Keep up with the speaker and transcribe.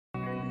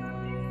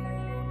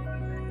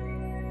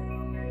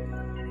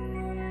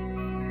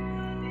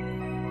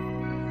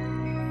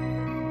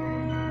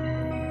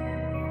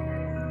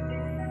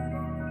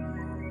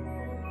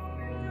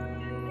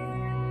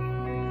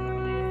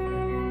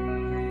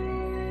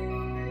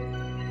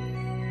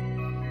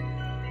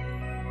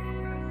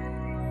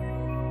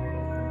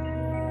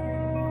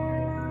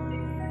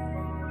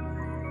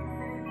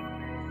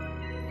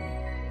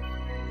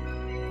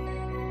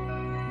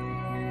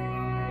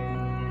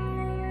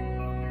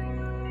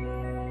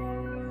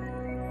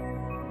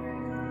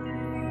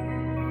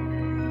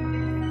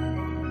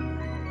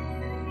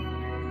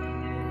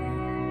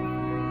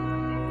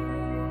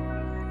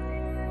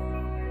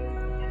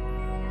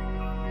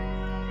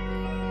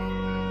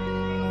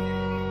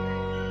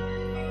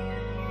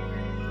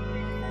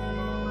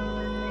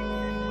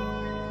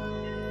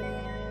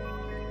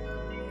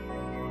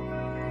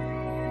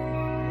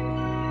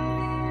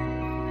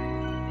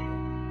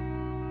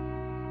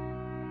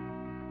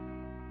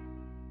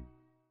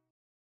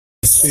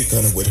speak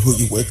on it with who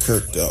you with,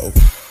 Kurt, though.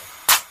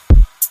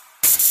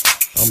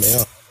 I'm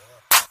out.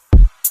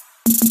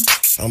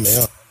 I'm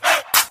out.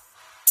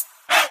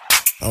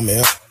 I'm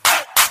out.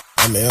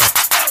 I'm out.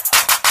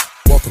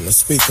 Welcome to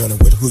speak on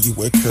it with who you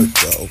with, Kurt,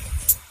 though.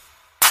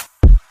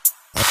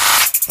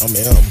 I'm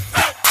out.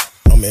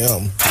 I'm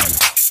out.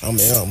 I'm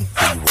out.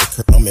 Who you with,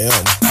 Kurt? I'm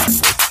out.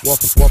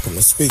 Welcome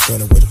to speak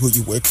on it with who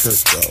you with,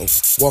 Kurt, though.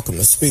 Welcome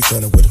to speak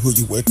on it with who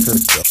you with,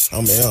 Kurt, though.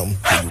 I'm out.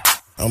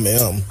 I'm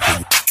out.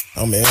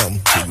 I'm out.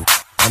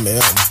 I'm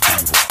out.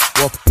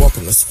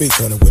 Welcome to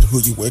speak on it with who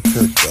you with,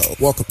 Kurt, though.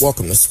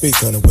 Welcome to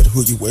speak on it with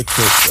who you with,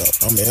 Kurt, though.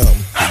 I'm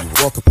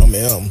welcome. I'm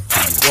welcome.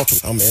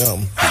 I'm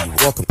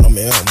welcome. I'm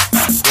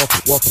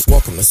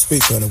welcome to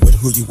speak on it with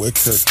who you with,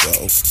 Kurt,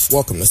 though.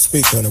 Welcome to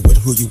speak on it with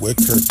who you with,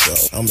 Kurt,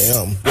 though. I'm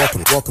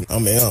welcome. I'm welcome.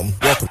 I'm welcome.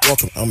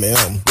 I'm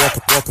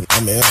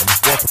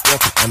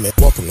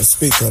welcome to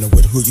speak on it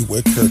with who you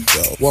with, Kurt,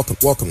 though.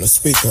 Welcome to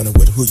speak on it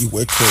with who you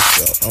with, Kurt,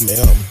 though. I'm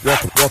welcome.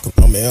 I'm welcome.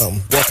 I'm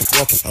welcome.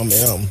 I'm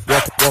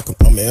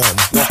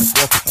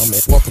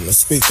welcome to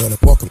speak on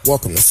it. Welcome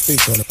to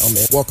speak on it. I'm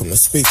welcome to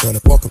speak on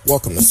it.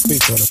 Welcome to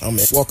speak on it. I'm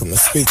welcome to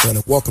speak on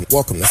it. Welcome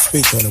to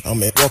speak on it. I'm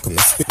welcome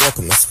to speak.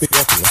 Welcome to speak. I'm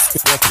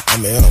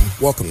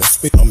welcome to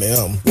speak. I'm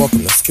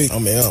welcome to speak. I'm welcome to speak.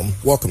 I'm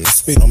welcome to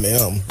speak.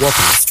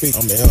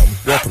 I'm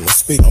welcome to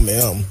speak. I'm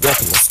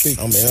welcome to speak.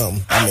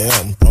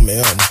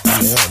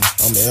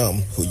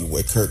 I'm who you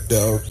with, Kurt,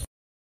 dog?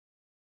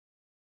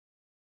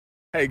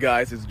 Hey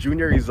guys, it's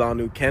Junior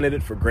Izanu,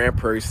 candidate for Grand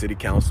Prairie City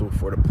Council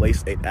for the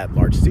Place 8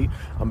 at-large seat.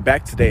 I'm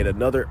back today at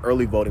another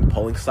early voting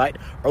polling site.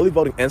 Early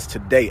voting ends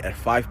today at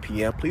 5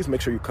 p.m. Please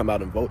make sure you come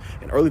out and vote.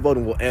 And early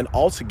voting will end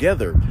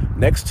altogether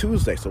next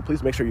Tuesday, so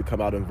please make sure you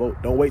come out and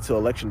vote. Don't wait till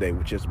Election Day,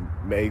 which is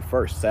May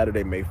 1st,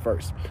 Saturday, May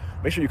 1st.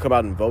 Make sure you come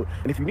out and vote.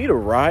 And if you need a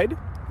ride,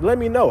 let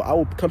me know. I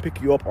will come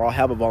pick you up, or I'll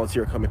have a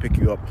volunteer come and pick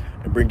you up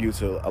and bring you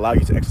to allow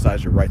you to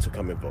exercise your right to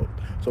come and vote.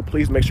 So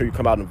please make sure you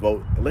come out and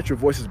vote and let your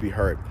voices be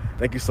heard.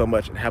 Thank you so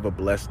much and have a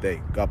blessed day.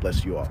 God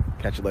bless you all.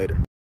 Catch you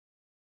later.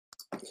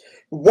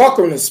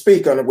 Welcome to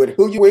Speak On It with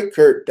Who You With,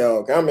 Kurt,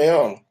 dog. I'm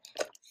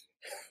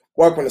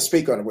Welcome to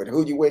Speak On It with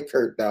Who You With,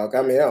 Kurt, dog.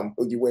 I'm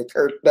Who You With,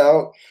 Kurt,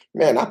 dog.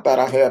 Man, I thought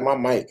I had my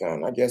mic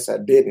on. I guess I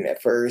didn't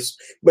at first.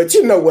 But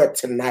you know what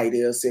tonight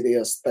is? It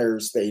is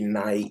Thursday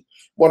night.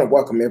 Want to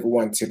welcome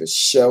everyone to the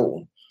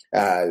show.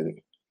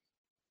 YouTube,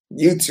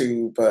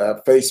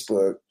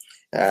 Facebook,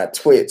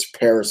 Twitch,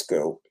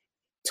 Periscope,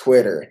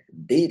 Twitter.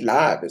 D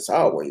Live is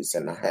always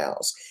in the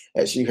house.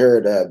 As you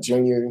heard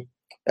Junior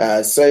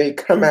say,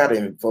 come out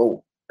and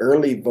vote.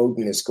 Early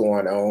voting is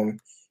going on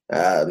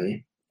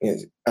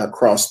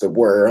across the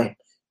world.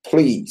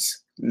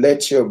 Please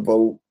let your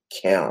vote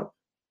count.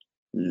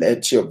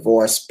 Let your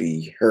voice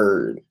be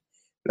heard.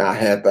 Now, I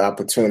had the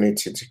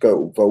opportunity to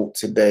go vote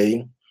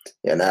today,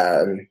 and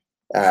I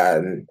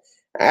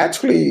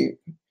actually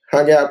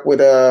hung out with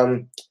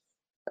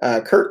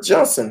Kurt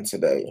Johnson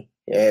today.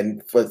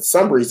 And for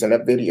some reason,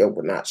 that video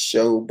would not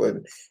show, but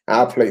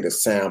I'll play the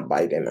sound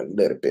bite in a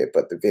little bit,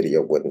 but the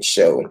video wouldn't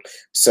show.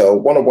 So I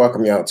want to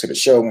welcome y'all to the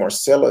show.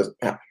 Marissa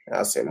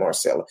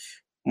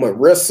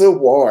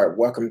Ward,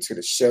 welcome to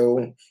the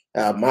show.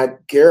 My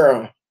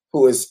girl,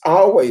 who is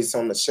always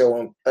on the show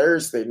on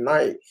Thursday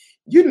night.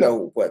 You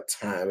know what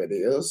time it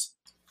is.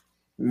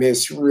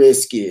 Miss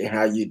Risky,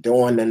 how you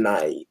doing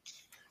tonight?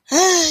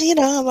 I'm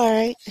all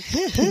right.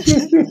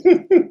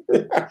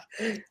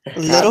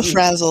 Little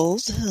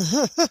frazzled.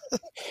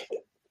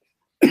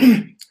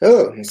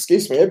 Oh,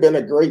 excuse me. It's been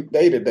a great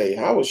day today.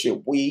 How was your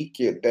week,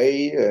 your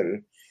day,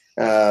 and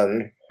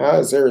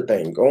how's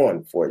everything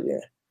going for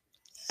you?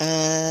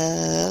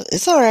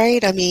 It's all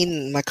right. I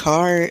mean, my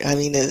car,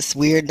 it's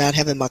weird not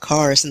having my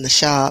car. It's in the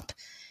shop.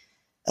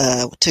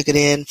 Took it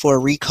in for a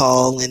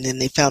recall, and then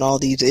they found all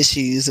these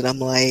issues, and I'm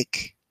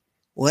like,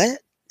 what?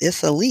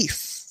 It's a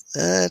lease.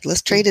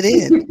 Let's trade it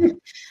in.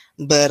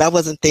 But I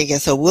wasn't thinking,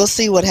 so we'll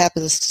see what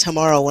happens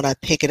tomorrow when I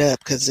pick it up,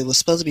 because it was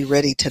supposed to be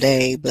ready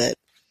today, but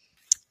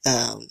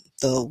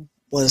the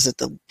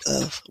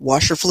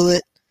washer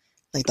fluid,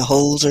 like the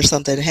hose or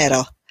something, had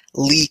a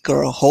leak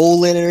or a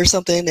hole in it or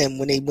something, and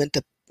when they went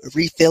to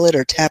refill it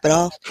or tap it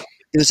off,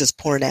 it was just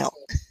pouring out.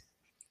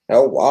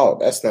 Oh, wow,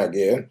 that's not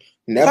good.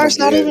 The car's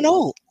not even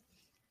old.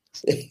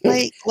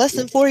 Like less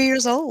than 4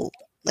 years old.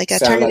 Like I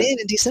turned it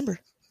in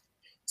December.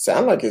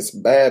 Sound like it's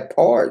bad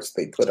parts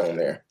they put on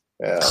there.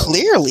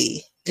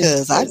 Clearly,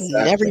 because I've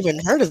never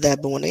even heard of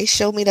that. But when they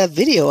showed me that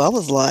video, I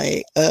was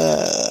like,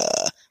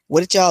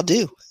 what did y'all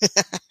do?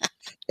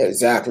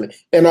 Exactly.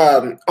 And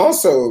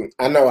also,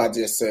 I know I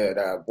just said,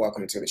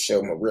 welcome to the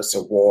show,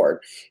 Marissa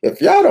Ward.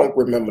 If y'all don't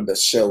remember the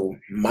show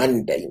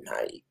Monday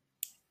night,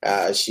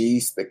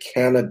 she's the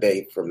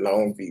candidate from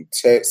Longview,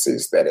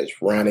 Texas, that is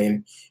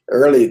running.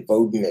 Early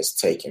voting is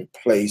taking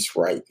place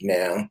right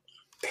now.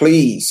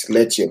 Please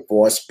let your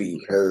voice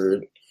be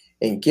heard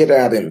and get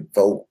out and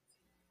vote.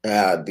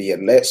 The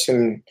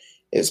election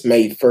is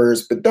May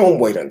 1st, but don't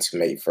wait until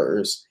May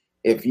 1st.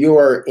 If you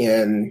are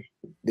in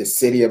the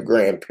city of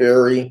Grand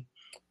Prairie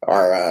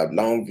or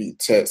Longview,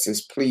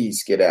 Texas,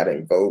 please get out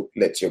and vote.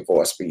 Let your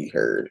voice be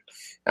heard.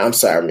 I'm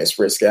sorry, Miss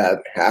Frisky.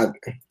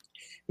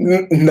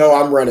 No,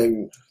 I'm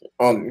running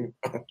on.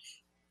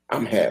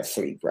 I'm half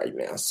asleep right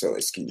now, so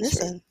excuse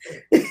Listen,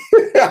 me.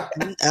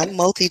 I'm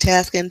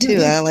multitasking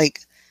too. I like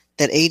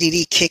that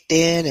ADD kicked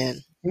in,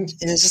 and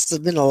it's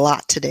just been a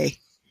lot today.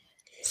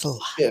 It's a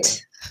lot. Yeah.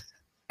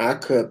 I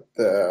cooked.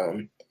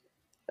 No,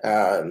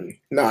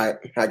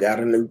 I got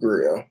a new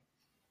grill.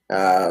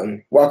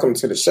 Welcome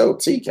to the show,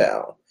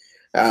 T-Cal.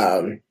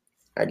 I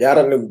got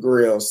a new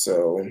grill,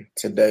 so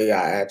today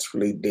I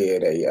actually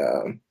did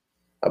a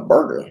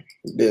burger.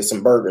 Did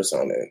some burgers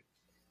on it,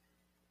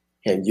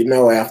 and you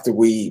know, after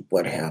we eat,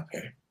 what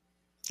happened?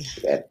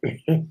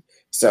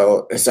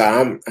 So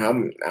I'm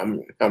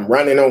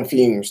running on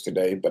fumes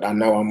today, but I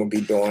know I'm gonna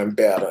be doing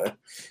better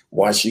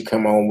once you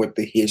come on with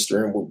the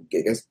history and we'll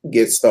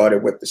get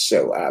started with the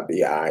show. I'll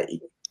be all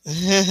right.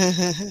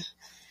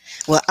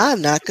 Well,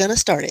 I'm not gonna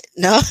start it.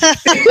 No.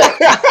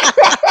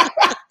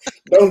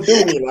 Don't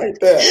do me like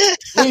that.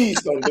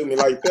 Please don't do me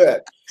like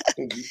that.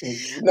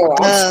 No,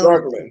 I'm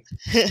struggling.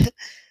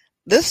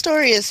 This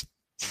story is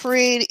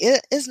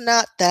it is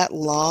not that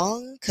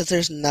long because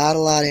there's not a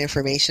lot of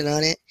information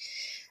on it.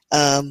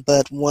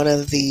 But one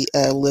of the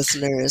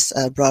listeners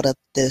brought up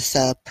this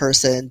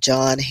person,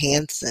 John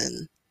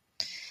Hanson.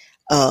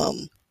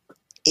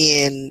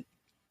 And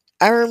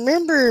I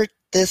remember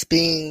this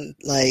being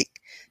like,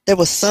 there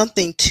was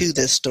something to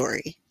this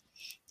story.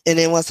 And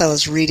then once I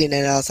was reading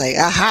it, I was like,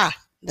 aha,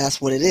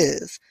 that's what it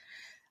is.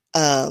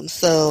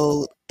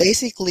 So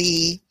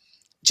basically,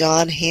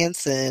 John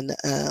Hanson,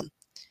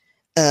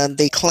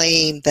 they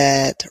claim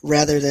that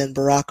rather than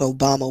Barack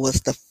Obama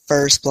was the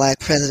first black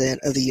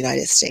president of the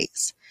United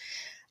States.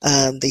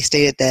 They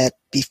stated that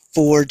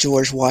before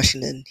George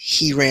Washington,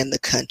 he ran the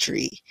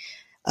country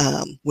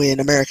when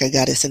America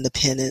got its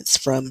independence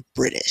from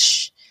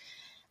British.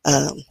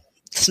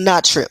 It's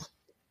not true.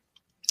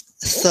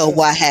 So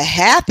what had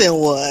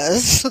happened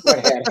was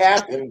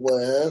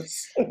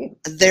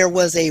there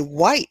was a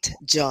white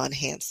John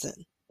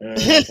Hanson.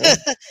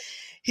 Mm-hmm.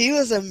 He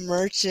was a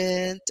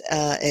merchant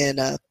and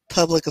a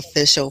public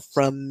official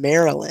from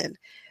Maryland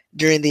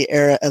during the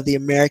era of the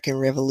American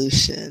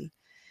Revolution.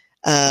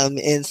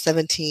 In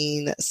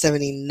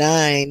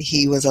 1779,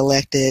 he was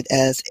elected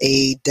as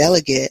a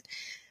delegate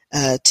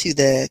to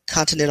the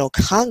Continental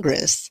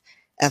Congress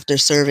after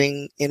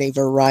serving in a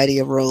variety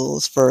of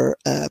roles for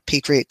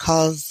Patriot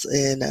Cause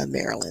in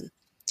Maryland.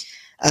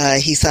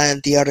 He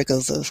signed the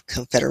Articles of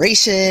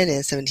Confederation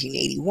in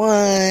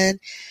 1781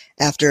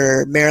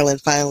 after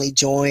Maryland finally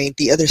joined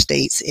the other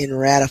states in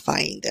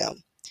ratifying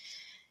them.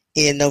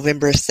 In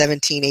November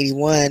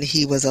 1781,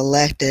 he was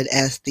elected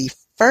as the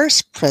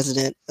first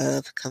president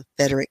of the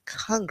Confederate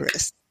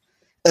Congress,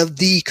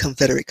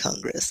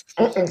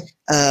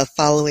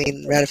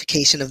 following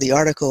ratification of the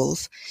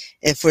Articles.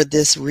 And for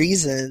this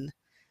reason,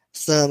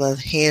 some of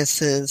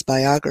Hanson's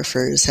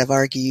biographers have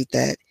argued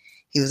that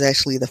he was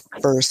actually the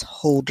first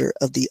holder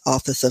of the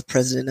office of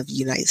President of the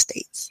United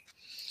States.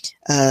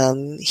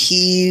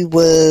 He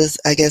was,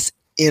 I guess,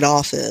 in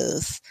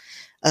office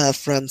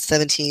from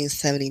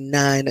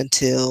 1779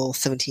 until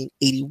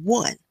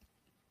 1781.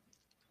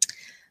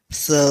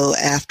 So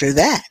after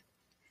that,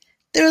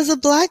 there was a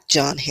black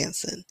John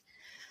Hanson,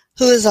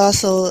 who has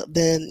also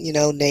been,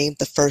 named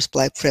the first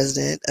black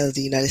president of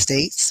the United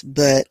States,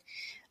 but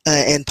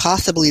and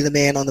possibly the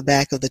man on the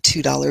back of the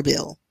 $2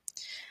 bill.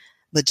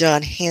 But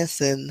John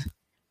Hanson,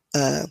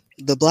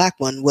 the black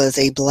one, was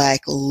a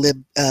black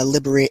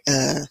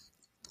librarian.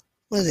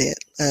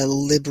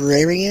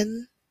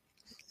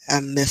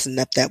 I'm messing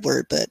up that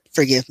word, but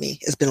forgive me.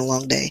 It's been a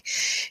long day.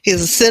 He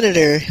was a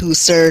senator who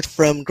served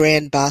from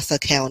Grand Bassa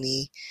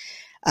County.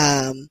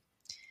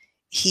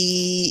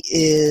 He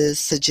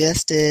is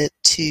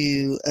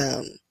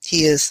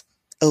he is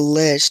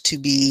alleged to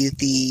be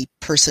the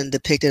person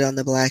depicted on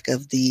the back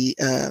of the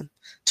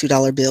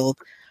 $2 bill,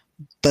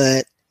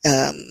 but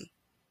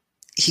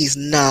he's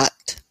not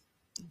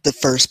the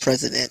first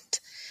president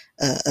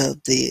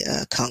of the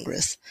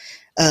Congress.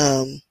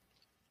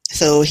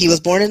 So he was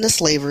born into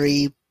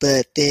slavery,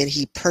 but then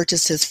he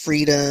purchased his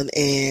freedom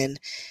and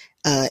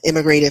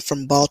immigrated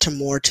from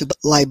Baltimore to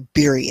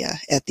Liberia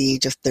at the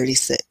age of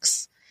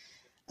 36.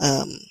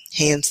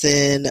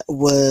 Hanson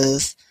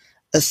was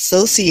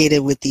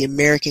associated with the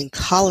American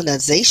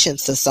Colonization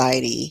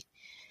Society,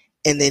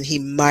 and then he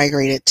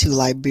migrated to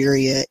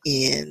Liberia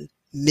in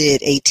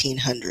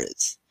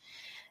mid-1800s.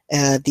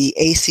 The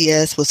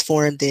ACS was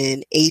formed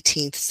in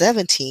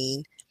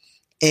 1817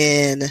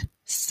 and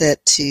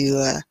set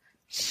to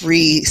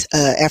free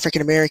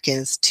African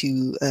Americans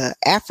to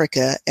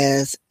Africa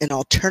as an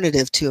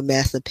alternative to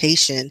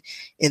emancipation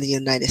in the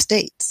United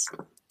States.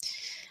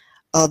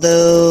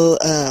 Although,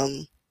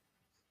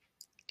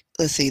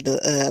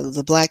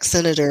 the black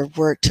senator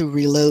worked to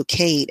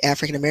relocate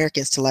African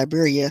Americans to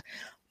Liberia,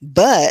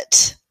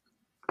 but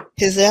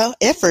his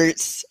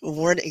efforts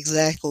weren't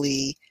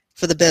exactly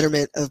for the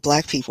betterment of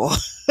black people.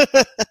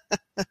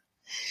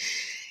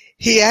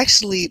 He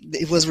actually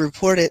was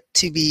reported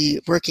to be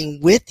working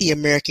with the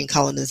American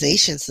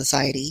Colonization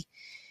Society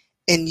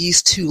and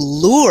used to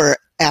lure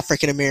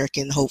African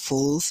American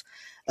hopefuls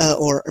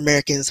or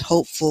Americans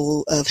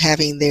hopeful of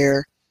having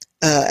their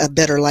a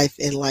better life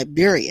in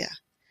Liberia.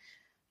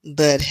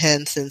 But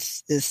Henson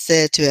is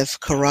said to have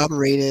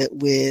corroborated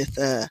with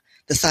the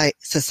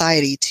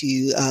society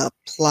to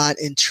plot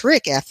and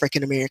trick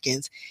African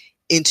Americans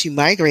into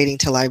migrating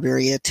to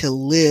Liberia to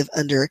live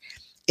under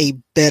a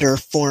better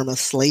form of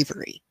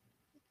slavery.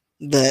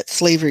 But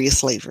slavery is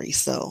slavery,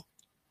 so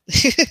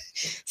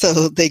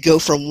so they go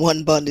from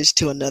one bondage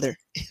to another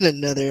in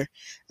another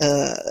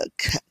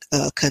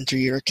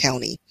country or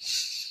county.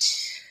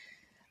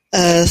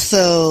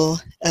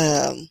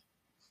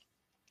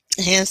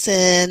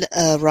 Henson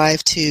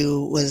arrived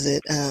to,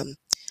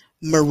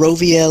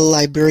 Monrovia,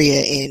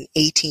 Liberia in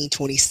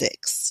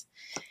 1826.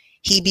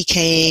 He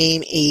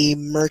became a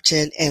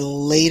merchant and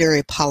later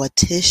a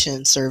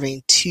politician,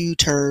 serving 2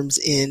 terms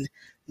in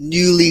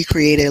newly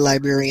created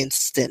Liberian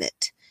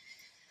Senate.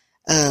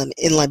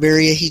 In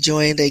Liberia, he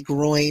joined a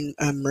growing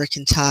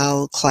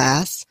mercantile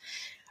class.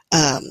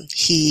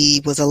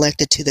 He was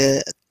elected to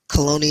the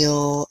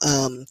Colonial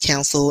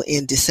Council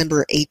in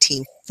December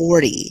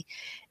 1840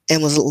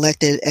 and was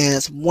elected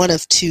as one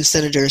of 2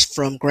 senators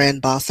from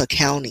Grand Bassa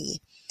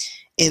County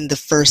in the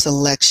first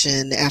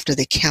election after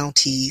the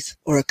county's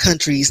or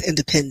country's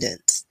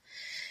independence.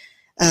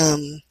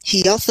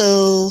 He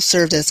also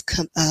served as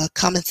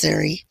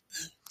commissary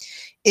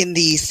in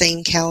the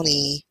same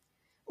county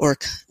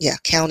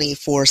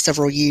for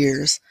several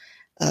years,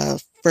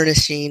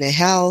 furnishing a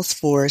house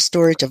for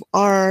storage of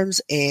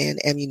arms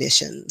and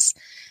ammunitions.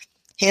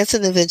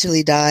 Henson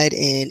eventually died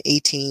in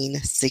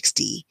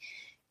 1860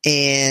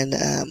 and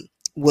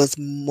was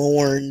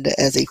mourned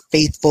as a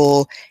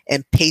faithful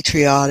and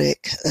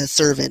patriotic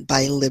servant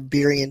by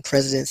Liberian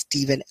President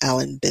Stephen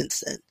Allen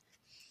Benson.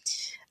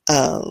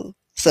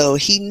 So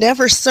he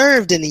never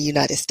served in the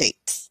United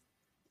States.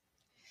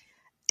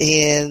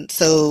 And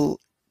so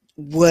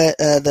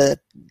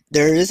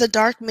there is a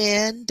dark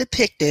man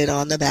depicted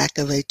on the back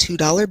of a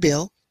 $2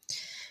 bill.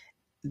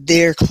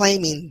 They're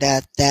claiming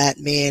that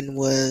man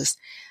was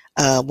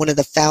one of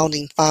the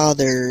founding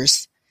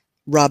fathers,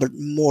 Robert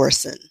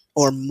Morrison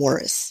or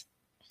Morris.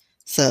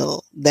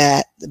 So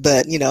but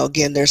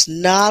again, there's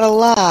not a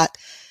lot,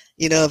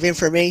 of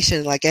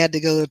information. Like I had to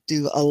go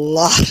through a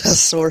lot of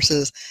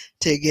sources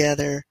to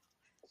gather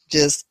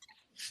just,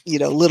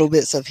 little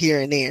bits of here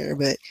and there.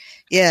 But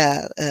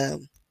yeah,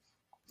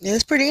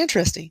 it's pretty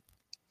interesting.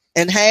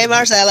 And hey,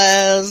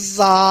 Marcellus.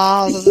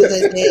 I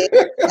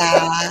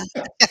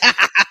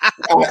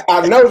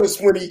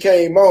noticed when he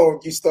came on,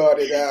 you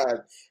started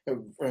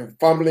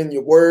fumbling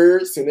your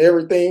words and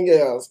everything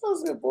else. I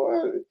said,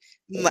 boy.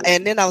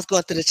 And then I was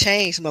going through the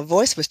change. My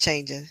voice was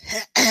changing.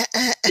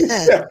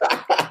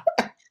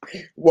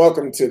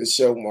 Welcome to the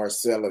show,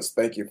 Marcellus.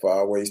 Thank you for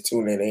always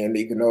tuning in,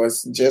 even though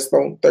it's just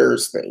on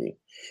Thursday.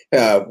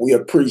 We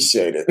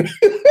appreciate it.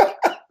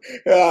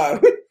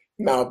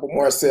 No, but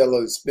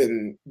Marcella's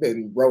been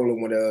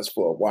rolling with us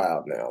for a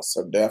while now,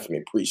 so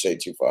definitely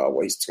appreciate you for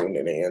always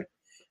tuning in.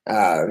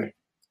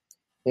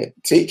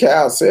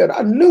 T-Cal said,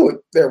 I knew it.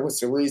 There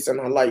was a reason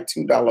I like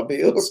 $2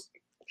 bills.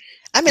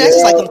 I mean, I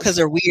just like them because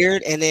they're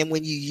weird, and then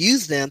when you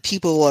use them,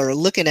 people are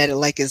looking at it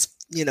like it's,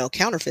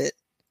 counterfeit.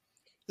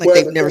 Like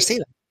they've never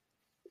seen it.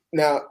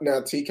 Now,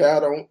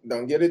 T-Cal,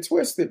 don't get it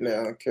twisted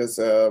now, because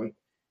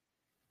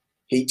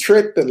he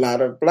tricked a lot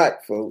of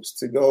black folks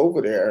to go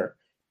over there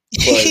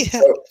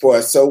for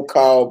a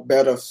so-called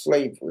better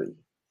slavery.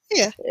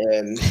 Yeah.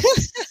 And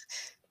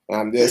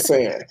I'm just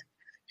saying.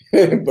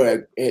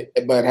 but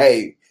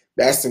hey,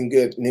 that's some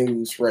good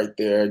news right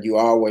there. You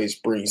always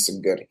bring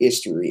some good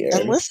history in.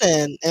 And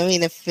listen, I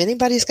mean, if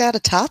anybody's got a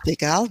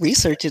topic, I'll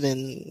research it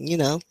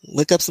and,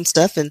 look up some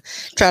stuff and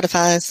try to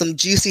find some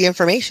juicy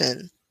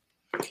information.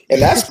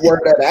 And that's where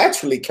that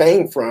actually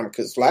came from,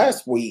 because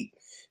last week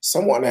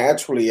someone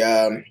actually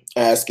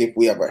asked if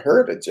we ever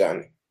heard of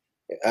Johnny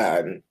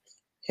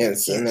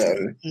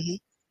Henson.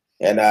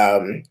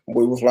 And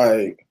we was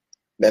like,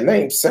 that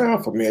name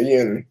sound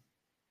familiar. And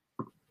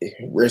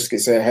Risky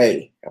said,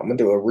 hey, I'm going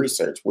to do a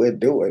research. We'll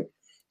do it.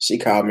 She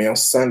called me on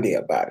Sunday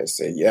about it.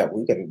 Said, yeah,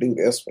 we're going to do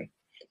this one.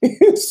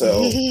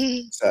 so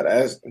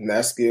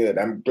that's good.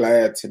 I'm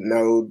glad to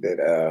know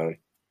that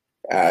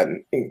I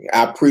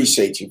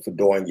appreciate you for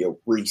doing your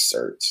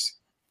research.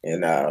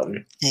 And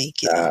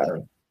thank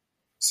you.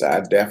 So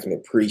I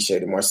definitely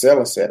appreciate it.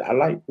 Marcella said, I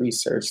like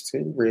research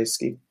too,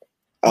 Risky.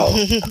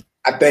 Oh,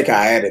 I think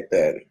I added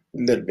that a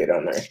little bit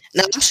on there.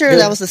 No, I'm sure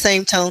that was the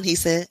same tone he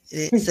said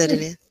it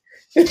in.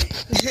 He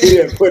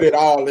didn't put it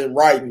all in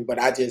writing, but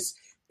I just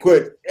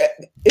put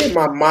in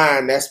my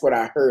mind. That's what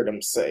I heard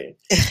him say.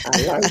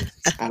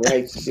 I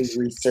like to do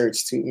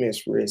research too,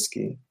 Miss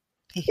Risky.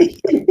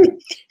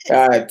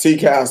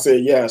 T-Cal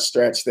said, "Yeah,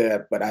 stretch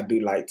that, but I do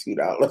like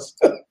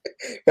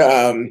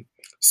 $2."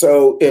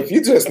 So if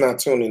you're just not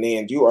tuning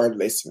in, you are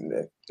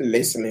listening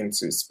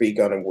to Speak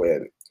on It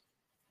with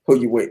Who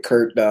You With,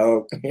 Kurt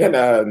Dog,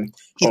 and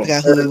he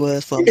forgot who he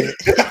was for me.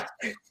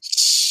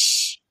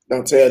 Shh,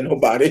 don't tell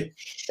nobody.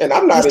 And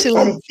I'm not.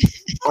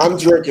 I'm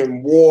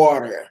drinking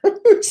water.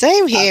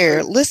 Same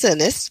here.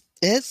 Listen,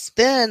 It's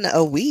been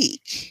a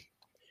week.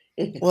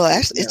 Well,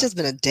 actually, it's Yeah, just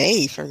been a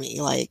day for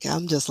me. Like,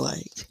 I'm just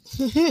like,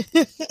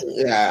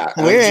 yeah.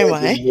 I'm where am I?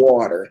 drinking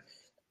water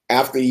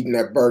after eating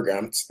that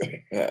burger.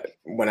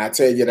 When I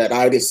tell you that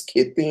itis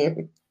kicked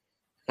in,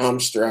 I'm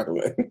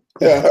struggling.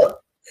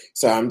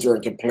 So I'm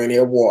drinking plenty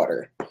of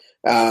water.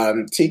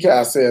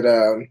 TK said,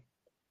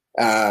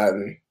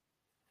 um,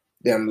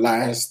 them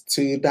last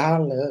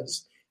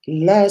 $2,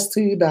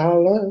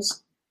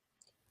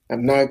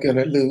 I'm not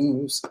gonna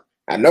lose.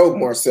 I know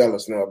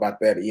Marcellus know about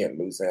that. He in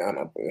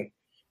Louisiana,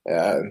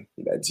 that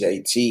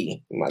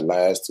JT, my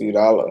last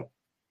 $2.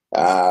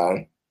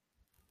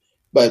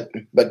 But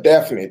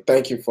definitely,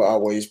 thank you for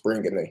always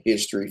bringing the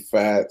history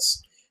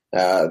facts.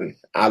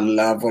 I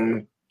love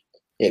them.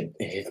 It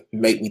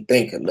make me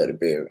think a little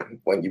bit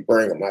when you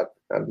bring them up.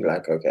 I'm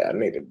like, okay, I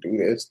need to do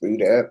this, do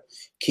that,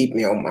 keep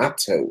me on my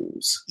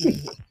toes.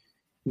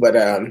 But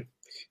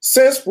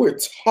since we're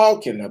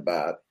talking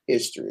about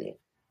history,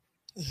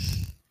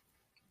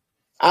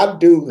 I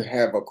do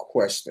have a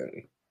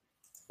question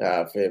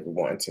for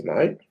everyone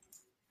tonight.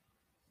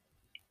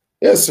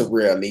 It's a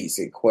real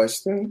easy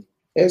question.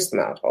 It's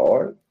not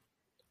hard.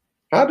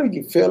 How do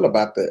you feel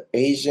about the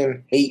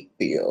Asian hate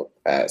bill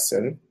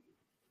passing?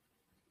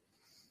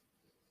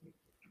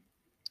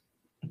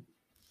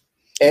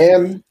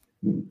 And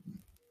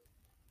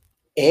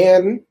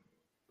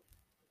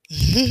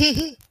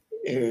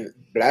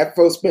Black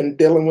folks been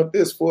dealing with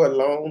this for a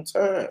long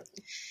time.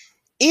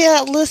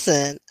 Yeah,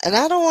 listen, and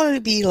I don't want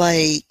to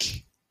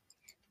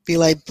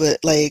but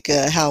like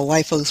how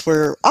white folks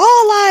were,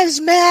 all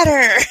lives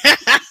matter.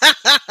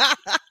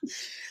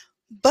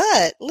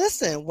 But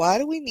listen, why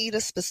do we need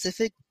a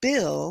specific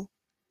bill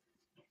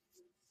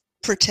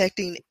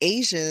protecting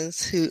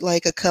Asians who,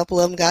 like, a couple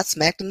of them got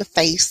smacked in the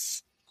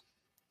face?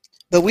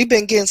 But we've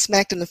been getting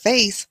smacked in the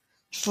face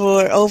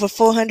for over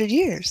 400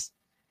 years.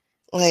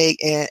 Like,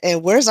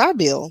 and where's our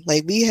bill?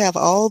 Like, we have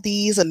all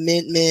these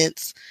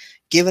amendments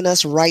giving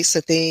us rights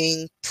to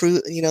things,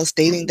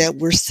 stating that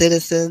we're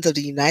citizens of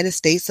the United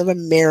States of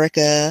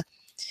America.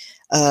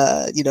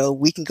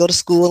 We can go to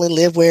school and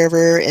live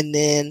wherever. And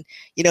then,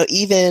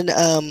 even,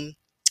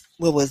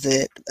 what was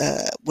it?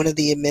 One of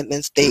the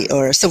amendments,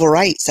 Civil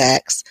Rights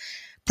Acts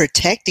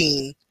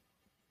protecting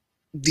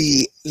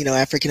the,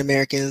 African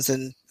Americans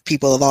and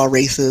people of all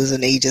races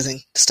and ages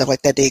and stuff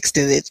like that. They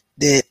extended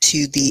it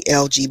to the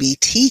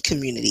LGBT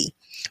community,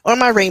 or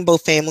my rainbow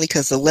family,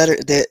 because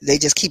they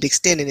just keep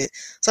extending it.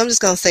 So I'm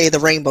just going to say the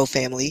rainbow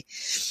family.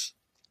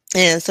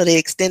 And so they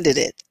extended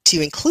it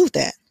to include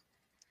that.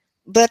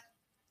 But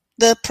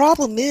the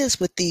problem is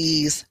with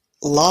these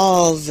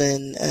laws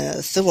and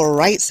civil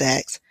rights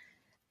acts,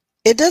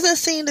 it doesn't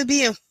seem to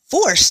be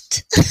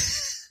enforced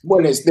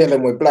when it's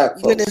dealing with Black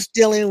folks. When it's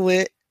dealing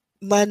with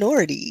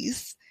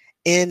minorities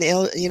in,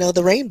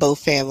 the rainbow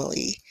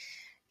family.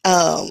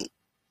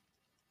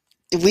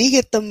 We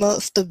get the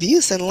most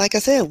abuse. And like I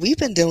said, we've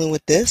been dealing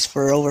with this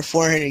for over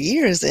 400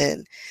 years.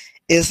 And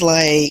it's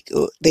like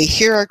they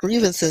hear our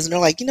grievances and they're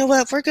like, you know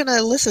what, we're going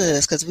to listen to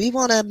this because we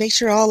want to make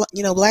sure all,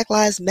 Black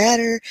lives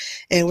matter.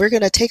 And we're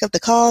going to take up the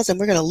cause and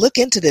we're going to look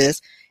into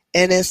this.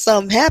 And then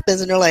something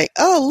happens and they're like,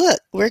 oh, look,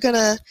 we're going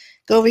to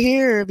go over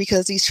here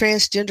because these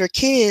transgender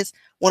kids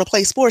want to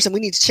play sports and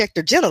we need to check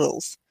their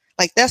genitals.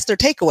 Like, that's their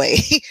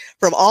takeaway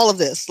from all of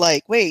this.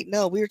 Like, wait,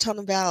 no, we were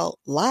talking about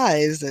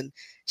lives and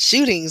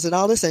shootings and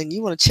all this, and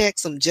you want to check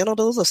some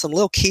genitals of some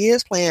little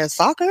kids playing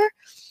soccer?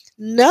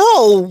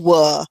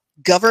 No,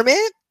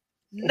 government.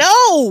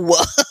 No.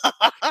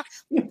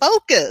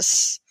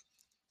 Focus.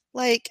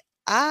 Like,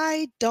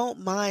 I don't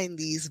mind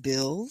these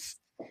bills,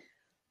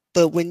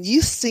 but when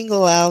you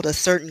single out a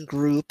certain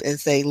group and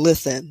say,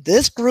 listen,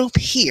 this group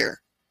here,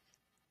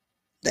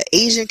 the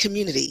Asian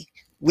community,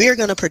 we're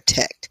going to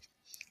protect.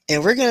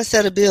 And we're going to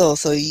set a bill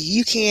so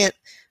you can't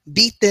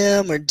beat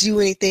them or do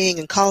anything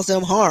and cause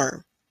them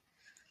harm.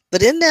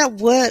 But isn't that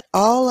what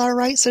all our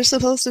rights are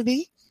supposed to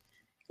be?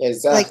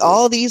 Exactly. Like,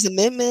 all these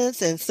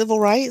amendments and civil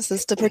rights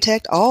is to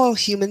protect all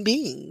human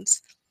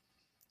beings.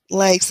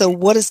 Like, so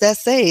what does that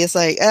say? It's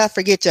like,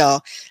 forget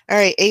y'all. All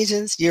right,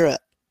 Asians, you're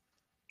up.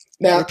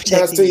 Now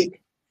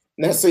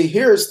see,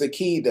 here's the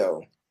key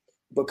though,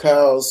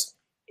 because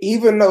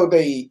even though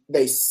they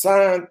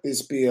signed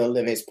this bill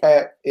and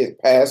it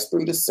passed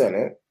through the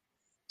Senate,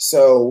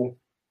 so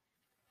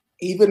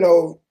even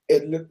though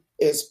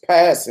it's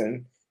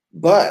passing,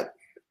 but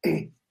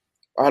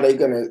are they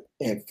going to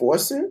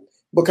enforce it?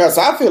 Because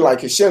I feel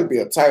like it shouldn't be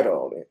a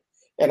title on it.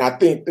 And I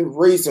think the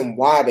reason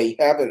why they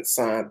haven't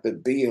signed the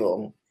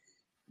bill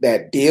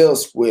that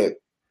deals with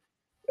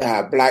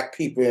Black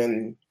people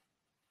and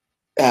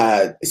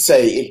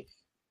say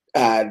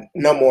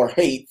no more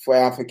hate for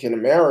African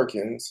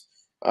Americans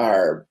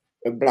or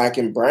Black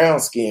and brown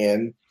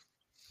skin,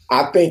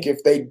 I think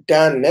if they'd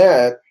done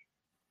that,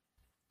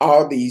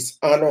 all these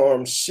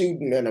unarmed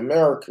shooting in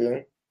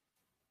America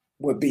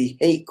would be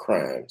hate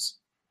crimes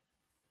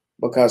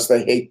because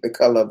they hate the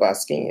color of our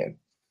skin.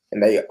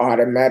 And they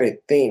automatically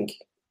think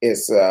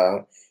it's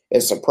a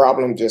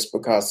problem just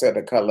because of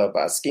the color of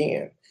our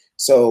skin.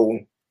 So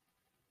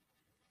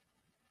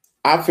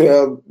I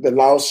feel the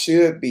law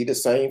should be the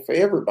same for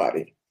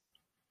everybody.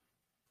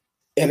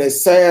 And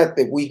it's sad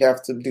that we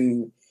have to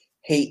do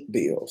hate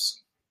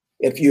bills.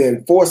 If you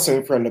enforce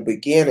them from the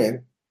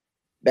beginning,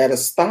 that'll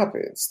stop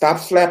it. Stop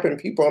slapping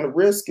people on the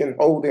wrist and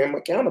hold them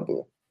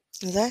accountable.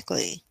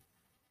 Exactly.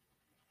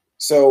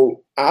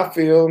 So I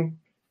feel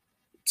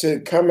to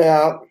come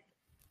out,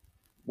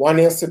 one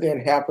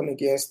incident happened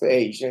against the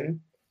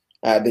Asian.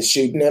 The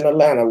shooting in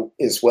Atlanta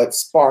is what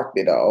sparked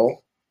it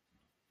all.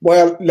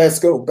 Well, let's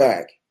go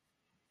back.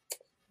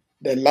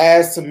 The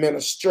last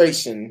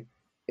administration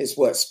is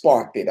what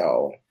sparked it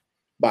all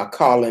by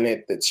calling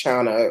it the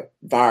China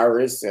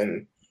virus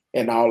and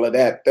all of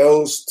that.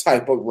 Those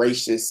type of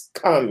racist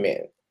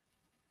comment.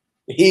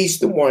 He's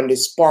the one that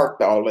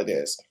sparked all of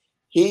this.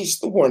 He's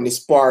the one that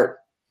sparked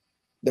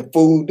the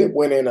food that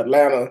went in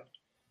Atlanta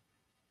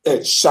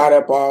that shot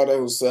up all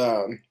those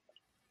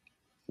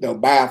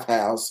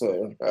bathhouse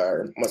or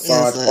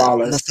massage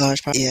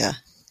parlors. Yeah.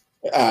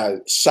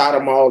 Shot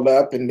them all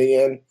up, and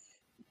then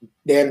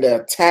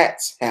the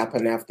attacks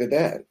happened after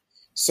that.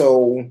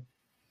 So,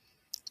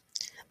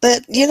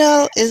 but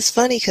it's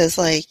funny because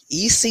like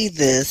you see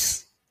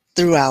this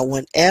throughout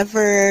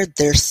whenever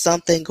there's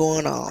something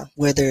going on,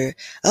 whether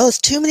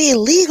it's too many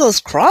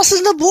illegals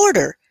crossing the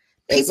border.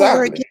 People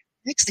were against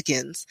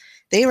Mexicans.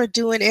 They were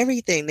doing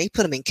everything. They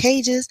put them in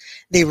cages.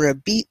 They were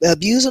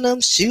abusing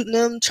them, shooting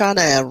them, trying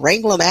to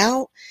wrangle them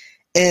out.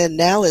 And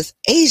now it's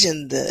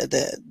Asian,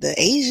 the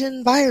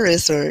Asian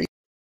virus, or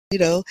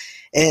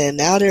and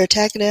now they're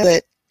attacking them.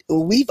 But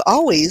we've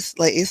always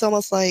it's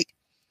almost like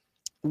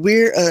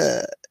we're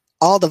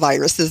all the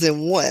viruses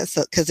in one.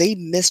 So because they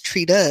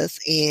mistreat us,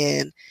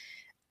 and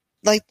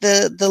like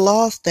the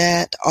laws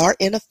that are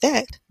in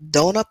effect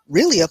don't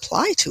really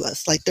apply to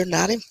us. Like they're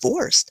not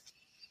enforced.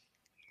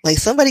 Like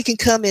somebody can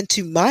come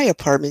into my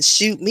apartment,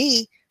 shoot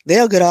me,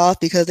 they'll get off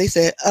because they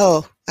said,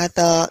 "Oh, I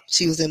thought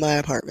she was in my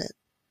apartment."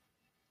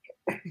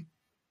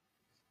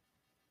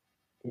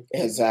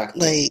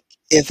 Exactly. Like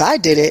if I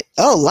did it,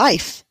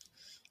 life.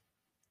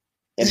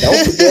 And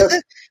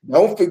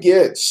don't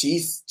forget,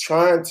 she's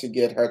trying to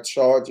get her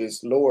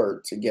charges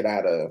lowered to get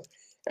out of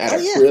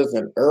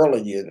prison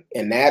earlier,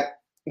 and that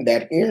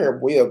hearing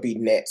will be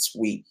next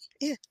week.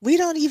 Yeah, we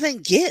don't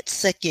even get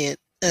second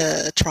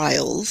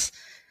trials.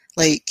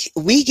 Like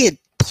we get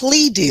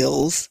plea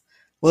deals.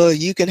 Well,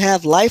 you can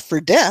have life or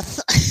death.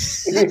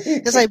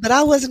 It's like, but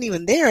I wasn't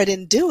even there. I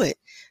didn't do it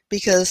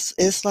because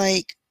it's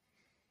like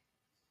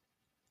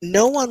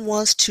no one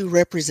wants to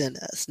represent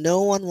us.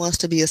 No one wants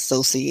to be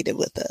associated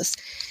with us.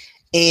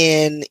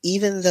 And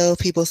even though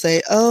people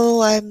say,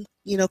 "Oh, I'm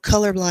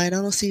colorblind. I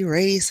don't see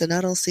race and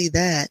I don't see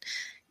that,"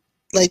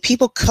 like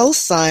people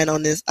co-sign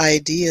on this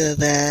idea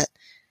that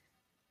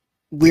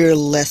we're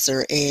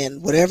lesser,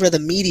 and whatever the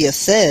media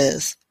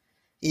says,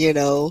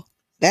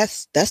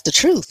 that's the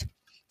truth.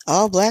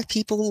 All Black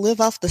people live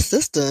off the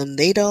system.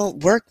 They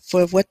don't work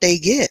for what they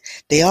get.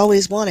 They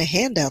always want a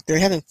handout. They're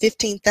having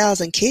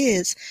 15,000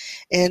 kids.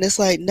 And it's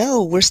like,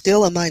 no, we're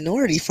still a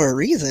minority for a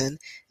reason.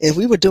 If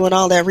we were doing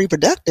all that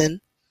reproducing,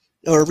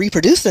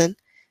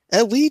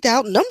 we'd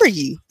outnumber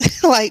you.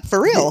 Like,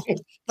 for real.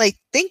 Like,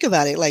 think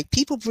about it. Like,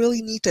 people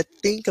really need to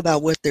think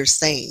about what they're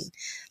saying.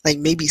 Like,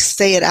 maybe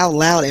say it out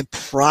loud and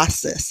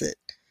process it.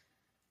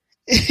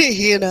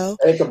 Think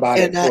about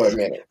it for a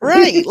minute.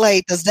 Right.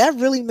 Like, does that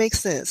really make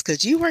sense?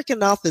 Because you work in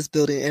an office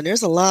building and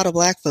there's a lot of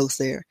Black folks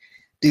there.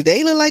 Do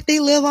they look like they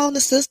live on the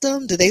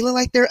system? Do they look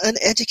like they're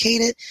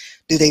uneducated?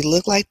 Do they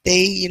look like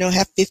they,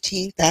 have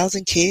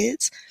 15,000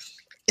 kids?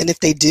 And if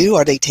they do,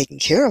 are they taking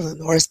care of them?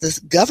 Or is this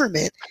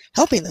government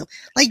helping them?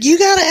 Like, you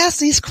got to ask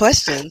these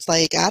questions.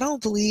 Like, I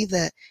don't believe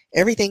that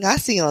everything I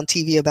see on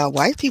TV about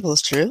white people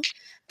is true.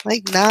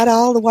 Like, not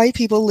all the white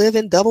people live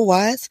in double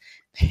wides,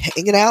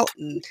 hanging out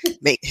and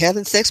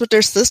having sex with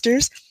their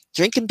sisters,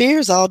 drinking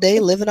beers all day,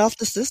 living off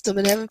the system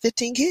and having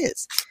 15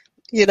 kids.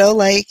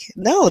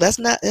 No,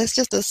 that's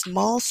just a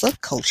small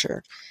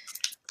subculture.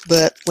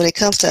 But when it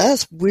comes to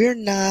us, we're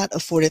not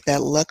afforded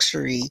that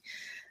luxury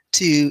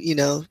to,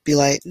 be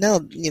like, no,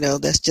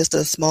 that's just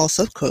a small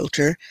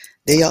subculture.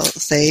 They all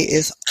say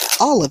it's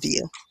all of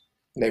you.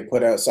 They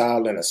put us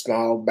all in a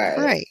small bag.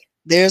 Right.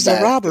 There's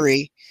a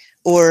robbery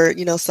or,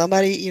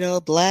 somebody,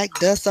 Black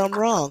does something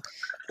wrong.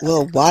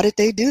 Well, why did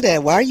they do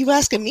that? Why are you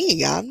asking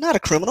me? I'm not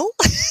a criminal.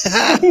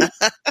 I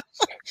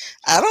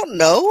don't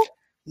know.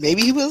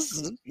 Maybe he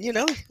was,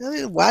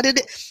 why did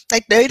it?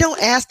 Like, they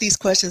don't ask these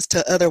questions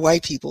to other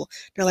white people.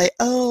 They're like,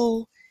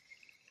 oh,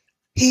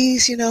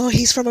 he's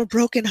from a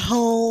broken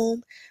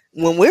home.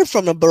 When we're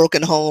from a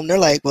broken home, they're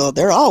like, well,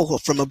 they're all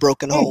from a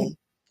broken home.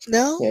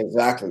 No.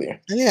 Exactly. I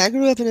mean, I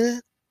grew up in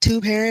a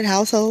 2-parent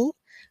household.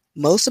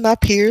 Most of my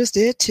peers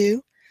did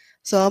too.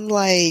 So I'm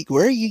like,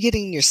 where are you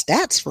getting your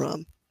stats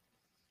from?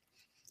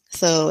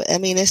 So, I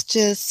mean, it's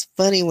just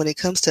funny when it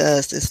comes to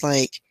us. It's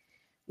like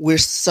we're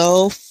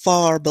so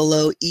far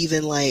below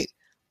even like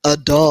a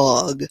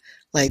dog.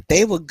 Like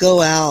they would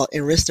go out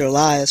and risk their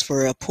lives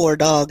for a poor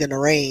dog in the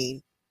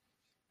rain,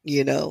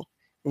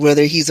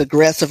 whether he's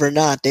aggressive or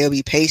not. They'll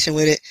be patient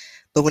with it.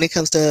 But when it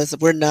comes to us,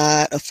 we're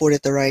not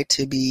afforded the right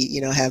to be,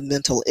 have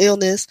mental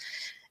illness.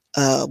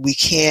 We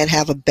can't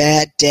have a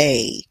bad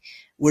day.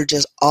 We're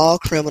just all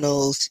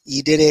criminals.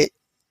 You did it.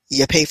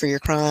 You pay for your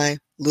crime.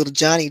 Little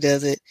Johnny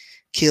does it.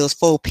 Kills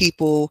 4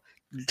 people,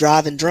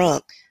 driving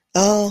drunk.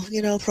 Oh,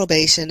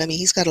 probation. I mean,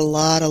 he's got a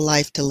lot of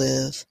life to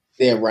live.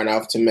 Then run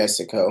off to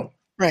Mexico.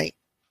 Right.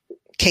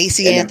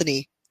 Casey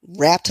Anthony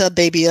wrapped her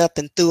baby up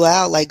and threw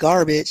out like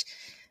garbage.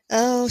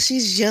 Oh,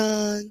 she's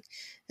young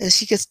and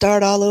she could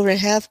start all over and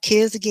have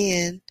kids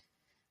again.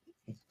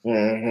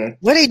 Mm-hmm.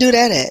 Where they do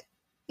that at?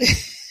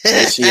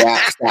 And she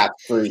out scot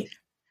free.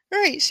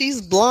 Right.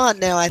 She's blonde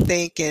now, I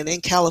think, and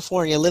in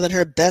California, living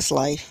her best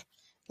life.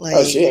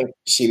 Like,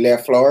 she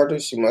left Florida.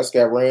 She must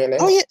got ran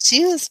out. Oh yeah,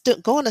 she was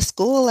going to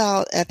school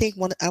out. I think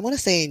I want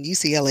to say in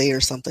UCLA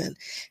or something.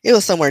 It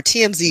was somewhere.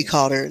 TMZ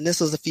called her, and this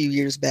was a few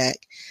years back.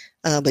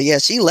 But yeah,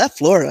 she left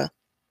Florida.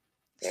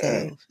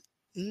 So,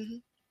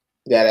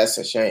 yeah, that's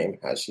a shame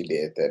how she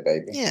did that,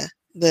 baby. Yeah,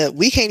 but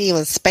we can't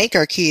even spank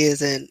our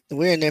kids, and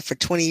we're in there for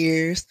 20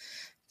 years.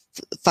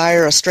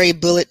 Fire a stray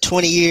bullet,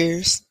 20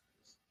 years.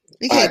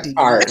 We can't do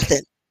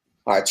nothing.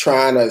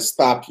 Trying to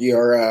stop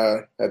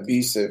your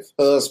abusive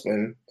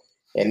husband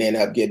and end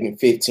up getting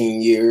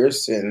 15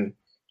 years, and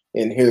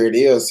here it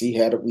is. He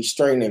had a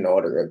restraining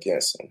order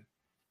against him.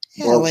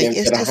 Yeah, broke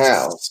into the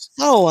house.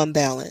 So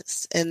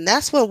unbalanced. And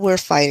that's what we're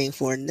fighting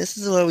for. And this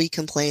is what we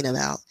complain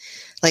about.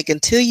 Like,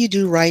 until you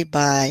do right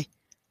by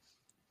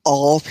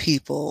all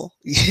people,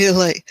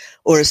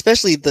 or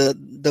especially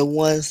the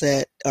ones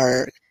that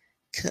are,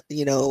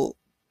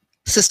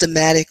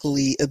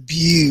 systematically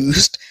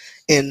abused,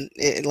 and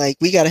like,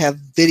 we got to have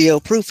video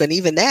proof. And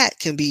even that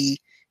can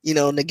be,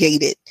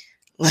 negated.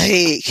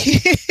 Like,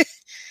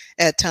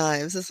 at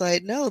times it's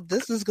like, no,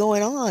 this is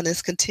going on.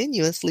 It's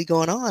continuously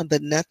going on,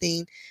 but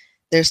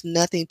there's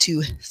nothing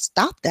to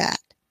stop that.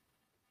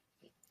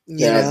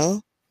 You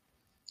know?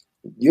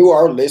 You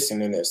are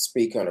listening to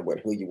Speak On It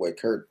with Who You With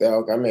Kurt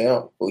Dog. I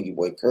mean, Who You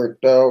With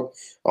Kurt Dog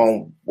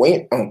on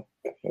Thursday.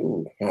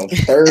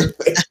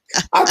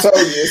 I told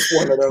you it's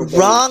one of those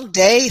wrong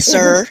day,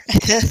 sir.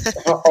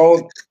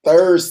 On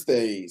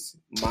Thursdays,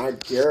 my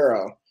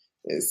girl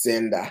is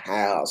in the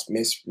house.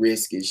 Miss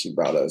Risky, she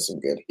brought us some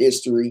good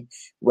history.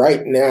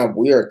 Right now,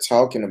 we are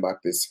talking about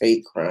this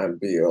hate crime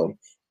bill,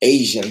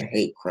 Asian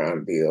hate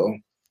crime bill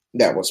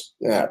that was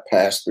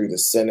passed through the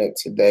Senate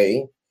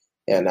today.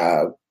 And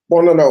I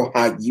want to know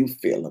how you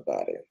feel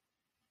about it.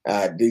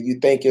 Do you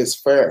think it's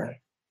fair?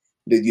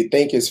 Do you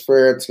think it's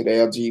fair to the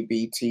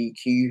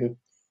LGBTQ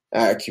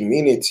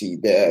community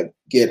that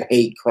get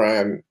hate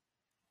crime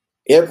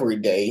every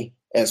day,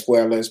 as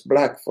well as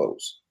Black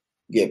folks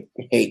get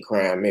hate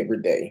crime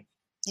every day?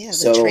 Yeah,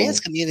 the trans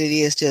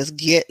community is just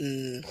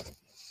getting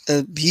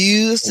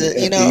abused,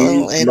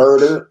 and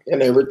murdered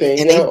and everything,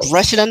 and else. They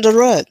brush it under the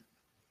rug.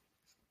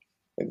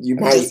 You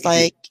might, just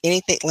like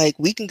anything, like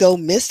we can go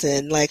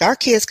missing, like our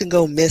kids can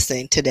go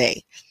missing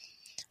today.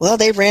 Well,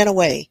 they ran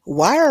away.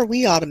 Why are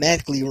we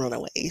automatically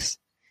runaways?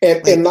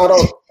 And not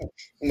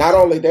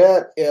only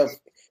that, if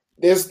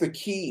there's the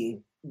key,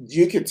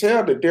 you can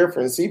tell the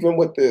difference even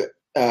with the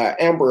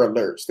Amber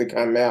Alerts that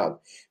come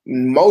out.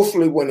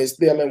 Mostly when it's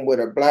dealing with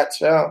a Black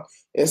child,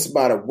 it's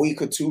about a week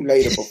or two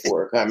later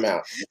before it come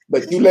out.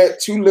 But you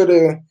let two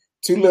little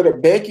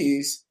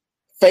Beckys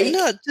fake.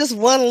 No, just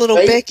one little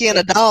Becky and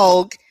a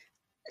dog.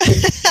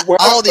 Well,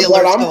 all the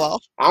alerts go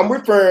off. I'm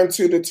referring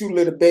to the two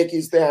little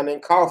Beckys down in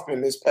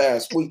Kaufman this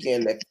past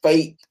weekend that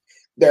faked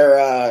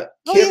their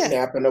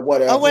kidnapping or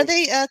whatever. Oh, were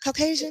they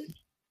Caucasian?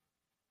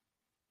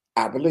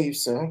 I believe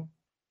so.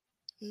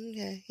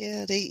 Okay,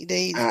 yeah,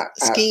 they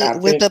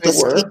whipped up a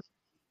scheme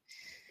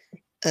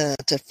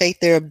to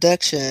fake their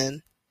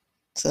abduction.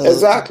 So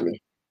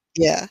exactly.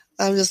 Yeah,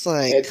 I'm just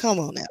like, come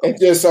on now. It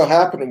just so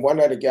happened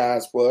one of the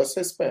guys was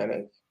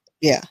Hispanic.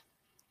 Yeah,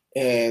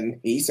 and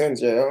he's in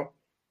jail.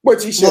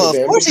 Which he should have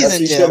been. Of course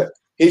he's in jail.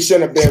 He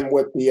shouldn't have been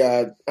with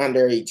the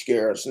underage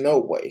girls. No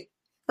way.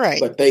 Right.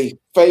 But they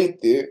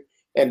faked it,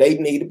 and they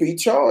need to be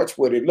charged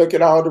with it. Look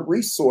at all the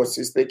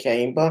resources that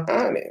came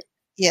behind it.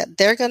 Yeah,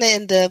 they're going to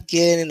end up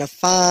getting a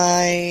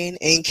fine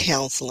and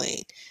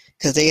counseling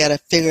because they got to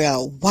figure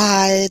out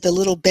why the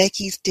little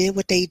Beckys did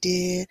what they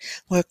did.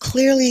 Well,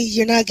 clearly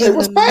you're not giving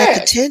them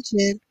enough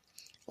attention.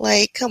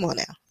 Like, come on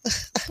now.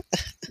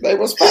 They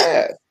was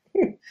fast.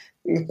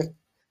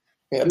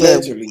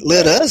 But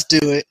let us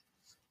do it.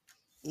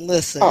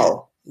 Listen,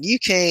 you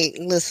can't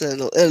listen.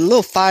 A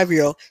little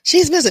 5-year-old,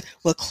 she's missing.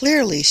 Well,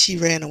 clearly she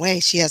ran away.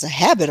 She has a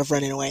habit of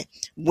running away.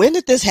 When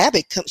did this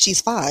habit come? She's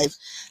 5.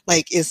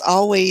 Like, it's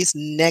always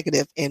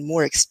negative and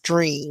more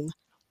extreme,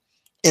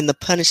 and the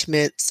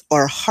punishments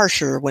are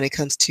harsher when it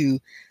comes to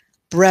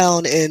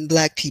brown and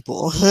Black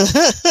people.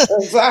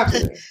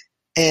 Exactly.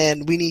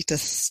 And we need to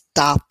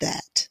stop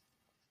that.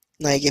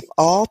 Like, if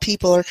all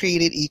people are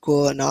created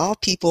equal and all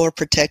people are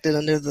protected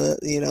under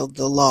the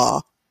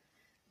law,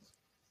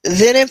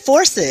 then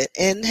enforce it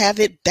and have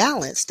it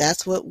balanced.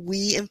 That's what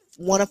we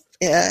want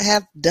to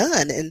have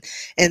done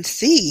and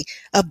see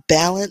a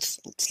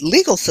balanced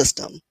legal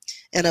system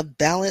and a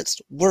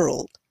balanced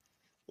world.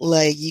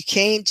 Like, you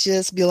can't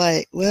just be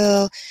like,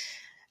 well,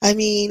 I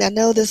mean, I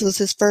know this was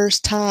his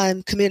first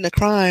time committing a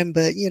crime,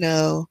 but, he's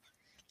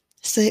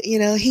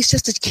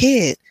just a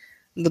kid.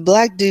 The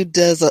black dude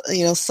does,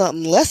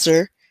 something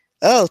lesser.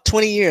 Oh,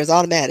 20 years,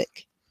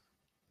 automatic.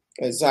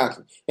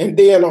 Exactly. And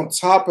then on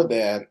top of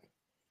that,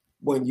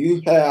 when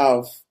you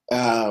have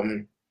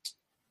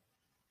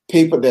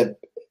people that,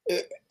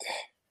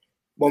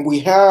 when we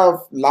have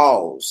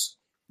laws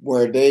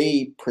where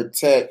they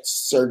protect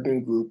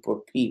certain group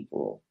of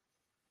people,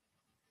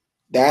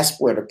 that's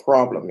where the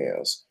problem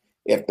is.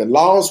 If the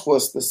laws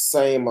was the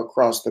same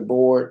across the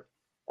board,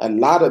 a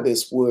lot of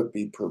this would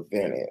be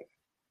prevented.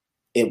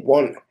 It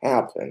won't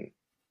happen.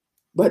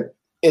 But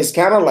it's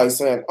kind of like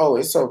saying, oh,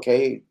 it's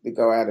okay to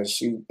go out and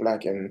shoot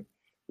black and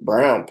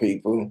brown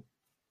people,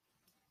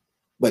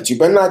 but you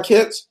better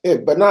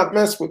not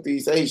mess with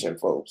these Asian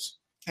folks.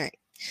 Right.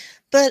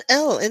 But,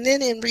 and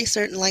then in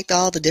researching like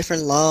all the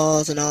different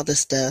laws and all this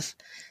stuff,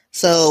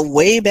 so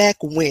way back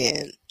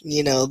when,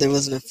 there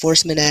was an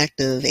Enforcement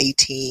Act of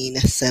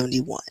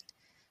 1871,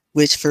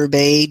 which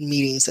forbade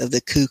meetings of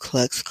the Ku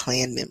Klux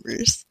Klan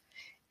members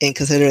and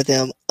considered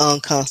them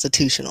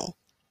unconstitutional.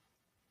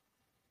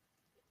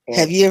 Yeah.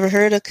 Have you ever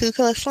heard of Ku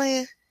Klux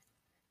Klan?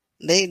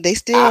 They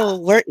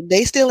still work.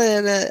 They still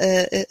in.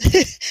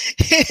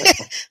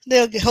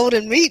 They're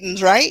holding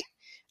meetings, right?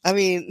 I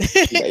mean,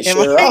 they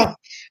sure are.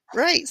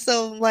 Right.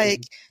 So,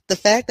 like, the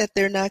fact that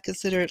they're not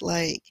considered,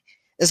 like,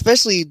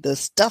 especially the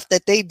stuff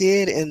that they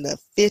did in the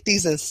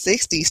 50s and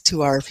 60s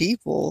to our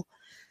people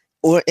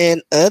or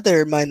in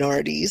other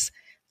minorities,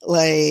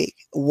 like,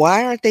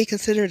 why aren't they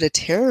considered a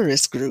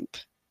terrorist group?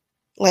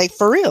 Like,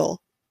 for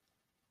real.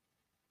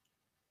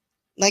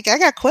 Like, I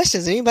got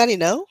questions. Anybody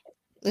know?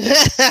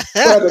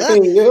 Well, the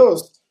thing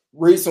is,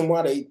 reason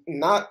why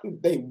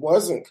they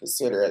wasn't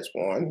considered as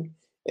one.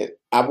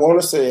 I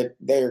want to say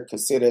they're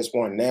considered as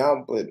one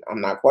now, but I'm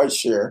not quite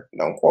sure.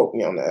 Don't quote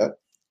me on that.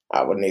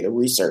 I would need to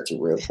research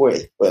it real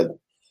quick.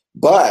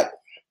 But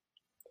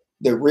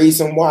the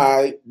reason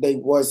why they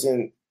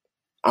wasn't,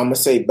 I'm gonna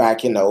say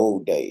back in the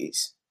old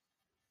days,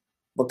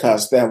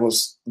 because that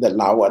was the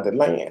law of the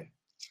land.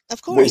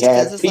 Of course,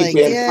 because it's like,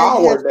 you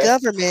have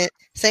government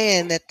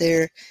saying that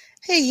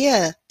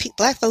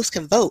black folks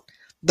can vote.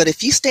 But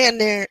if you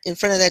stand there in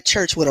front of that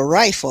church with a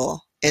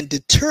rifle and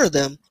deter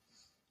them,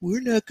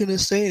 we're not going to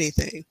say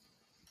anything.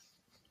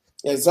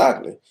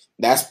 Exactly.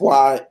 That's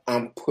why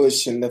I'm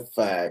pushing the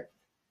fact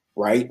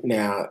right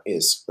now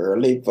is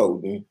early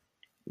voting.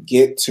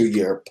 Get to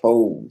your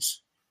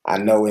polls. I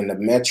know in the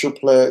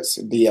Metroplex,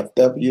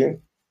 DFW,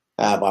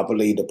 I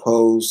believe the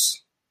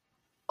polls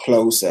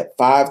close at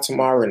 5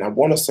 tomorrow, and I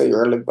want to say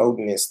early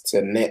voting is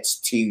to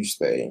next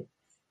Tuesday,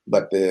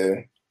 but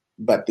the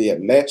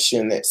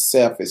election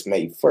itself is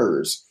May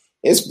 1st.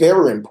 It's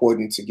very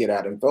important to get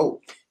out and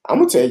vote. I'm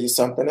gonna tell you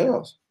something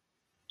else.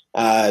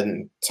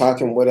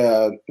 Talking with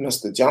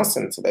Mr.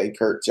 Johnson today,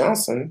 Kurt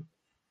Johnson,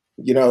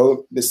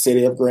 the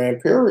city of Grand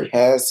Prairie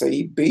has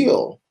a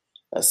bill,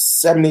 a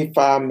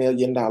 $75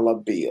 million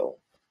bill,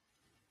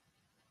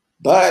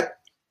 but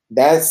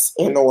that's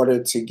in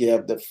order to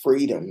give the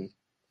freedom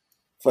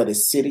for the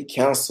city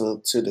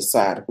council to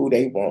decide who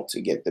they want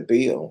to get the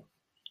bill.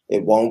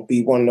 It won't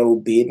be one of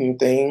those bidding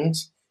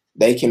things.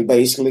 They can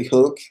basically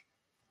hook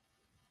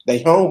their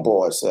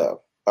homeboys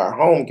up or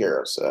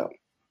homegirls up,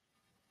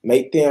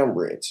 make them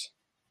rich.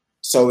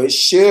 So it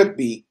should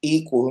be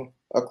equal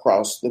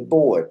across the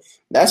board.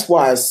 That's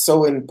why it's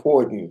so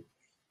important.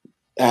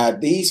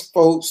 These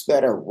folks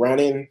that are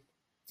running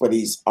for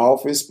these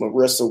office,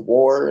 Marissa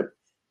Ward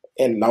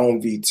in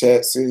Longview,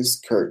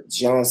 Texas, Kurt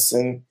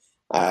Johnson,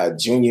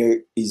 Junior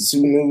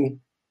Izunu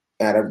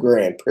out of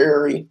Grand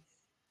Prairie,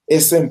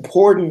 it's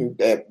important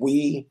that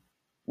we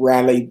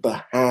rally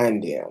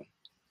behind them,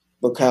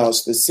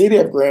 because the city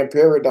of Grand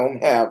Prairie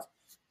don't have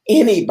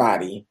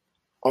anybody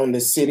on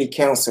the city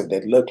council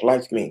that look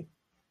like me.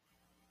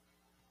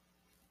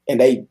 And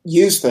they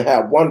used to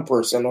have one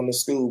person on the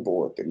school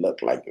board that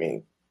looked like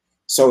me.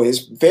 So it's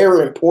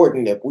very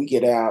important that we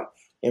get out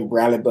and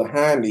rally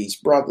behind these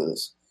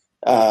brothers.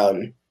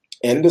 And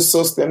the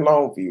sister in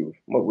Longview,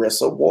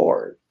 Marissa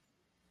Ward.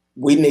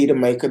 We need to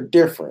make a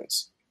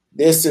difference.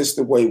 This is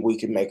the way we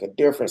can make a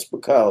difference,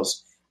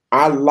 because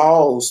our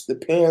laws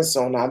depends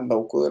on our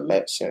local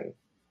election.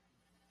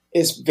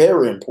 It's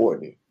very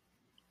important.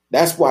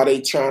 That's why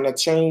they're trying to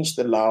change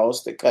the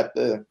laws to cut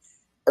the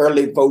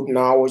early voting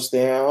hours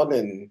down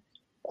and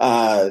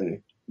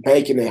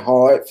making it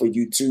hard for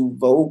you to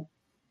vote.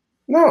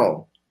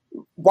 No.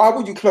 Why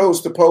would you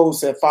close the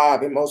polls at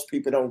 5 and most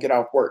people don't get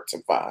off work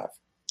till 5?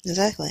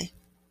 Exactly.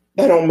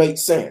 That don't make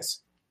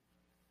sense.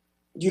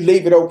 You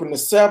leave it open to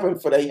 7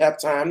 for they have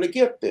time to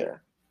get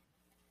there.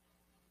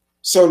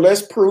 So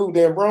let's prove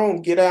them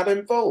wrong. Get out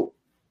and vote.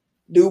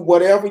 Do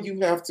whatever you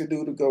have to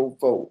do to go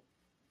vote.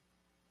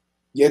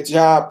 Your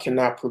job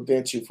cannot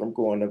prevent you from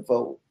going to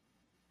vote.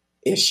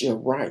 It's your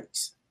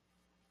rights.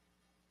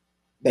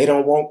 They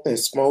don't want that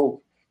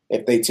smoke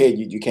if they tell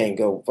you can't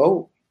go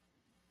vote.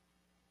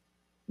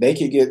 They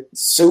could get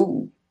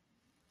sued.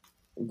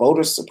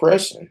 Voter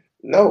suppression.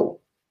 No.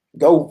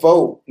 Go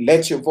vote.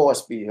 Let your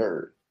voice be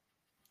heard.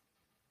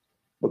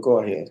 But go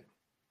ahead.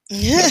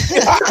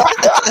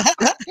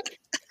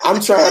 I'm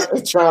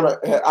trying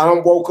to. I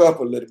woke up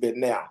a little bit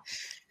now.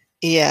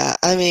 Yeah,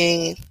 I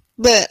mean,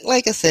 but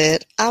like I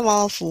said, I'm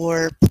all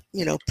for,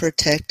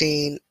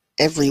 protecting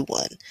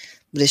everyone,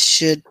 but it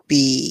should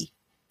be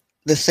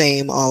the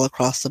same all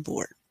across the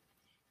board.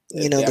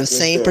 The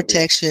same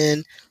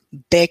protection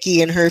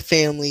Becky and her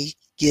family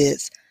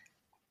gets,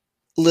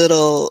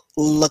 little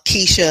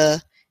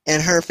Lakeisha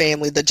and her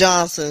family, the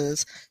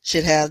Johnsons,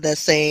 should have that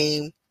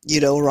same,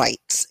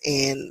 rights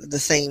and the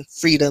same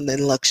freedom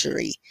and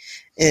luxury.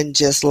 And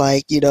just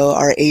like,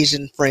 our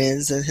Asian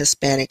friends and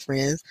Hispanic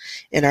friends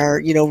and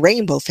our,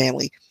 rainbow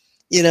family,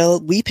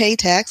 we pay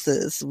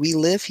taxes, we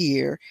live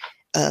here,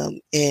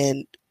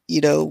 and,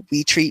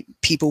 we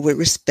treat people with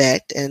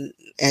respect, and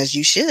as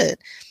you should.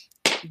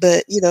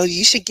 But,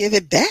 you should give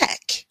it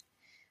back.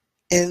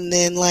 And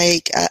then,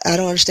 like, I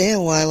don't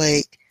understand why,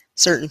 like,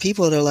 certain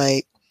people are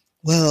like,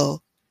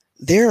 well,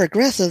 they're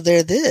aggressive,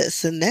 they're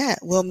this and that.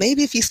 Well,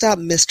 maybe if you stop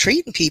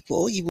mistreating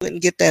people, you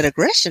wouldn't get that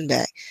aggression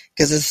back.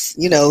 Because it's,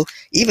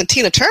 even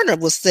Tina Turner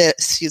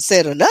she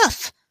said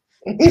enough.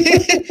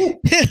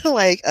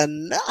 Like,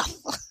 enough.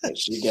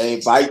 She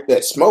gave Bite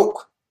that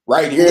smoke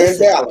right here in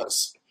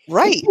Dallas.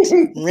 Right.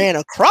 Ran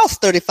across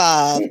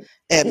 35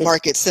 at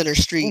Market Center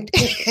Street.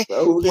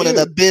 One of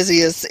the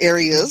busiest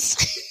areas.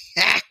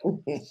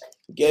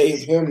 Gave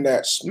him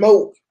that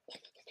smoke.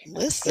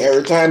 Listen.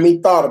 Every time he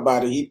thought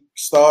about it, he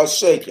started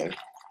shaking.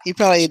 He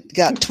probably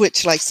got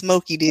twitched like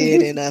Smokey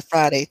did in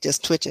Friday,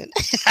 just twitching.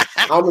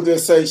 I'm going to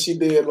just say she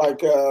did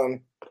like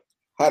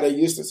how they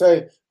used to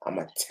say, I'm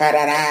going to tie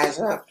that eyes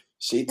up.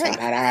 She tied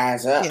that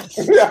eyes up.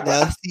 Yes.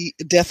 That's the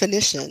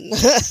definition.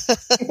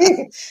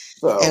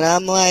 And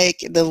I'm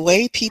like, the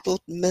way people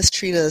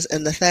mistreat us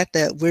and the fact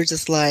that we're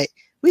just like,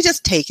 we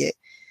just take it.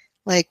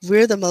 Like,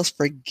 we're the most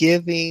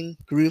forgiving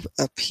group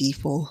of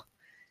people.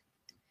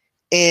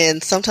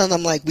 And sometimes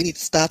I'm like, we need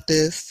to stop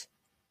this.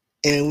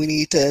 And we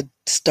need to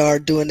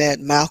start doing that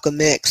Malcolm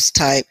X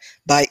type,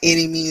 by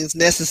any means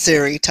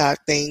necessary type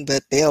thing.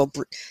 But they'll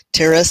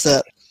tear us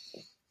up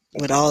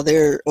with all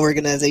their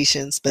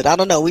organizations. But I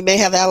don't know. We may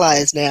have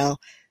allies now.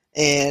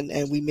 And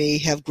we may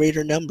have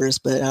greater numbers.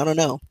 But I don't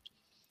know.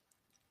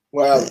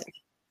 Well, but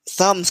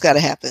something's got to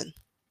happen.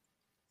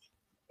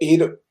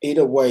 Either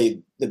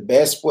way, the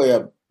best way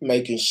of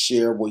making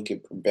sure we can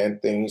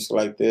prevent things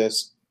like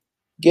this,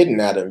 getting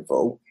out and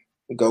vote.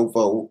 Go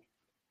vote.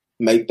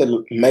 Make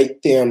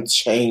them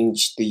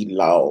change the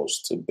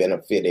laws to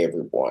benefit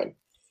everyone.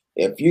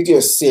 If you're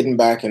just sitting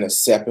back and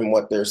accepting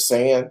what they're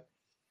saying,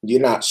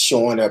 you're not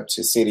showing up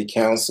to city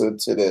council,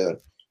 to the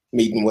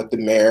meeting with the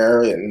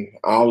mayor and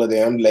all of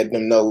them, letting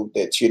them know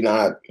that you're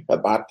not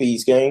about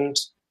these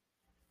games.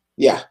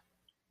 Yeah,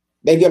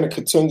 they're going to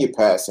continue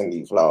passing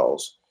these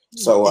laws.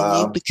 So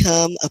and you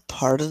become a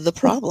part of the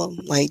problem,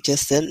 like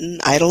just sitting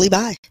idly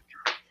by.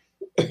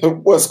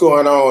 What's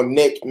going on,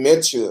 Nick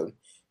Mitchell?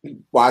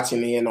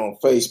 Watching in on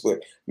Facebook.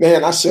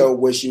 Man, I sure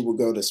wish you would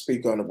go to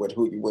Speak On It with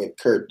Who You With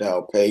Kurt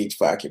Dog page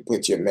if I could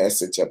put your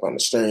message up on the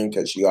stream,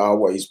 because you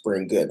always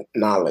bring good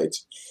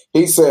knowledge.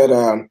 He said,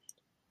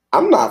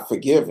 I'm not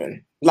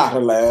forgiving. Lot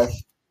of laugh.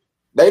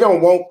 They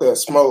don't want the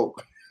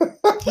smoke.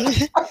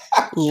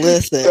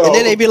 Listen, and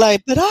then they be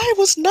like, but I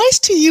was nice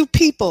to you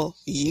people.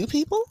 You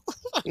people?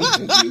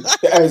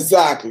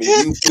 Exactly.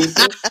 You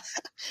people.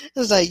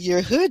 It's like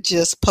your hood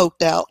just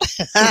poked out.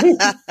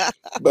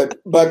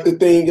 But the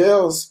thing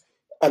is,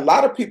 a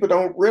lot of people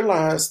don't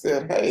realize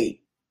that,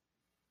 hey,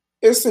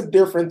 it's a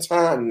different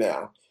time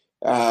now.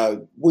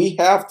 We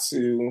have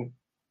to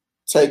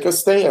take a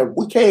stand.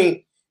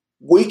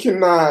 We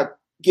cannot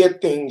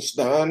get things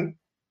done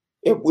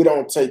if we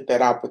don't take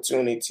that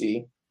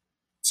opportunity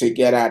to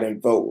get out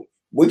and vote.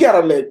 We got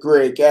to let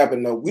Greg Abbott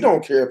know we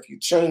don't care if you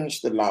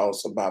change the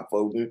laws about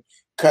voting,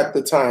 cut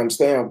the times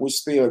down, we're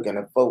still going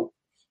to vote.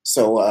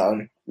 So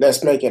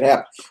let's make it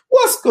happen.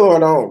 What's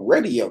going on?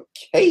 Radio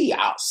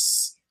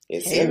Chaos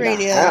is in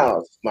the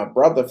house. My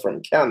brother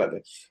from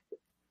Canada.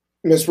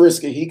 Miss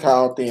Risky, he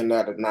called in the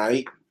other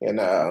night. And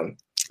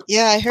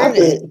yeah, I heard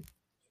it.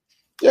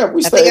 Yeah,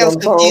 we I stayed think I on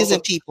was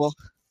confusing people.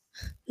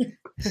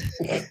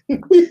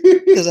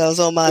 Because I was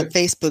on my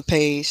Facebook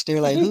page. They're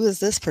like, who is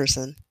this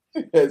person?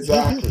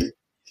 Exactly.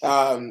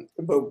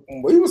 But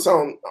we was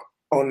on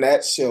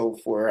that show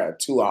for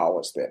 2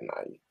 hours that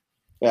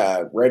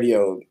night.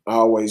 Radio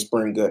always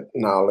bring good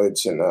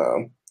knowledge, and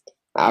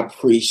I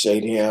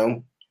appreciate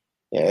him.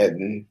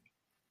 And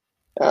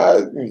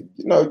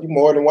you're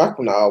more than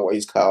welcome to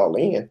always call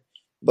in.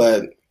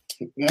 But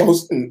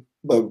on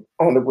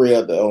the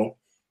real though,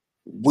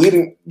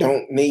 we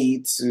don't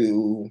need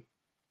to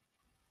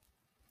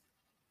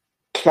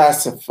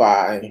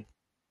classify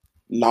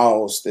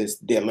laws that's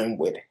dealing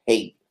with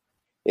hate.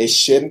 It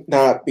should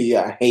not be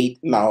a hate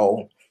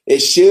law. It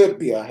should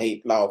be a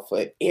hate law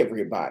for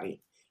everybody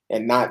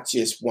and not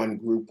just one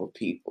group of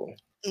people.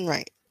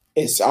 Right.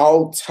 It's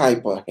all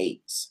type of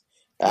hates.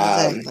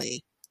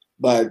 Exactly.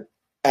 But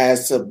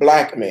as a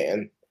black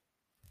man,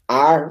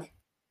 our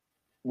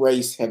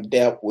race have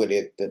dealt with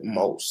it the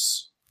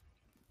most.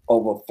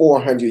 Over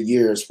 400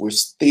 years, we're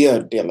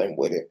still dealing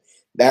with it.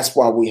 That's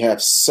why we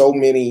have so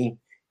many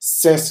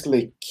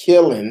senseless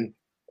killing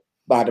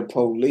by the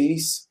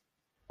police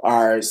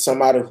or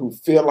somebody who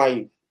feel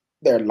like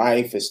their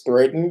life is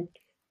threatened.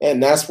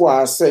 And that's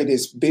why I say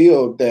this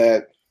bill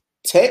that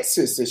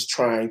Texas is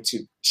trying to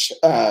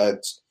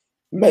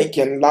make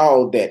in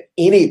law that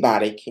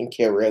anybody can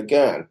carry a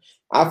gun.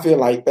 I feel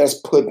like that's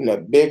putting a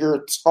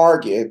bigger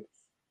target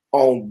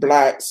on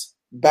blacks'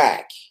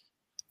 back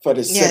for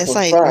the Yeah, it's simple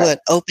like fact. what,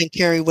 open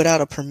carry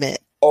without a permit.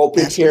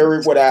 Open That's what it carry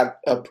is. without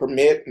a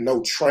permit,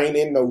 no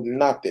training, no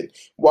nothing.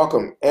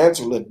 Welcome,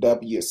 Angela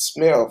W.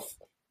 Smith.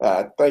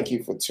 Thank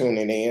you for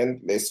tuning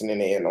in,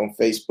 listening in on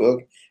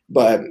Facebook.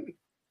 But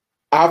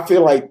I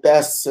feel like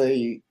that's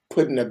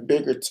putting a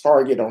bigger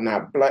target on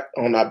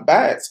our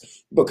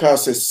backs,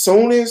 because as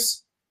soon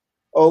as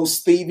old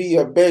Stevie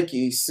or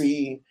Becky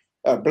see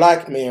a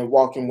black man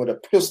walking with a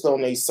pistol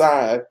on their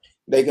side,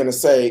 they're gonna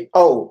say,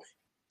 "Oh,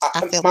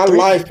 I felt my threatened.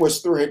 life was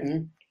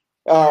threatened."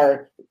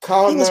 Or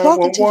call He was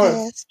walking too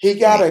 911. fast. He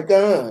got Right. a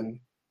gun.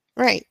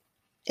 Right.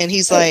 And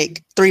he's Uh,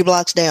 like 3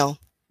 blocks down.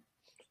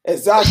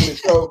 Exactly.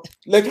 So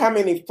look how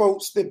many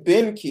folks that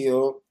been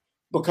killed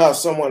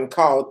because someone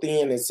called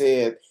in and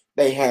said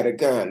they had a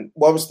gun.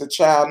 What was the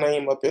child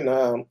name up in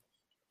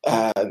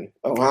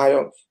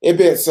Ohio? It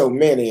been so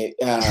many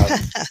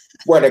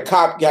where the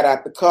cop got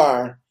out the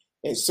car,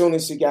 and as soon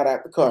as he got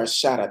out the car,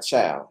 shot a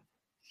child.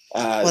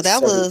 Well, that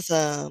So was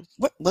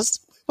what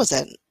was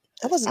that?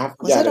 That wasn't. I Was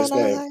forgot that his on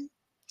our name. line?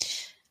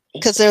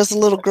 Because there was a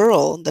little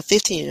girl, the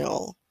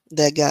 15-year-old,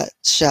 that got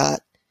shot.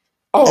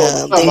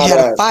 Oh, They my had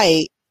a bad.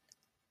 fight.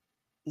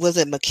 Was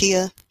it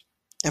Makia?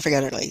 I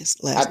forgot her I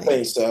last name.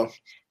 think so.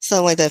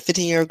 Something like that,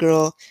 15-year-old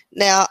girl.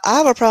 Now, I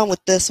have a problem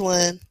with this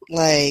one.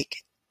 Like,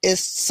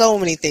 it's so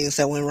many things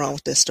that went wrong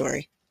with this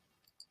story.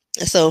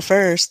 So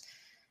first,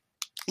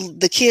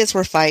 the kids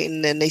were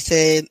fighting, and they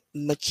said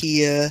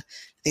Makia, I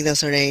think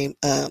that's her name,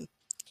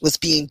 was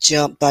being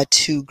jumped by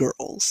 2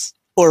 girls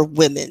or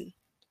women.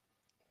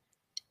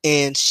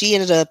 And she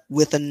ended up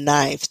with a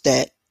knife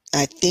that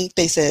I think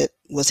they said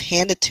was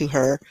handed to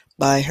her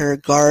by her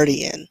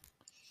guardian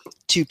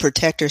to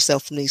protect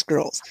herself from these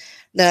girls.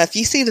 Now, if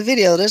you see the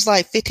video, there's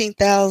like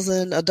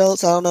 15,000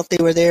 adults. I don't know if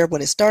they were there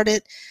when it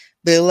started,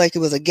 but it looked like it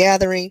was a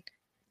gathering.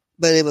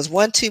 But it was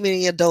one too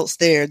many adults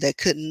there that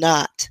could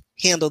not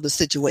handle the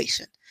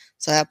situation.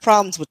 So I have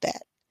problems with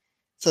that.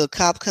 So the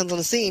cop comes on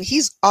the scene.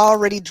 He's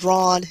already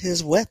drawn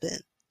his weapon.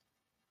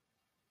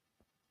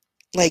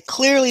 Like,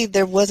 clearly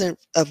there wasn't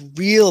a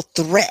real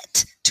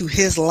threat to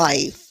his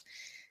life.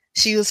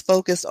 She was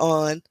focused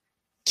on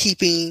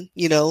keeping,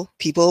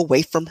 people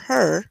away from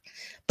her.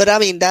 But I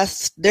mean,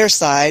 that's their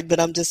side. But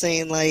I'm just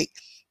saying, like,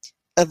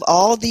 of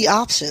all the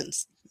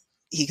options,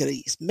 he could have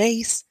used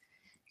mace,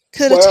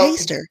 could have Well,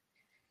 tased her.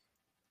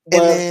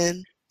 well, And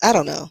then, I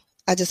don't know.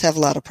 I just have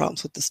a lot of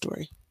problems with the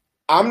story.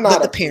 I'm But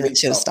not the a parents police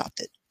should have officer. stopped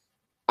it.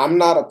 I'm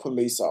not a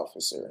police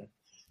officer,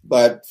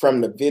 but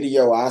from the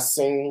video I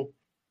seen,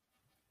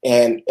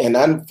 and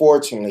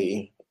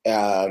unfortunately,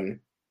 I'm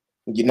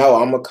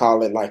gonna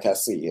call it like I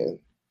see it.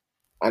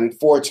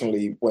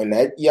 Unfortunately, when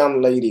that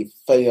young lady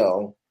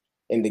fell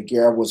and the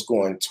girl was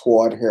going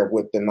toward her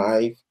with the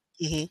knife,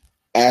 Hmm.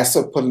 as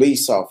a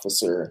police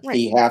officer, Right.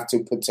 he have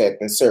to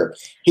protect and serve.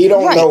 He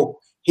don't Right. know.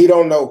 He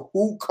don't know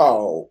who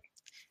called.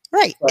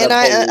 Right. for And the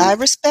I police.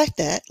 respect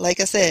that. Like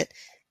I said,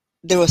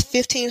 there was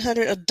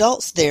 1,500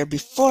 adults there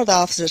before the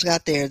officers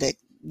got there that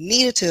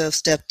needed to have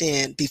stepped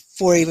in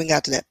before it even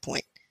got to that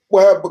point.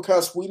 Well,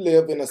 because we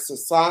live in a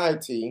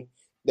society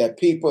that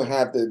people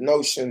have the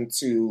notion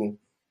to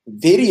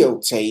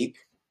videotape,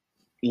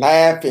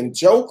 laugh, and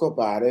joke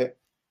about it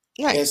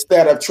Right.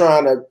 instead of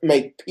trying to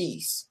make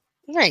peace.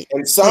 Right.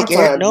 And Like,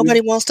 sometimes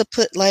nobody wants to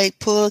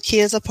pull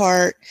kids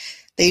apart.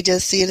 They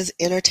just see it as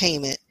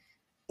entertainment.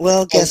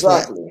 Well, guess what?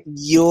 exactly.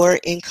 Your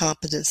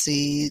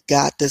incompetency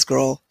got this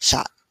girl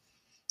shot.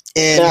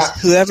 And Now,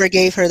 whoever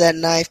gave her that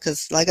knife,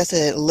 because like I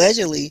said,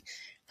 allegedly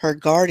her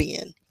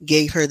guardian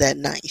gave her that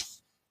knife.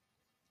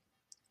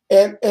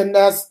 and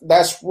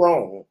that's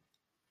wrong.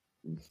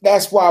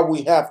 That's why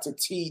we have to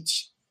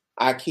teach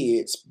our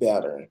kids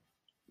better.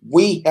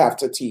 We have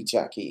to teach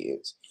our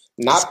kids,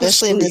 not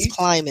Especially the in this streets,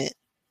 climate.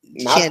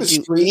 You not can't the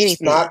do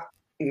streets, anything.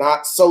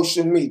 not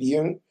social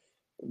media.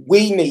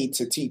 We need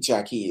to teach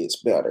our kids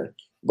better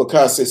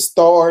because it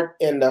starts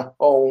in the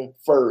home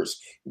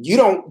first. You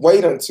don't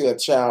wait until a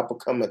child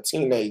become a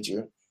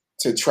teenager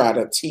to try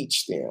to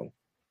teach them.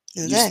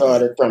 You Exactly.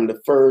 started from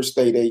the first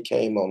day they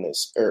came on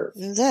this earth.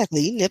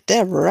 Exactly. You nipped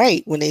that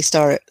right when they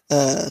start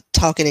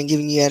talking and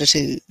giving you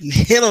attitude. You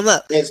hit them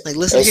up. It's- Like,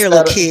 listen here,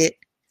 instead little of- kid.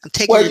 I'm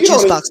taking Well, your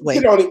juice box away.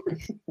 you don't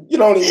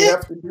even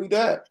have to do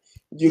that.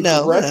 You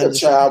No, correct I a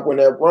child when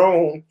they're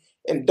wrong,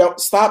 and don't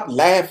stop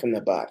laughing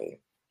about it.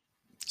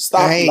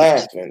 Stop Right.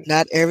 laughing.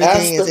 Not That's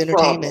everything is the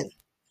entertainment. problem.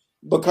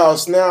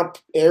 Because now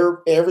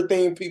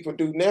everything people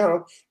do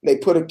now, they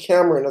put a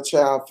camera in a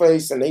child's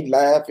face and they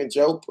laugh and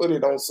joke, put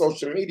it on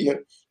social media.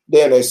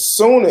 Then as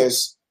soon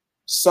as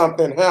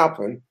something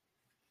happened,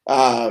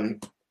 then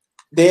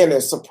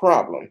it's a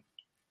problem.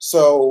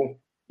 So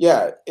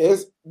yeah,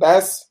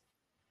 that's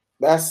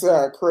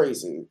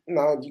crazy.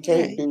 No, you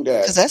can't do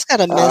that. Because that's got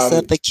to mess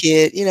up the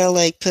kid,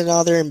 like putting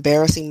all their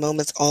embarrassing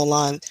moments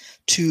online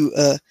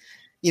to,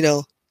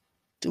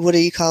 what do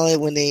you call it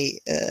when they,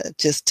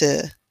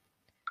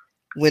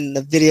 when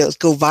the videos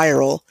go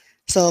viral.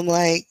 So I'm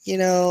like,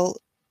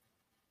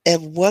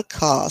 at what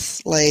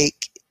cost?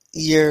 Like,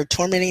 you're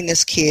tormenting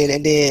this kid,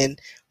 and then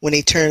when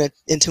they turn it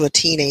into a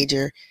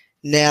teenager,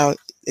 now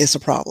it's a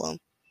problem.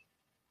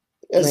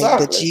 Exactly. Like,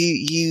 but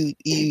you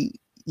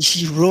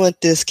ruined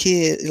this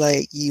kid.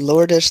 Like, you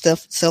lowered their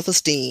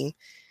self-esteem.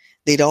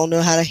 They don't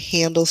know how to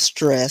handle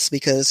stress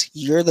because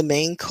you're the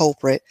main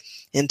culprit,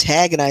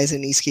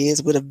 antagonizing these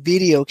kids with a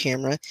video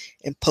camera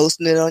and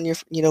posting it on your,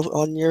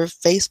 on your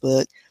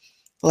Facebook.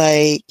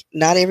 Like,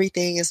 not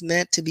everything is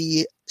meant to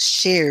be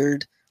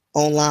shared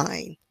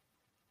online.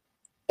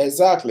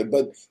 Exactly.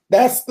 But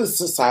that's the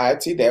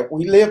society that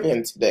we live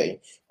in today.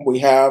 We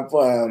have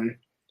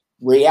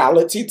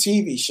reality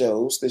TV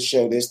shows that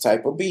show this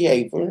type of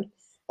behavior.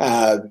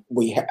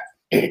 We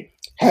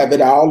have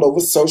it all over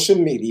social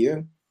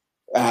media.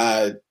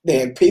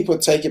 Then people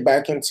take it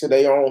back into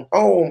their own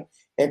home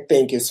and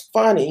think it's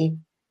funny,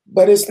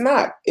 but it's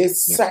not.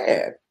 It's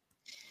sad.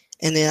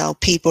 And now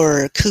people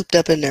are cooped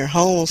up in their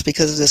homes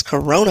because of this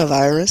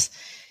coronavirus.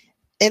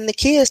 And the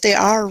kids, they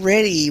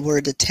already were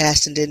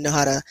detached and didn't know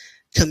how to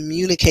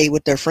communicate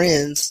with their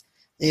friends,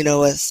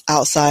 as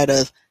outside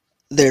of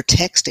their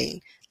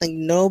texting. Like,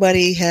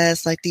 nobody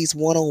has like these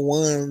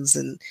one-on-ones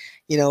and,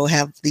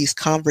 have these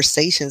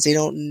conversations. They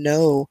don't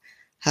know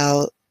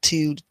how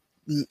to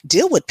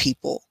deal with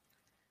people.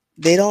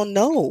 They don't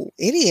know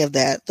any of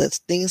that. The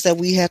things that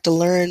we had to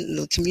learn,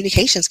 the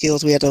communication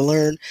skills we had to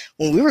learn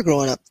when we were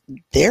growing up,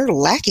 they're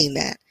lacking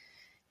that.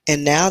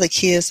 And now the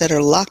kids that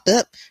are locked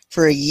up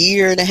for a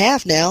year and a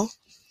half now,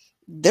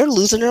 they're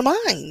losing their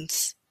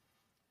minds.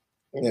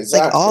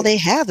 Exactly. Like, all they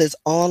have is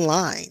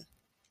online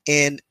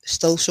and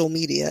social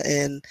media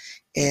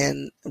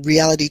and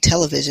reality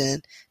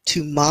television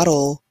to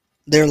model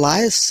their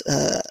lives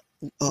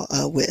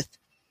with.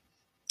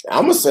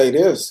 I'm gonna say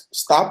this: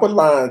 stop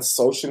relying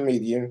social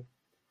media,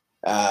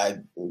 the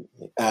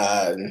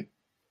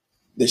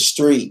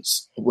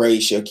streets.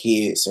 Raise your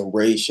kids and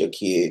raise your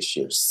kids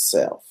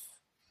yourself.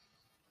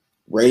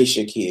 Raise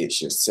your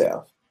kids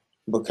yourself,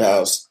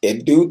 because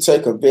it do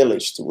take a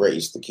village to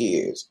raise the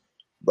kids.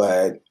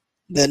 But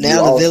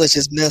now the village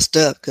is messed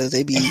up because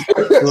they be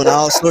doing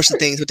all sorts of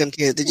things with them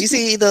kids. Did you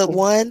see the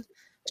one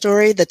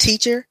story, the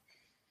teacher?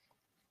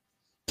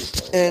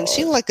 And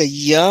she was like a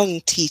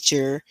young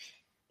teacher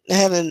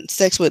having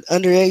sex with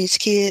underage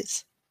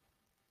kids.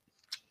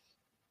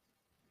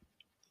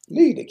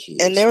 Leave the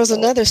kids. And there was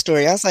another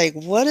story. I was like,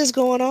 what is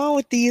going on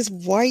with these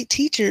white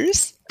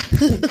teachers?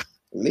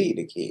 Leave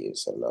the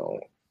kids alone.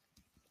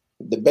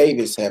 The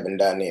babies haven't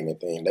done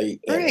anything.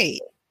 They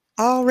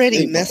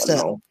already messed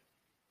up.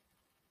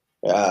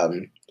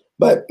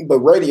 But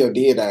radio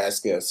did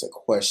ask us a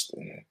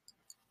question.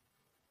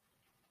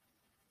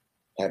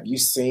 Have you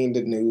seen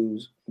the new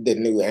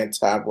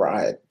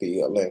anti-riot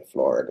bill in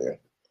Florida?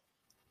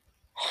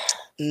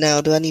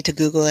 No. Do I need to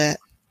Google that?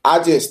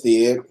 I just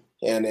did,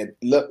 and it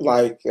looked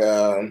like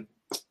the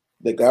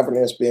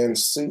governor's been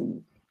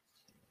sued.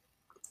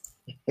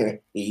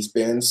 He's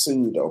been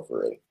sued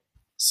over it.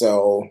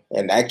 So,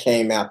 and that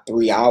came out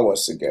 3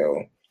 hours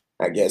ago.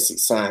 I guess he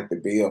signed the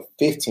bill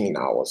 15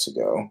 hours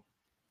ago.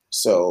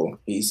 So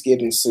he's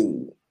getting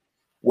sued,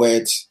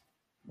 which,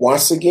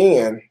 once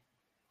again,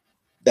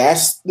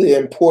 that's the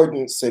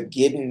importance of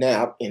getting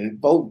out and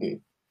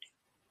voting.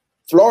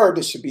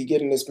 Florida should be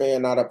getting this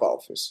man out of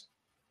office.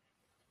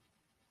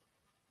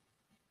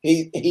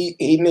 He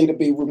need to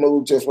be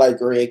removed just like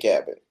Greg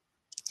Abbott.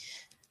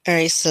 All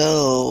right,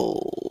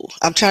 so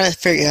I'm trying to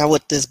figure out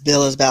what this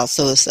bill is about.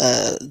 So it's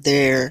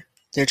they're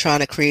trying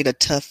to create a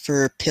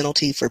tougher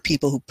penalty for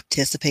people who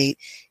participate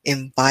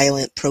in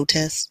violent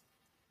protests.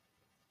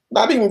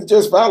 Not even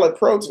just violent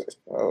protests.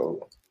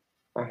 Oh,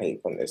 I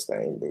hate when this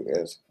thing do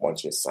this.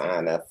 Once you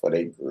sign up for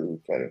their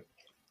group and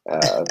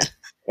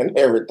and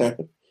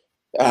everything.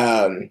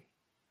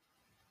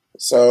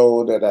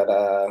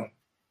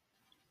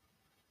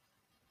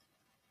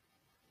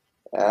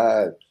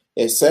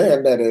 It's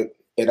saying that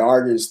it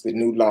argues the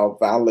new law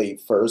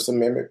violates First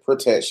Amendment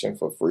protection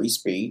for free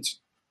speech,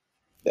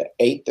 the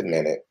Eighth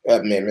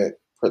Amendment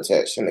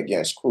protection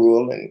against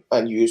cruel and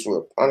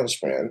unusual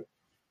punishment,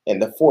 and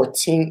the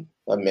 14th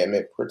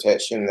Amendment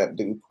protection of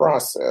due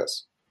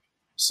process.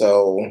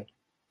 So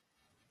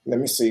let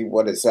me see,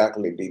 what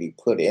exactly did he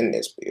put in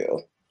this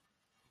bill?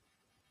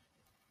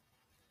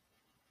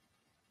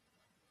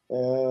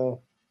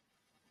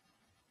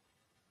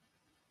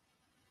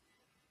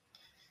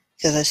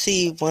 Because I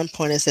see one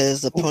point it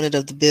says the opponent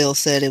of the bill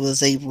said it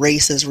was a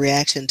racist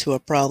reaction to a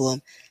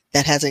problem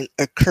that hasn't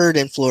occurred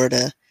in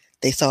Florida.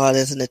 They saw it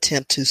as an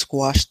attempt to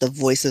squash the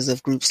voices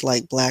of groups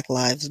like Black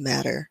Lives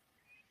Matter.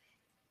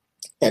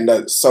 And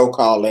the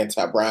so-called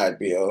anti-bribe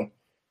bill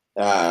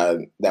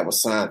that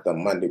was signed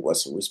on Monday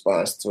was a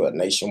response to a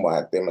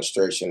nationwide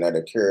demonstration that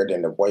occurred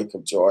in the wake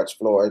of George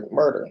Floyd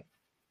murder.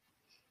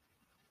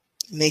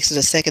 Makes it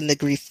a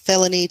second-degree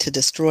felony to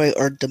destroy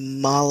or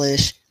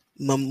demolish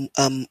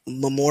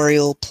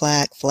memorial,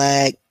 plaque,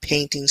 flag,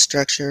 painting,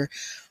 structure,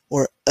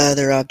 or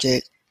other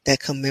object that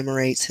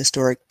commemorates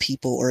historic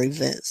people or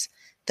events.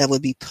 That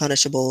would be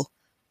punishable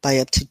by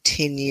up to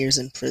 10 years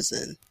in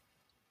prison.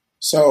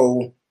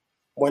 So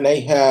when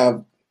they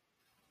have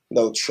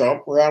those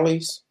Trump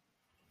rallies,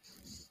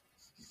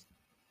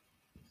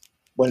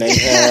 when they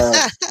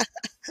have,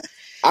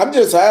 I'm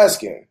just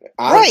asking.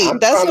 I'm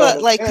that's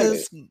what, like,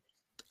 because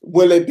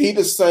will it be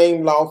the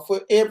same law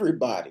for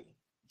everybody?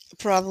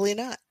 Probably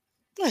not.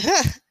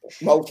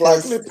 Most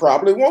likely, it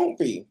probably won't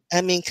be.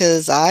 I mean,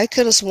 because I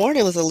could have sworn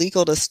it was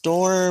illegal to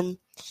storm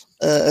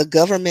a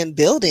government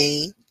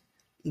building,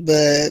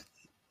 but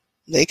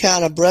they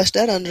kind of brushed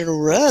that under the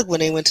rug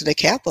when they went to the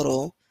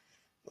Capitol.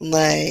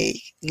 Like,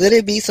 let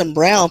it be some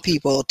brown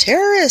people.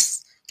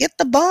 Terrorists, get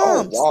the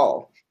bombs. Oh,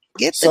 wow.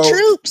 Get the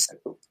troops.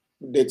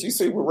 Did you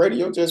see what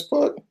radio just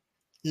put?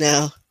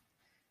 No.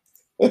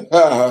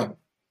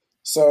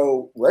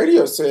 So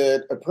radio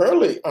said,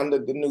 apparently under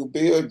the new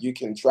bill, you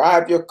can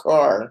drive your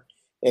car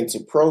into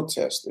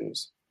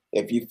protesters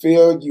if you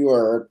feel you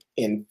are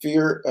in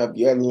fear of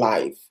your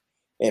life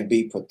and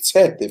be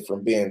protected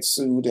from being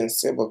sued in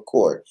civil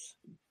court.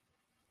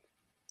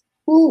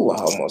 Ooh, I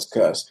almost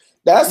cussed.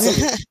 That's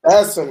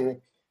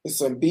some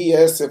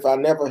BS if I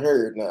never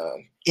heard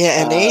none.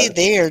 Yeah, and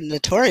they are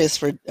notorious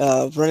for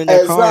running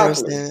their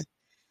cars.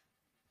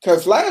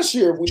 Because last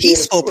year we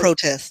peaceful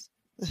protest.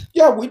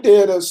 Yeah, we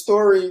did a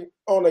story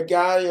on a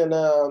guy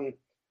in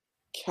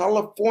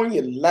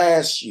California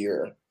last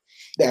year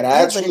that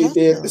actually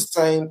did the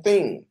same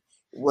thing.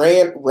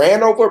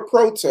 Ran over a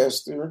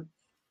protester,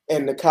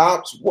 and the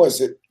cops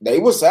they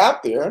was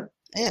out there.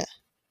 Yeah.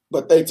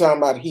 But they talking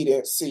about he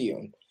didn't see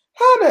him.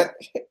 How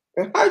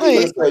you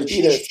gonna say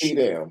he didn't see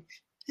them?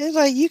 It's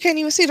like you can't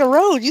even see the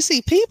road. You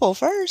see people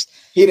first.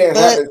 He didn't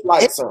have his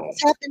lights on.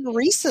 It happened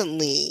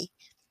recently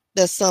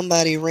that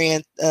somebody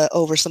ran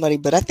over somebody,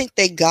 but I think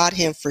they got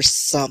him for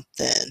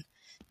something.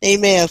 They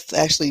may have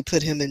actually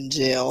put him in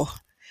jail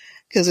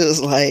because it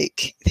was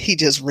like he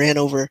just ran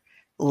over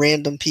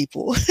random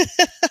people.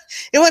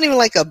 It wasn't even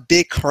like a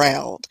big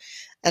crowd,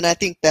 and I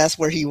think that's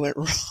where he went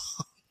wrong.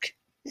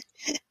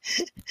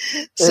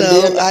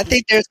 So I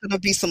think there's going to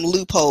be some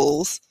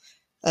loopholes.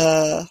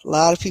 A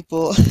lot of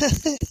people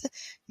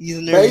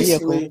using their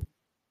vehicle.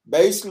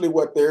 Basically,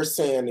 what they're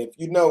saying, if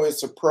you know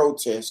it's a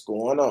protest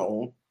going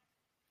on,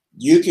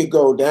 you can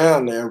go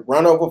down there,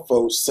 run over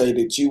folks, say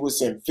that you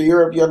was in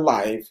fear of your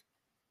life,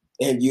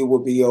 and you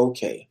will be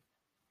okay.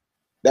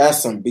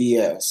 That's some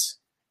BS.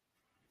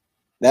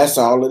 That's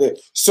all it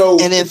is. So,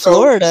 and in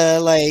Florida,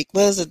 like,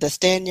 what is it, the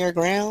stand your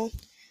ground?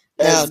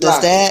 Now,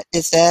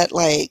 is that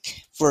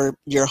like for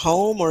your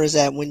home, or is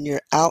that when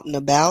you're out and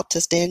about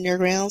to stand your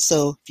ground?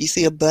 So if you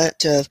see a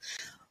bunch of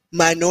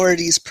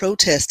minorities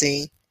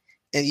protesting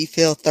and you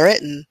feel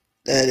threatened,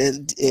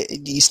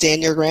 you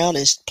stand your ground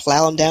and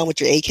plow them down with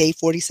your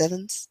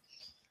AK-47s?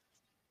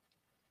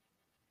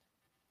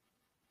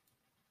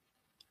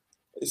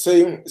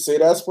 See,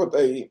 that's what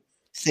they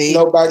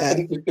back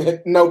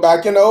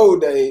in the old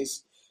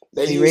days.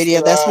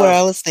 Radio. That's where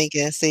I was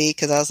thinking. See,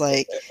 because I was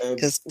like,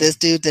 because this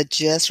dude that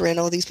just ran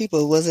over these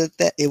people,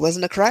 it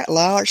wasn't a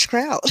large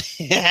crowd.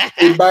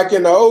 Back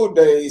in the old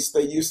days,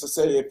 they used to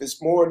say if it's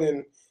more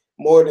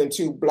than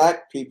two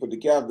black people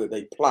together,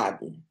 they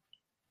plotting.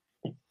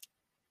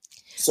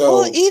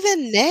 So, well,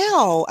 even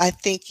now, I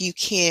think you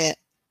can't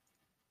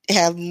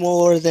have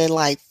more than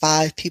like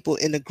 5 people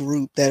in a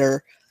group that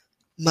are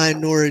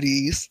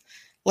minorities.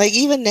 Like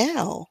even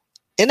now,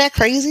 isn't that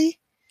crazy?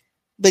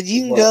 But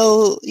you can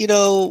go,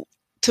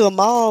 to a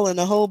mall and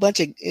a whole bunch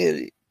of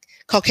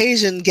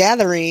Caucasian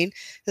gathering.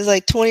 There's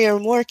like 20 or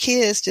more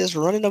kids just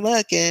running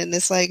amok, and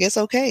it's like, it's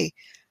okay.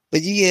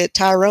 But you get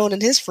Tyrone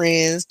and his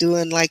friends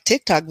doing like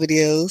TikTok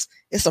videos,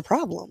 it's a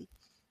problem.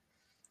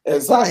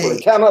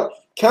 Exactly. Kind of.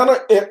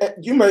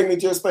 You made me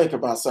just think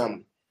about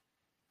something.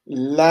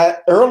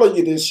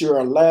 Earlier this year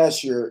or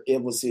last year,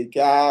 it was a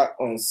guy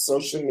on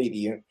social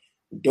media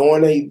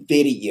doing a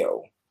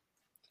video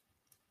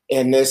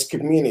in this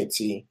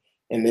community.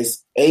 And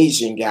this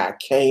Asian guy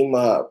came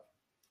up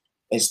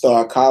and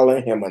started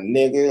calling him a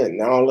nigger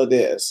and all of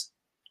this.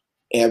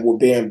 And was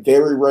being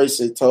very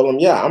racist. Told him,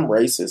 yeah, I'm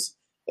racist.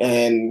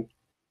 And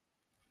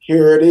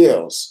here it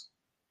is.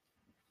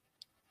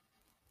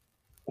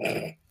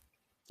 You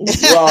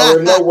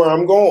already know where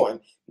I'm going.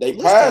 They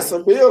passed a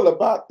bill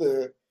about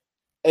the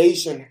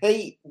Asian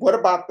hate. What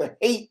about the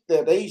hate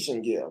that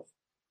Asian give?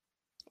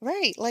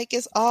 Right. Like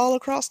it's all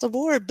across the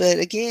board. But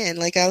again,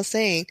 like I was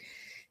saying,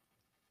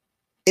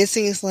 it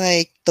seems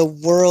like the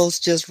world's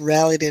just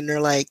rallied and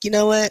they're like, you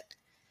know what?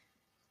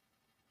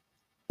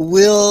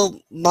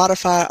 We'll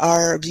modify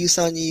our abuse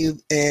on you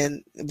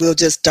and we'll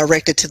just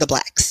direct it to the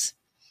blacks.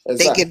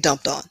 Exactly. They get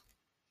dumped on.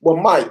 Well,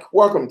 Mike,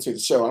 welcome to the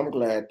show. I'm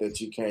glad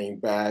that you came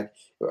back.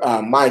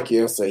 Mike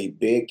is a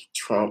big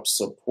Trump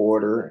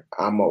supporter.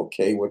 I'm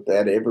okay with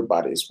that.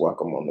 Everybody's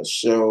welcome on the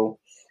show.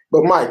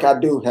 But Mike, I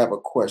do have a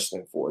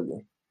question for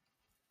you.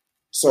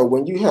 So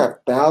when you have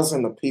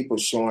thousands of people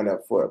showing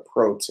up for a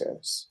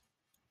protest,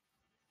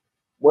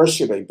 where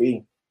should they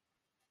be?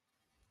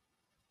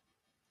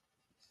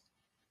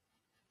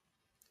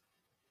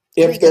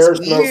 If there's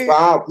no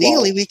sidewalk.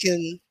 Legally, we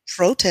can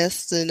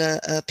protest in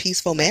a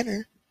peaceful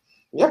manner.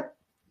 Yeah.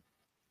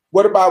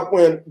 What about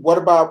when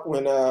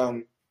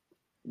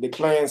the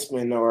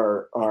Klansmen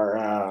or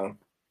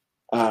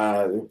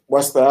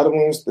what's the other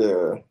ones?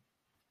 The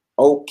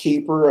Oath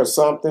Keeper or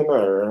something,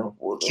 or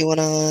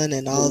QAnon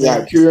and all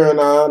that. Yeah,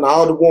 QAnon,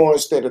 all the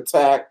ones that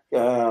attacked,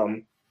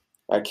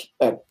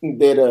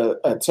 did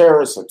a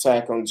terrorist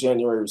attack on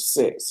January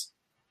 6th.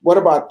 What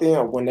about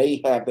them when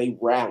they have their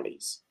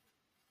rallies?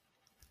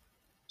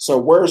 So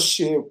where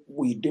should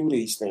we do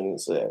these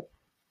things at?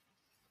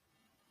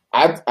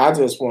 I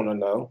just want to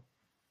know.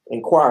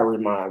 Inquiry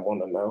mind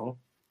want to know.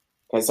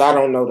 Because I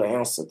don't know the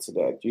answer to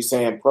that. You're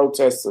saying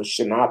protesters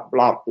should not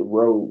block the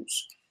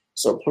roads.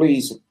 So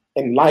please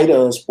enlighten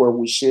us where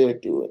we should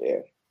do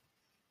it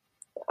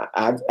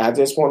at. I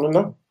just want to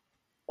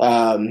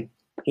know.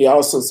 He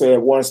also said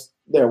once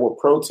there were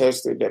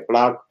protesters that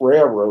blocked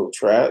railroad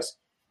tracks,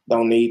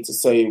 don't need to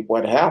say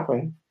what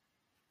happened.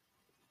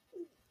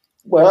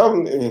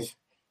 Well, if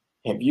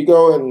you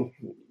go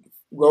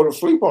to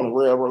sleep on the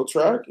railroad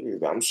track,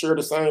 I'm sure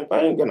the same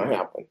thing gonna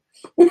happen.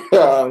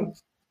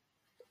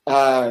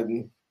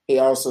 He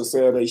also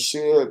said they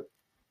should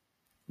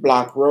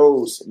block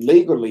roads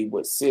legally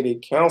with city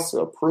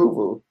council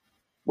approval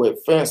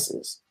with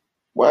fences.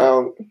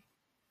 Well,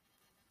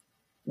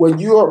 when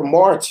you are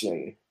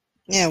marching.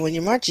 Yeah, when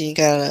you're marching,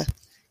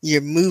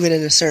 you're moving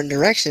in a certain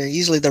direction.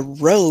 Usually the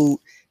road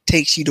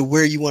takes you to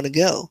where you want to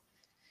go.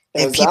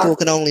 And exactly. People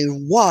can only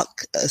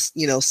walk,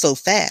 so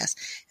fast.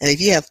 And if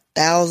you have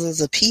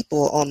thousands of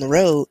people on the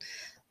road,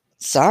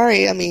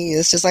 sorry, I mean,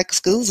 it's just like a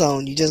school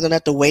zone. You're just going to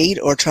have to wait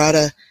or try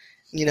to,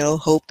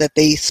 hope that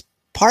they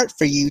part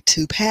for you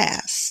to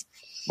pass.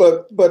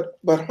 But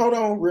hold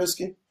on,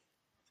 Risky.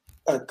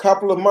 A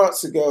couple of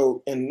months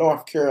ago in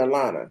North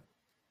Carolina,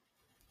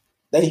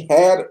 they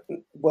had,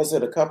 was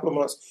it a couple of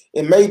months?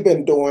 It may have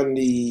been during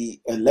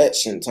the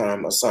election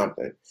time or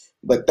something,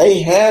 but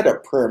they had a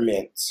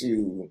permit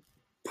to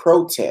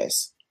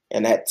protest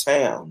in that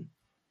town.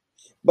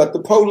 But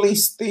the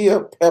police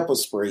still pepper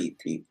sprayed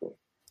people.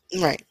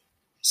 Right.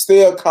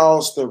 Still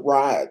caused the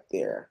riot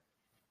there.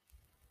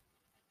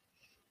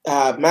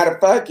 Matter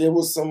of fact, it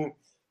was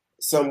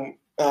some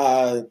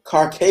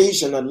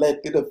Caucasian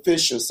elected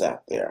officials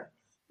out there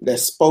that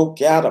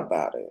spoke out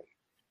about it.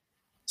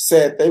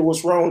 Said they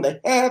was wrong. They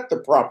had the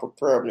proper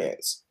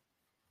permits.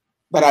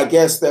 But I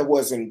guess that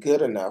wasn't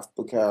good enough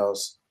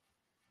because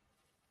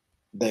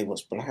they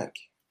was black.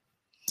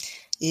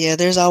 Yeah,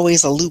 there's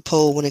always a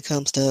loophole when it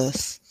comes to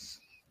us.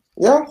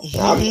 Yeah,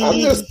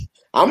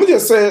 I'm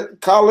just say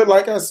call it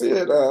like I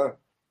said.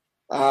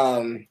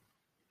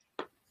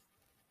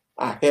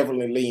 I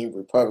heavily lean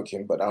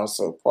Republican, but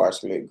also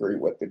partially agree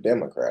with the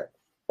Democrat.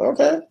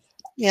 Okay.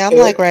 Yeah, I'm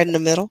like right in the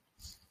middle.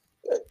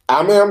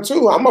 I am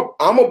too.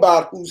 I'm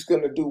about who's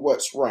going to do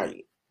what's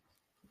right.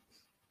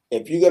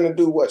 If you're going to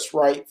do what's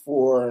right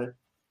for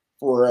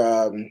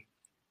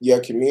your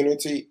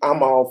community,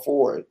 I'm all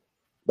for it.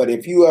 But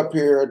if you up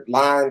here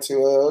lying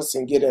to us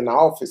and get in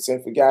office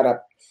and forget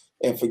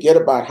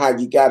about how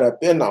you got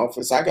up in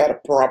office, I got a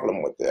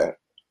problem with that.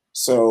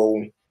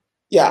 So,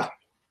 yeah,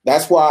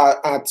 that's why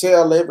I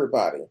tell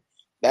everybody.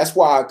 That's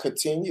why I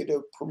continue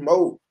to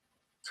promote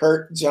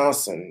Kurt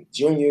Johnson,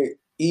 Jr.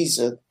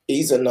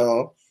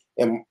 Ezenal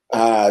in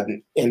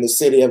the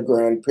city of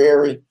Grand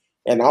Prairie,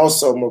 and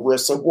also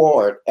Marissa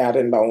Ward out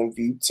in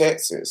Longview,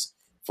 Texas,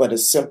 for the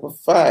simple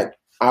fact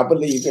I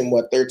believe in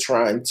what they're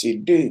trying to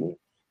do.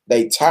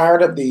 They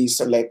tired of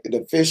these elected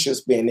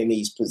officials being in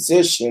these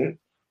positions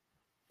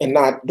and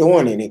not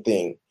doing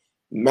anything.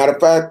 Matter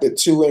of fact, the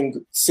two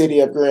in city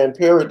of Grand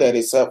Prairie that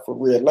is up for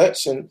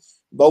re-election,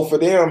 both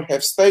of them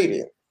have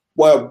stated,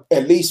 well,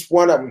 at least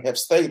one of them have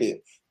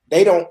stated,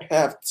 they don't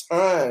have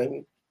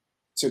time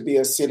to be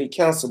a city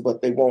council,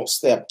 but they won't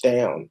step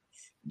down.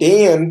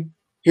 Then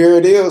here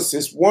it is,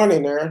 this one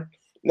in there.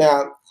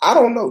 Now, I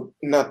don't know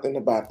nothing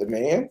about the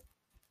man,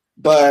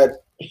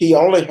 but he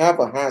only have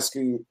a high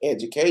school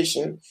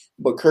education,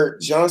 but Kurt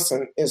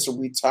Johnson is a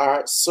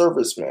retired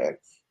serviceman.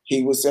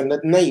 He was in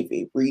the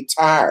Navy,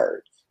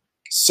 retired,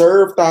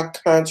 served our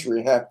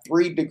country, have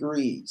 3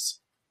 degrees.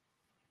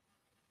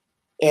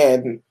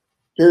 And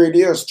here it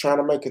is trying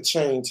to make a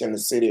change in the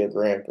city of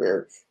Grand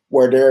Prairie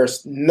where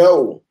there's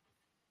no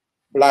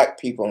Black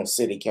people on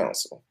city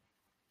council.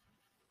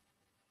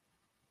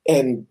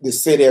 And the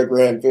city of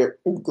Grand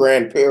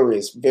Prairie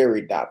is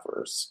very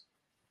diverse.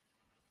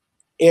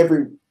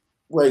 Every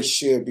race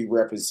should be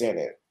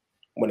represented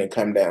when it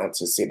comes down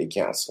to city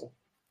council.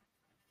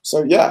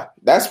 So, yeah,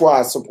 that's why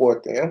I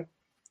support them.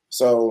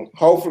 So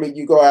hopefully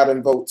you go out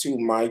and vote too,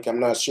 Mike.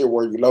 I'm not sure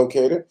where you're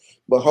located,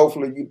 but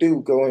hopefully you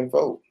do go and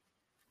vote.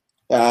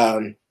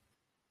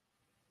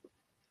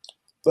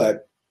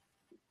 But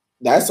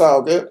that's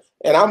all good.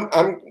 And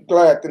I'm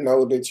glad to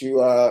know that you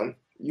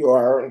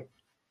are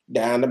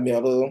down the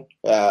middle.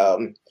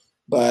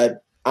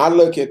 But I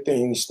look at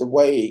things the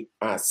way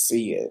I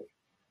see it,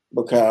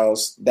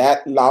 because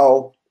that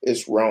law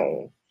is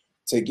wrong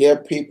to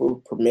give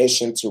people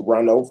permission to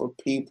run over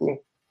people.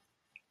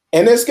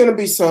 And there's going to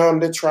be some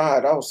that try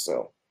it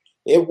also.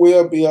 It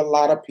will be a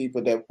lot of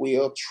people that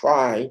will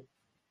try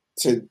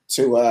to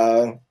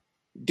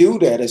do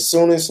that. As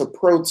soon as a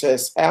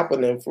protest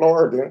happen in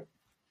Florida,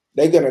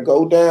 they're going to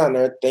go down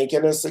there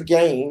thinking it's a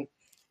game.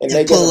 And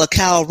they're pull a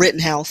Kyle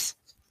Rittenhouse.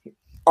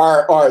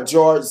 Or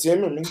George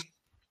Zimmerman.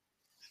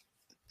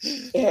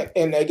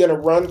 And they're going to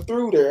run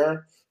through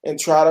there and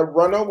try to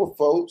run over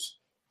folks.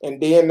 And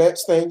then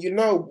next thing you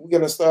know, we're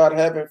going to start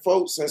having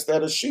folks,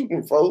 instead of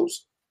shooting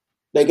folks,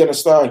 they're going to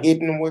start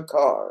hitting them with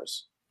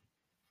cars.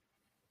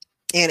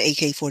 And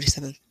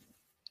AK-47.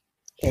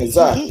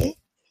 Exactly.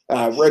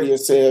 Radio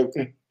said,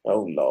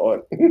 oh,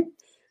 Lord.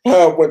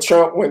 When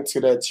Trump went to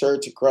that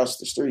church across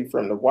the street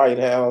from the White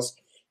House,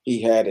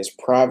 he had his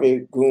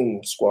private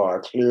goon squad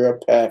clear a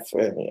path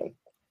for him.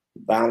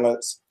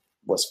 Violence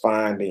was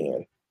fine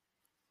then.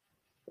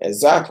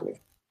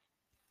 Exactly.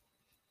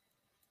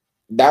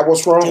 That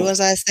was wrong. Do as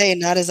I say,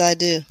 not as I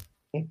do.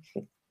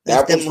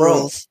 That was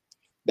wrong.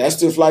 That's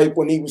just like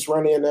when he was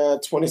running in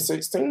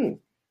 2016,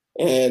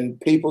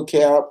 and people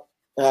kept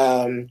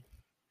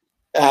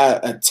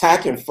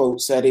attacking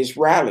folks at his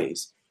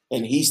rallies,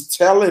 and he's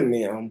telling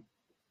them,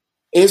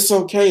 it's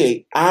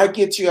okay, I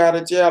get you out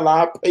of jail,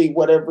 I'll pay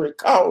whatever it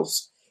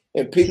costs.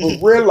 And people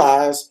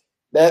realized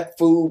that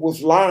fool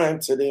was lying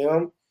to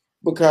them,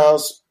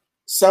 because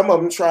some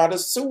of them tried to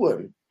sue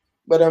him.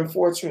 But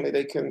unfortunately,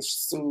 they couldn't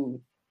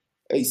sue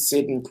a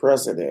sitting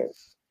president.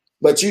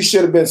 But you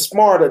should have been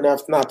smart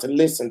enough not to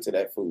listen to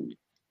that fool.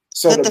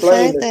 So but the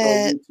blame is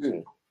that on you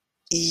too.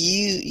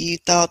 You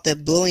thought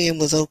that bullying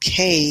was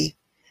okay,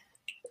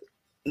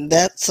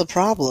 that's a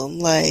problem.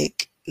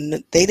 Like,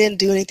 they didn't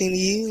do anything to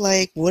you.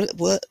 Like,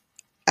 what?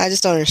 I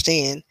just don't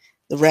understand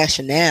the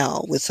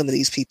rationale with some of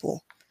these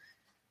people.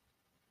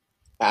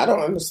 I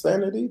don't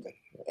understand it either.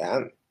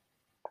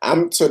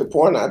 I'm to the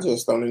point I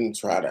just don't even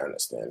try to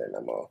understand it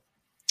no more.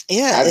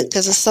 Yeah,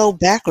 because it's so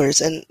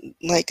backwards. And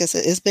like I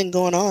said, it's been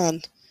going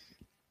on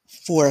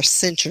for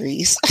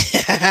centuries.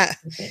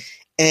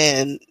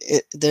 And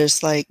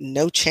there's like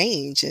no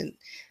change. And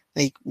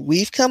like,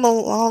 we've come a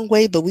long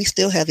way, but we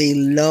still have a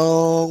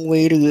long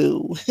way to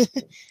go.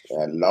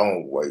 A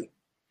long way.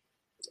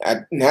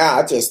 Now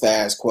I just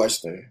ask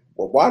question.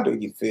 Well, why do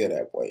you feel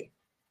that way?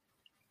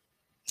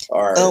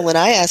 Or, when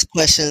I ask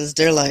questions,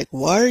 they're like,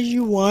 why are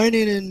you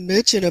whining and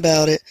bitching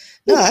about it?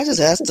 No, I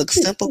just asked a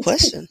simple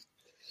question.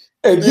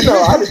 And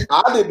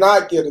I did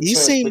not get a You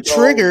chance seem to go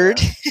triggered.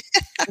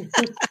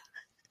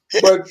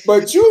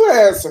 but you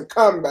had some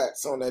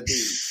comebacks on that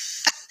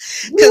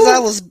dude.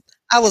 Because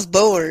I was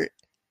bored.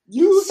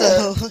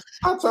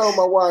 I told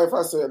my wife,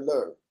 I said,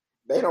 look,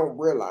 they don't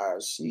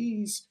realize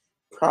she's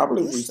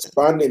probably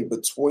responding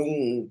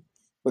between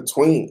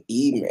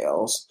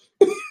emails.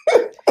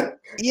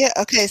 Yeah,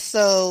 okay,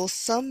 so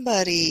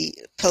somebody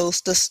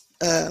posted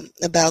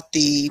about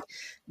the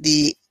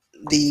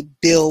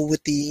bill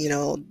with the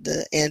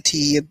the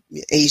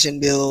anti-Asian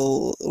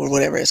bill or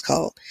whatever it's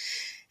called.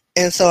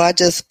 And so I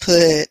just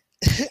put,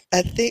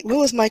 I think, what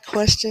was my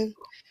question?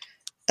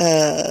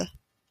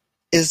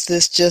 Is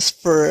this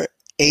just for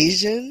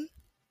Asian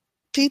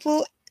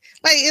people?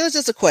 Like, it was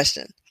just a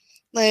question.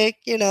 Like,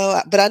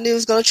 but I knew it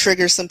was going to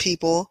trigger some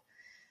people.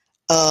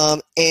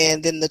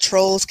 And then the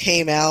trolls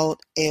came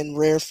out in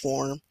rare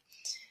form.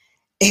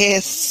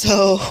 And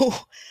so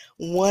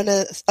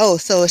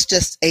so it's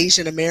just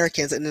Asian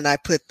Americans. And then I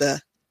put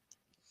the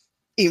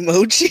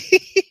emoji.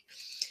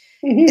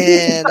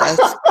 And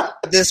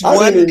this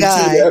one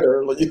guy,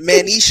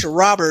 Manish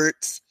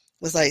Roberts,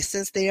 was like,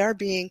 since they are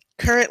being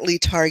currently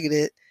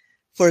targeted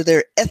for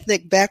their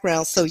ethnic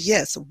background, so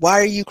yes, why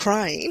are you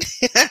crying?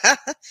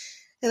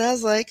 And I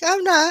was like,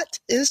 I'm not.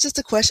 It was just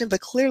a question,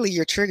 but clearly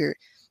you're triggered.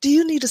 Do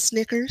you need a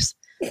Snickers?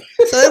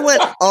 So it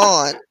went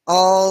on,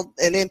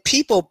 and then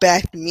people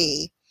backed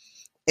me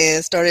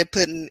and started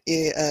putting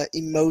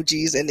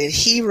emojis, and then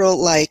he wrote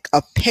like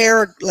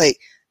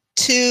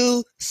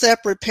two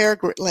separate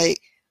paragraphs,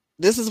 like,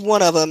 this is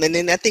one of them. And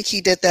then I think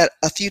he did that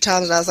a few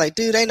times, and I was like,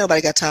 dude, ain't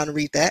nobody got time to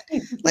read that.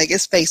 Like,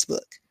 it's Facebook.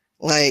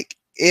 Like,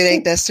 it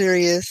ain't that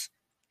serious.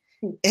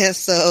 And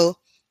so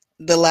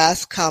the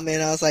last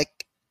comment, I was like,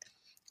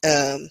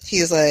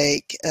 he was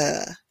like,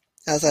 I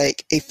was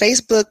like, a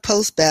Facebook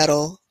post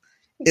battle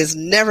is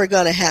never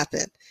going to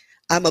happen.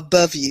 I'm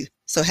above you.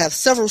 So have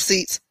several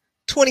seats,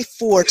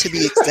 24 to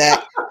be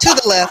exact, to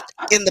the left,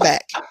 in the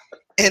back.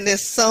 And then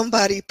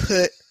somebody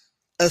put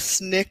a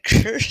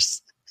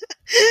Snickers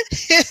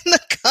in the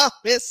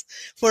comments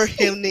for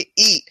him to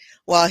eat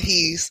while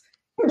he's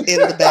in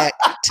the back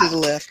to the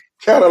left.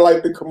 Kind of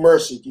like the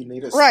commercial, you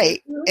need a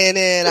right. And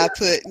then I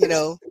put,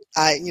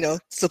 I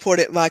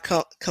supported my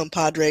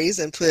compadres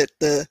and put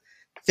the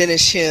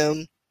finish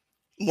him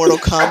Mortal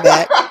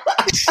Kombat.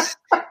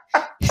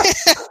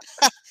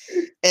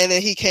 And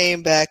then he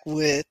came back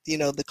with,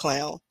 the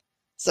clown.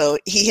 So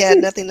he had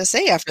nothing to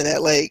say after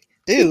that. Like,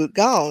 dude,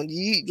 gone.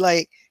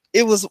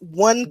 It was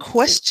one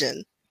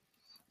question.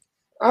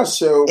 I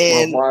showed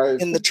my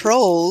wife. And the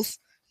trolls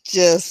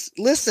just,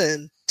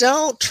 listen,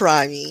 don't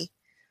try me.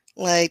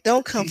 Like,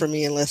 don't come for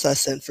me unless I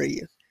send for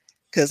you.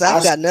 Because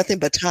I've got nothing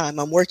but time.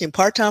 I'm working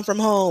part-time from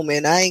home,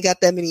 and I ain't got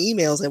that many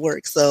emails at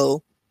work.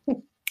 So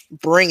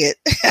bring it.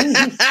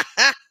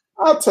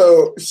 I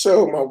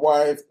showed my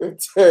wife the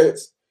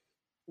text.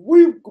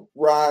 We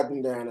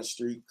riding down the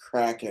street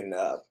cracking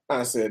up.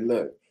 I said,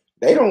 look,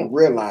 they don't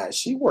realize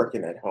she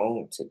working at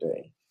home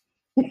today.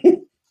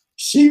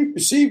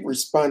 she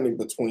responding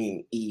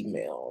between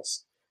emails.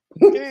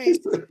 Right.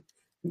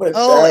 But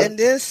and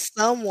this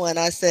someone,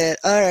 I said,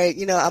 all right,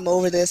 I'm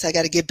over this. I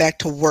got to get back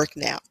to work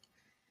now.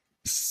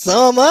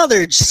 Some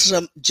other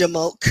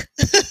jamoke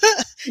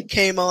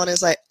came on and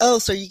was like, oh,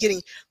 so you're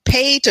getting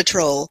paid to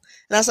troll.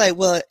 And I was like,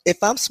 well,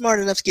 if I'm smart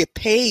enough to get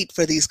paid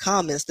for these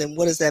comments, then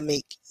what does that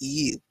make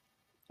you?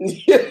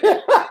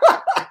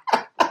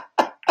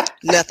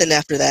 Nothing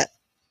after that.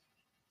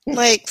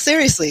 Like,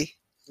 seriously.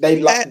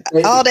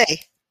 All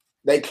day.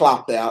 They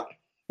clocked out.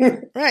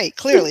 Right,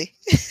 clearly.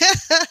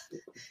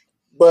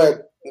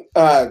 But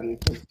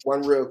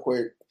one real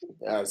quick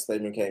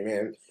statement came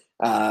in.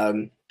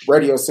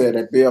 Radio said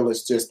that bill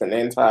is just an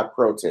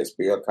anti-protest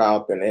bill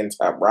called an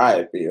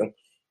anti-riot bill.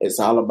 It's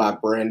all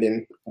about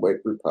branding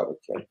with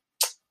Republican.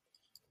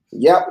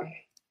 Yep.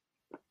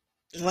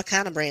 What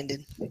kind of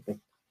branding?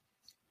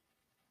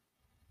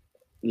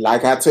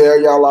 Like I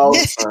tell y'all all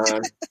the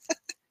time,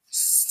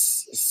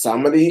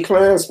 some of these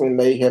Klansmen,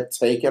 they have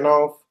taken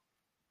off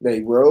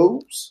their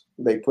robes,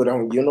 they put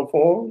on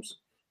uniforms,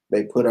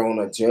 they put on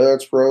a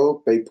judge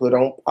robe, they put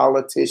on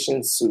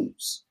politician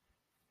suits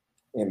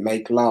and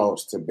make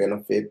laws to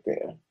benefit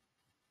them.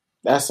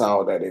 That's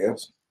all that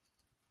is.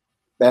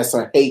 That's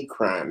a hate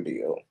crime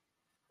bill.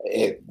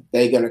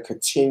 They're going to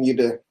continue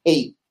to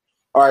hate,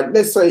 or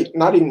let's say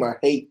not even a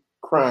hate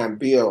crime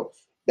bill.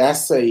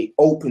 That's a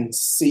open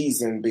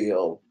season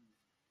bill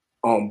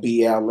on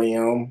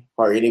BLM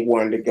or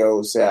anyone that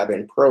goes out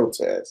and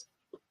protest.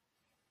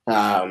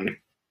 But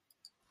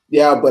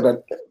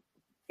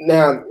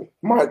now,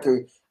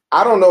 Michael,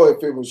 I don't know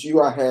if it was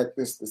you I had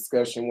this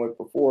discussion with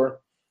before,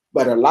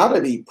 but a lot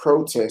of the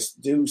protests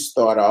do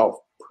start off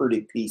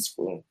pretty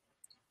peaceful.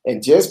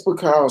 And just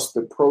because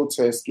the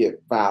protests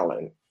get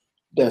violent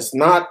does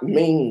not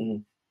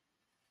mean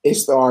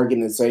it's the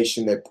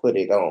organization that put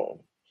it on.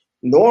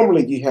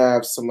 Normally you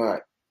have some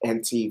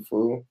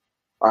Antifa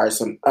or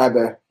some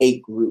other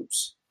hate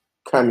groups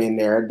come in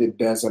there that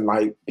doesn't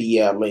like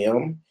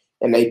BLM,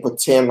 and they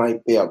pretend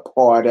like they're a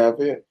part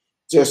of it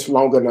just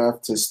long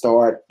enough to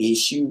start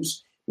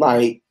issues.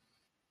 Like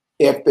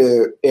if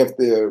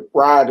the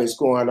riot is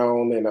going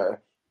on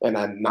in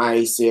a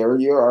nice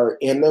area or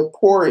in a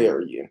poor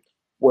area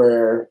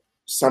where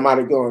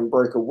somebody go and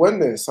break a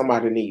window and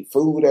somebody need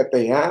food at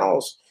their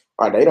house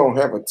or they don't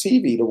have a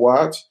TV to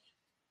watch,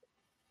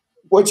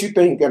 what you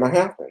think gonna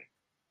happen?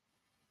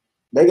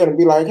 They're gonna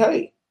be like,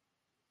 hey,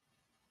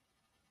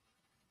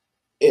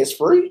 it's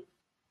free.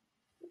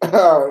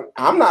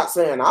 I'm not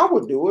saying I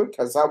would do it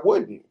because I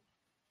wouldn't.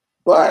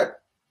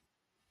 But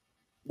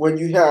when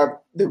you have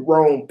the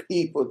wrong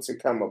people to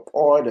come a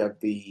part of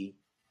the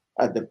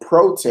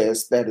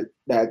protest that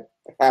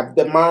have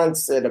the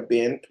mindset of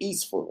being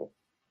peaceful,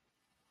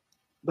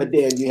 but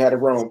then you had the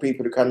wrong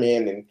people to come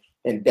in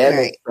and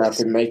demonstrate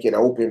and make it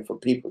open for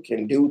people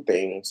can do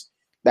things.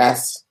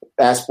 That's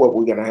what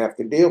we're gonna have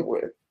to deal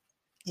with.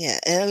 Yeah,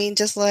 and I mean,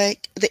 just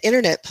like the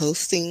internet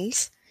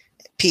postings,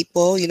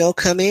 people,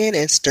 come in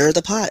and stir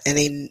the pot,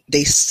 and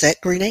they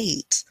set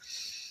grenades,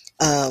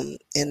 and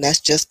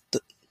that's just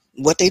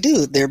what they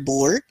do. They're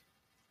bored,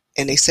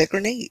 and they set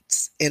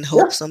grenades and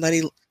hope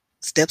somebody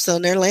steps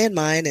on their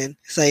landmine and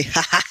say,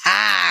 "Ha ha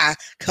ha!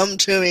 Come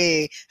to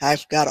me!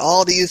 I've got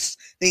all these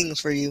things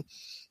for you."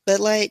 But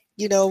like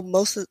you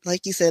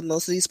said,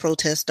 most of these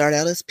protests start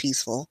out as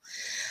peaceful.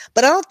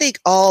 But I don't think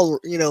all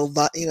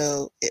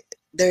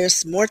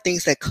there's more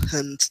things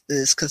that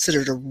is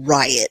considered a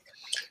riot.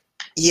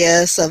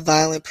 Yes, a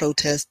violent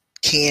protest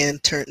can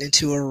turn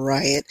into a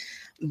riot,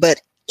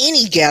 but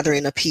any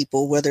gathering of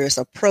people, whether it's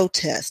a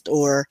protest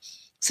or,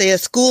 say, a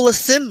school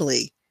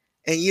assembly,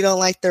 and you don't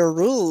like their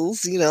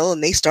rules,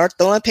 and they start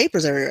throwing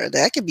papers everywhere,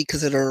 that could be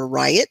considered a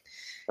riot,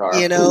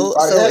 So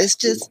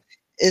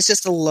it's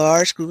just a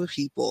large group of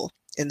people,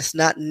 and it's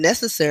not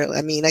necessarily,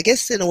 I mean, I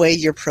guess in a way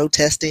you're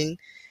protesting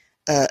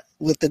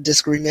with the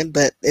disagreement,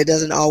 but it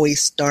doesn't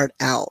always start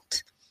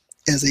out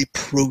as a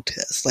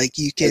protest. Like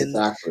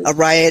a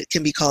riot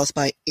can be caused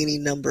by any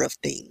number of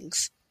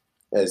things.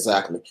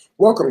 Exactly.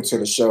 Welcome to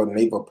the show,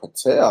 Neva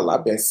Patel.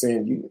 Haven't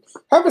seen you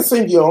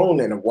on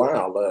in a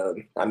while.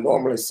 I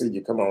normally see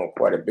you come on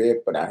quite a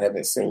bit, but I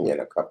haven't seen you in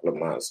a couple of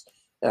months.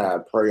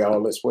 Pray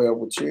all is well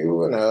with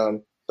you,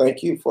 and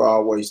thank you for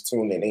always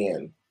tuning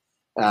in.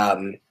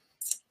 It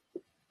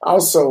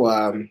was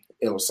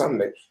something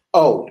that,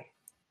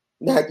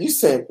 now you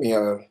sent me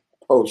a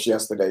post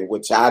yesterday,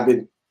 which I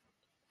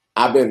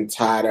I've been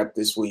tied up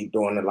this week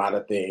doing a lot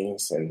of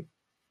things, and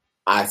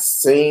I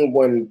seen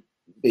when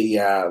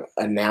the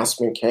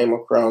announcement came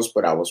across,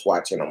 but I was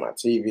watching on my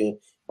TV.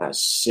 I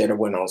should have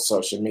went on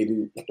social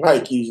media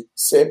like you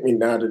sent me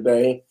the other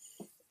day.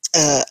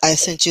 I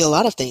sent you a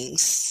lot of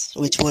things.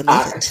 Which one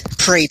was it?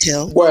 Pray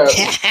tell. Well,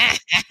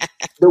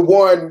 the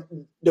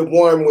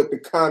one with the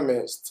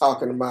comments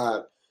talking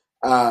about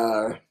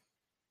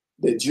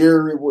the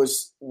jury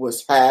was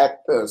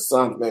hacked or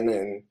something,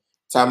 and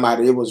talking about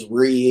it was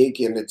rigged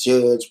and the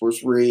judge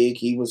was rigged.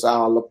 He was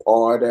all a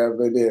part of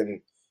it,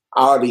 and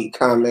all the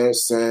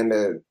comments saying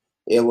that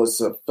it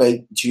was a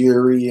fake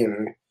jury,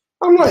 and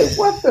I'm like,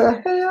 what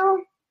the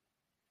hell?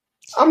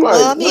 I'm like,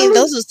 well, I mean, really?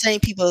 those are the same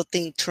people who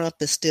think Trump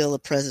is still a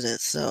president,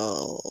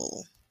 so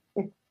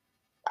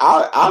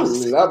I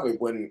love it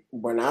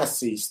when I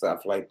see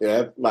stuff like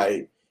that.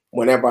 Like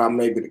whenever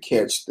I'm able to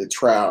catch the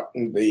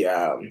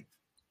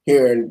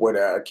hearing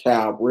with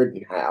Cal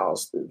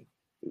Rittenhouse,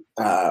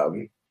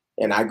 and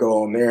I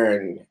go on there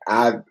and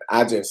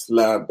I just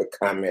love the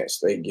comments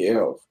they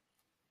give.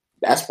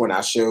 That's when I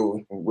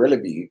should really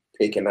be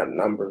picking up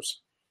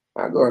numbers.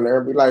 I go in there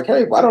and be like,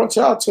 hey, why don't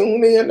y'all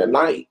tune in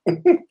tonight?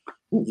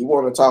 You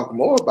want to talk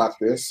more about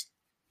this?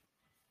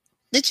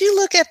 Did you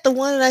look at the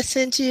one that I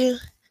sent you?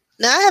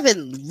 Now, I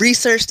haven't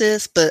researched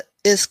this, but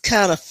it's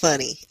kind of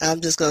funny.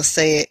 I'm just going to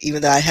say it,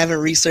 even though I haven't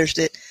researched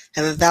it,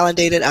 haven't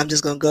validated. I'm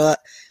just going to go up,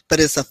 but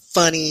it's a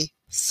funny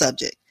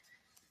subject.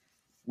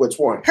 Which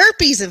one?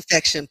 Herpes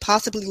infection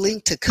possibly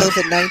linked to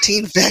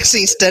COVID-19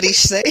 vaccine studies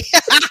say.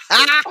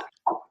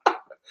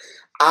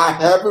 I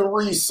haven't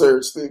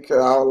researched it because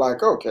I was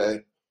like,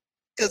 okay.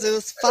 Because it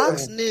was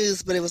Fox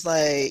News, but it was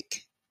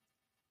like,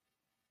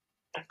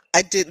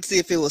 I didn't see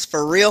if it was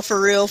for real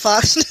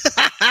Fox.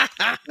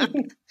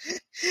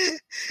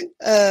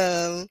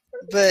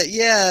 But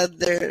yeah,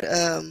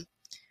 they're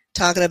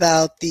talking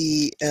about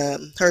the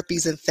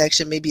herpes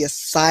infection, maybe a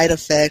side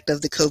effect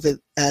of the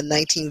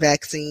COVID-19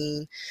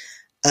 vaccine.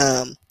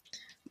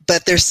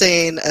 But they're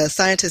saying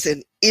scientists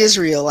in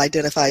Israel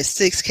identified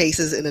 6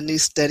 cases in a new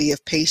study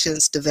of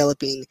patients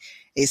developing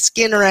a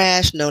skin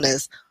rash known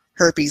as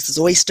herpes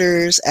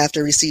zoster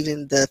after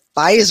receiving the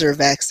Pfizer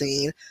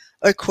vaccine,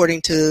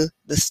 according to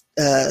the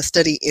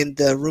study in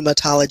the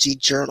Rheumatology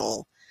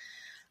Journal.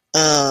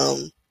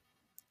 But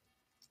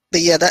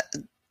yeah,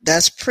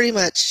 that's pretty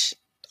much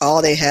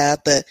all they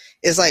have. But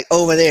it's like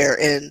over there,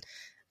 and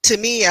to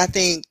me, I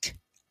think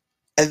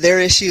their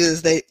issue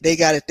is they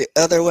got it the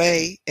other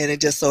way, and it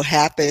just so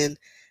happened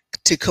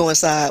to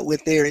coincide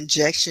with their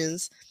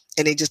injections,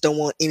 and they just don't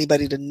want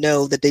anybody to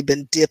know that they've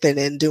been dipping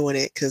and doing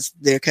it because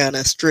they're kind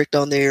of strict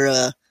on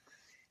their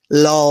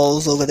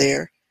laws over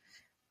there.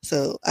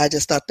 So I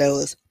just thought that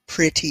was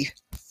pretty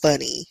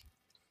funny.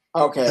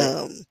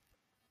 Okay.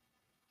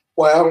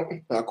 Well,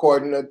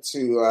 according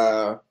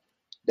to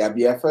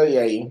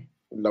WFAA,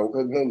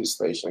 local news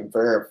station,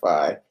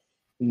 verified,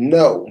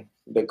 no,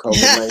 the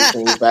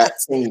COVID-19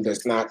 vaccine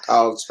does not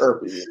cause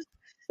herpes.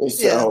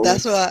 So, yeah,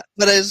 that's why.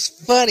 But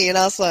it's funny, and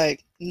I was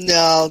like,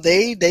 no,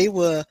 they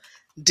were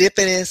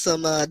dipping in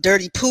some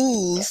dirty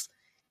pools,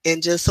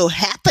 and just so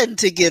happened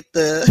to get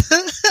the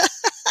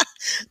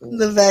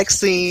the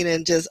vaccine,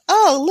 and just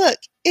look,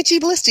 itchy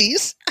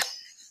blisties.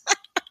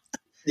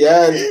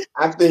 Yeah,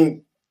 I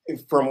think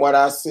from what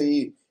I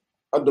see,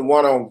 the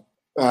one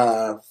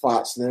on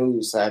Fox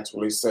News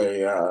actually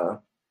say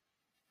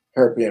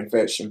herpes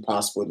infection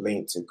possibly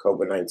linked to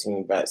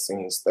COVID-19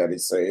 vaccine study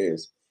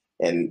says,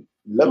 and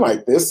look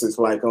like this is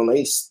like on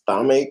a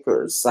stomach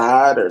or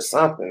side or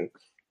something.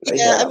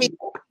 I mean,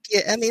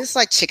 it's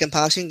like chicken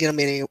pox. You can get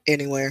them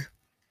anywhere.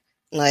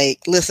 Like,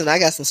 listen, I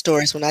got some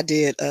stories when I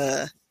did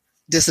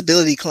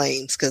disability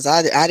claims because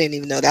I didn't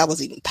even know that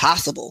was even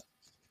possible.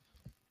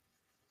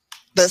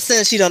 But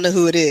since you don't know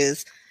who it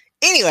is,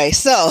 anyway,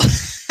 so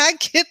I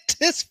get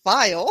this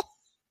file,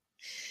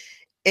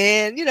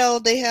 and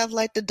they have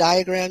like the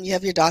diagram. You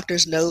have your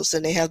doctor's notes,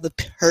 and they have the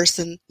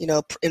person,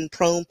 in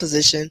prone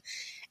position,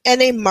 and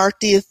they mark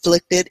the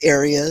afflicted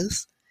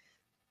areas.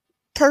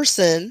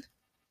 Person,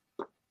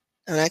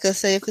 I'm not gonna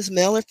say if it's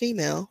male or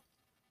female,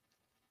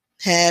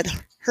 had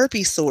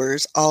herpes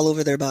sores all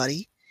over their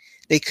body.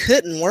 They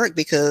couldn't work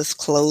because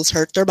clothes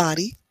hurt their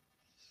body.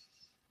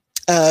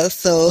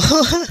 So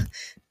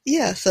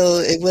yeah, so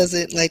it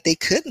wasn't like they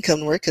couldn't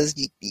come to work because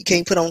you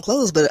can't put on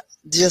clothes, but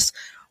just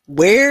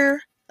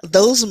where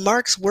those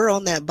marks were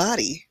on that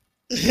body.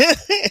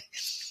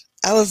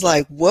 I was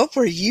like, what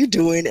were you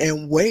doing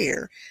and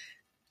where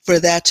for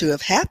that to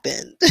have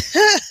happened?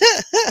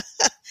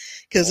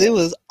 Because it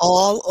was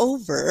all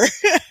over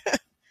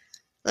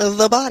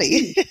the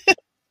body.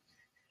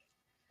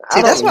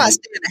 See, that's why I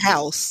stay in the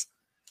house.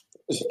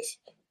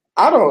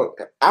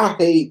 I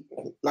hate,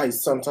 like,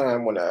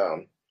 sometimes when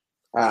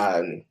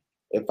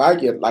if I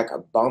get like a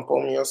bump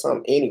on me or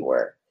something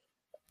anywhere,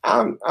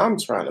 I'm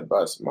trying to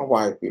bust. My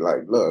wife be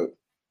like, look,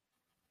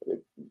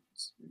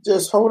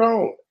 just hold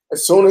on.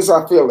 As soon as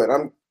I feel it,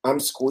 I'm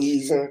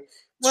squeezing,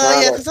 Well,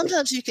 trying yeah, to, because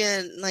sometimes you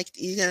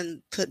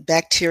can put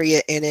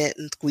bacteria in it,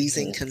 and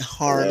squeezing can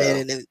harm yeah.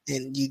 it,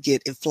 and you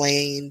get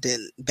inflamed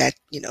and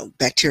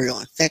bacterial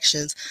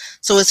infections.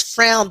 So it's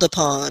frowned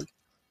upon,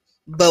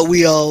 but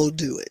we all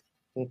do it.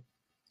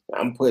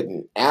 I'm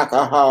putting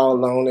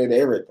alcohol on it,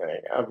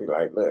 everything. I'll be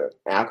like, look,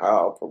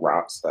 alcohol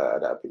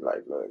peroxide. I'll be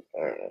like, look.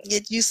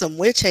 Get you some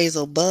witch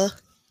hazel, buh.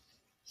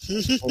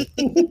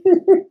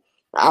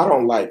 I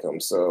don't like them,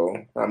 so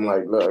I'm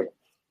like, look,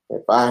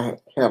 if I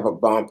have a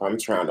bump, I'm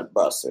trying to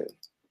bust it.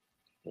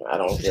 I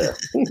don't care.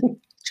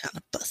 Trying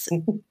to bust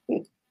it.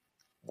 I'm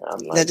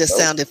That like, just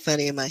nope. sounded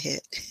funny in my head.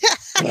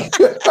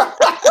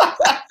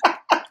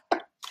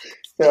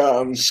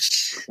 No,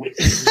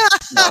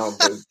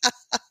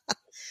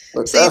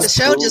 but See, the that's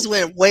show cool. just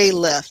went way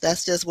left.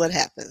 That's just what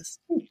happens.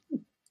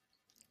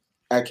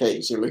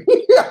 Occasionally.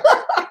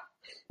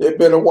 It's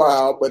been a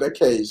while, but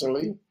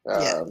occasionally.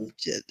 Yeah,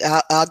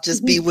 I'll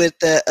just be with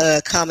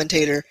the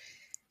commentator,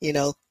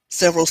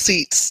 several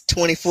seats,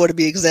 24 to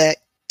be exact,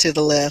 to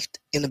the left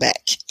in the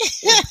back.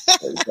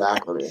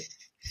 Exactly.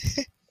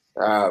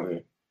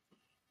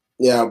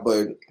 Yeah,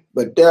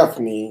 but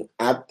definitely,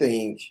 I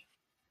think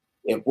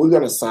if we're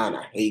gonna sign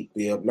a hate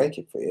bill, make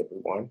it for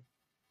everyone.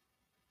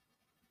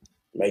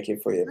 Make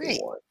it for Right.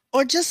 everyone.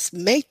 Or just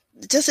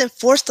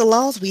enforce the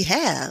laws we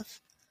have.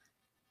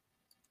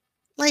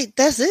 Like,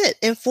 that's it.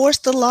 Enforce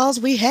the laws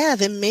we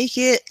have and make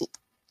it,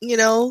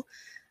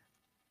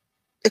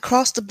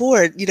 across the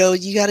board. You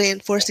got to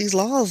enforce these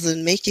laws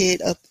and make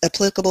it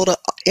applicable to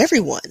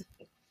everyone.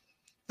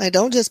 Like,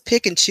 don't just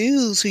pick and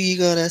choose who you're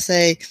going to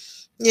say,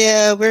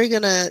 yeah, we're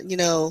going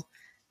to,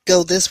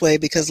 go this way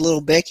because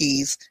little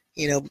Becky's,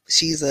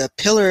 she's a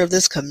pillar of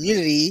this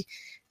community.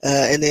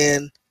 And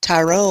then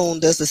Tyrone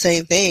does the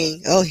same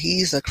thing. Oh,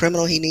 he's a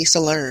criminal. He needs to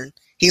learn.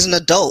 He's an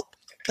adult,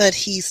 but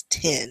he's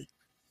 10.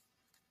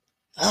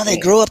 Oh, they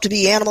grow up to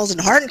be animals and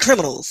hardened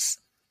criminals.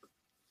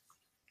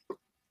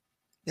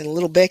 And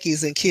little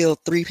Becky's and killed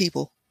 3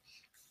 people.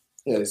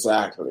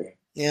 Exactly.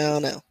 Yeah, I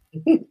don't know.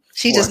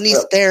 She just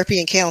needs therapy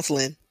and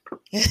counseling.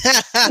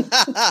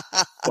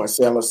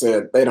 Marcella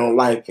said they don't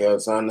like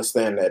us. I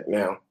understand that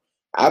now.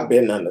 I've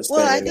been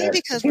understanding Well, I that. think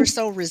because we're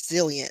so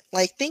resilient.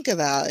 Like, think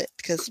about it.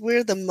 Because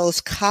we're the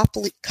most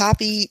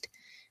copied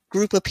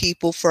group of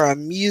people for our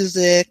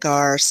music,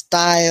 our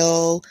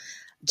style,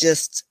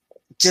 just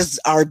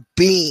our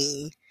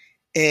being.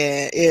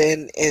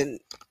 And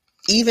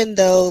even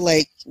though,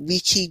 like, we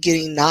keep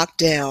getting knocked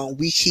down,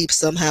 we keep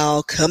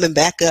somehow coming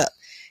back up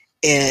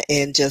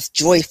and just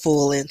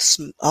joyful and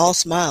all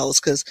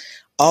smiles, because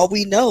all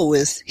we know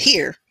is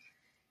here,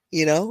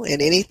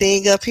 and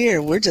anything up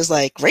here, we're just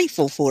like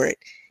grateful for it.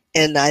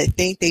 And I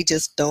think they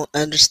just don't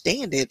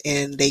understand it,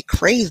 and they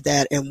crave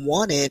that and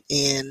want it,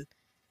 and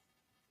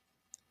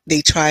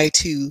they try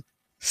to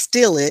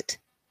steal it,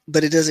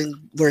 but it doesn't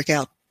work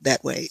out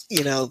that way,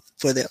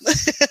 for them.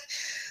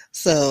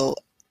 So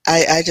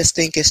I just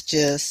think it's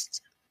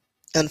just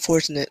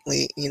unfortunate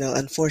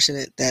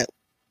that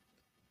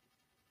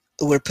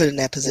we're put in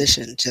that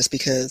position just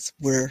because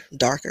we're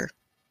darker.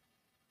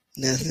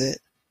 And that's it.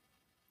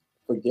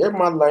 Forgive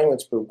my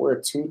language, but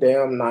we're too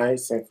damn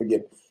nice and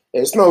forgive.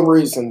 There's no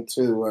reason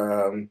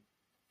to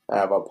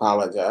have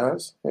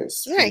apologize.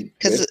 It's Right,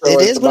 because it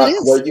is what it about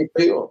is. the way you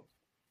feel.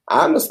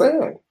 I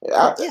understand.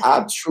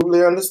 I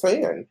truly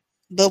understand.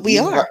 But we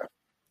are.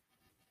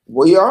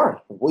 We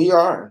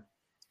are.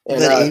 And,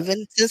 but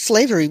even since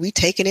slavery, we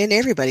taken in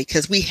everybody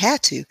because we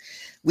had to.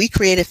 We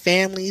created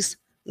families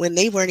when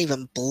they weren't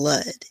even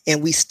blood,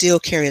 and we still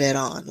carry that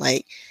on.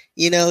 Like,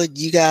 you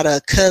got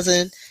a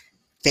cousin,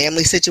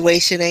 family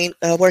situation ain't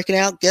working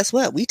out. Guess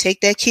what? We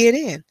take that kid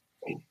in.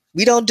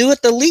 We don't do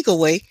it the legal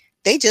way.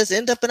 They just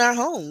end up in our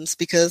homes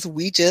because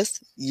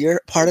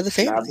you're part of the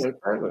family.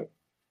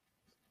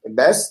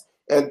 That's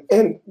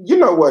and you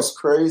know what's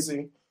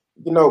crazy?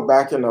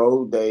 Back in the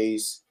old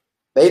days,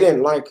 they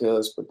didn't like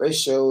us, but they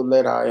sure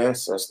let our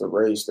ancestors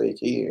raise their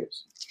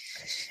kids.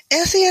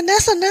 And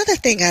that's another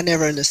thing I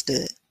never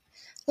understood.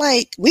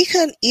 Like, we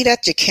couldn't eat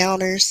at your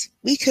counters.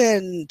 We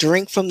couldn't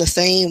drink from the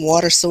same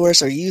water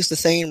source or use the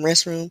same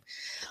restroom.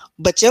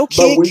 But your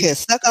kid could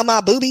suck on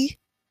my boobie.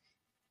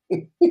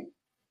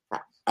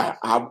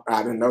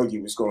 I didn't know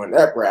you was going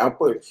that route,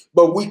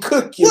 but we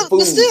cook your food.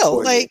 But still,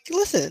 for like, you.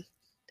 Listen,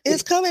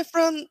 it's coming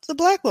from the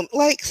black woman.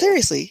 Like,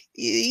 seriously,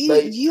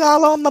 you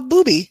all on my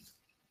boobie.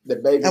 The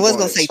baby I was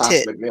gonna say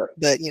tit, milk.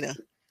 but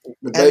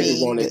the baby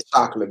wanted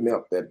chocolate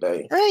milk that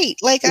day. Right,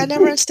 like I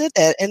never understood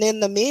that. And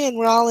then the men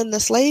were all in the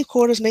slave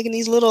quarters making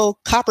these little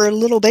copper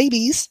little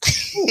babies,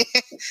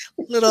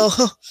 little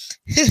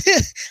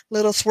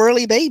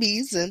swirly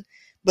babies,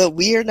 but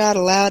we are not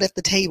allowed at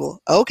the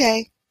table.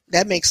 Okay,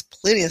 that makes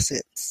plenty of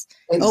sense.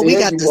 And we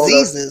got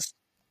diseases.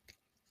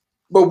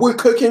 But we're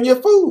cooking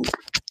your food.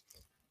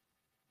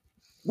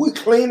 We're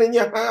cleaning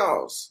your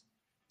house.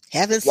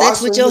 Having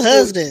sex with your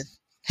husband.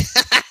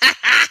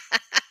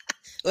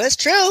 Well, it's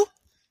true.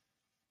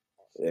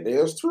 It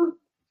is true.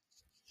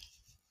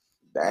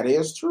 That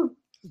is true.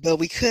 But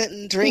we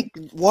couldn't drink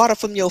water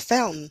from your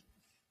fountain.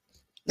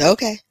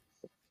 Okay.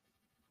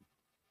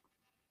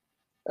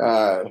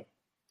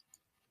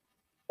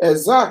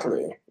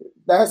 Exactly.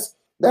 That's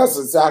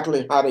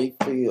exactly how they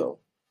feel.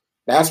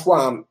 That's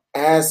why I'm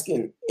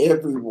asking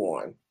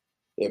everyone,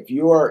 if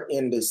you are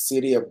in the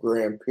city of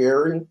Grand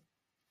Prairie,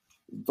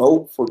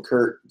 vote for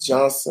Kurt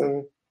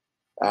Johnson,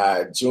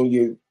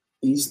 Junior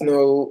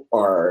Easno,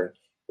 or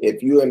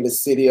if you're in the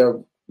city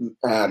of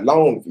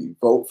Longview,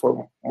 vote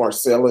for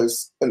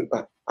Marcellus. And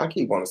I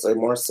keep wanting to say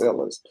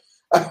Marcellus.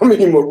 I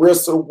mean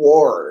Marissa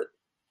Ward.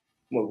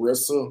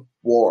 Marissa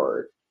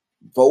Ward.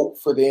 Vote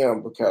for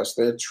them because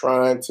they're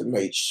trying to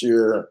make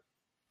sure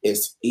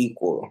it's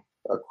equal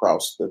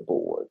across the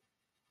board.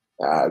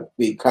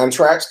 The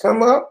contracts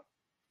come up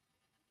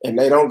and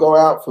they don't go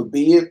out for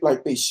bid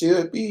like they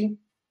should be,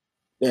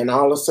 then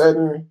all of a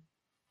sudden,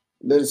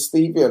 little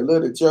Stevie or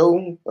little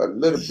Joe or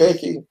little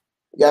Becky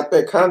got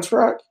that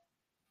contract,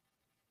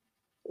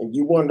 and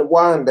you wonder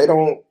why, and they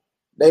don't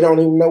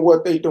even know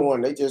what they're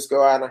doing. They just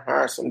go out and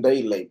hire some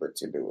day labor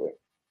to do it.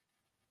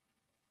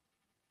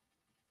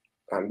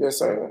 I'm just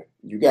saying,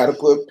 you got to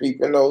put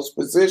people in those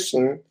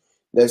positions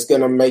that's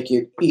going to make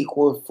it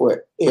equal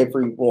for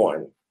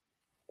everyone.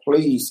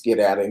 Please get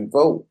out and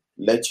vote.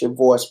 Let your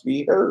voice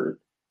be heard.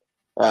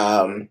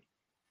 I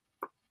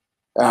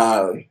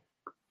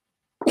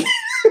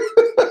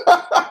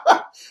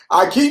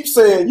keep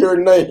saying your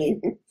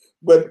name,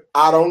 but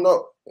I don't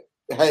know.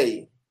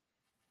 Hey,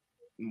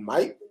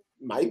 might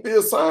be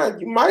a sign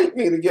you might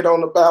need to get on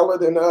the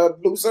ballot in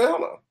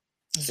Louisiana.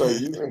 So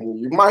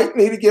you might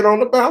need to get on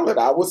the ballot.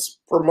 I would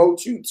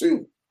promote you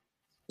too.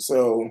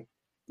 So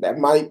that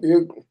might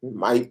be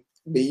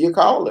your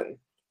calling.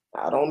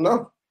 I don't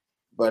know,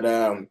 but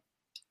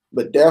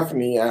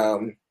definitely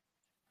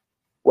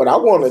what I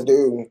want to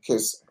do,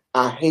 because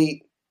I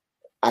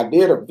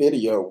did a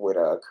video with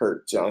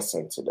Kurt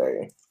Johnson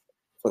today.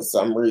 For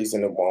some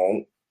reason, it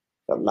won't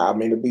allow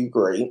me to be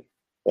great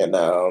and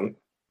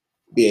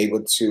be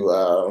able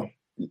to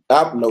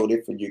upload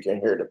it for you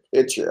can hear the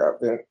picture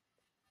of it.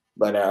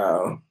 But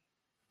I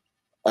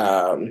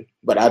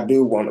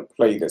do want to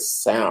play the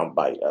sound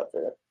bite of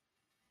it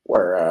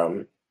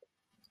where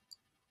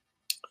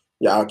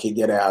y'all can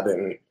get out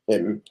and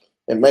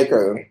make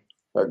a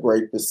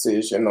great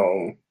decision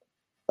on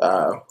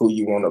who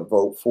you want to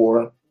vote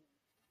for.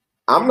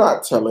 I'm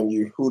not telling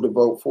you who to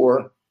vote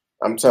for.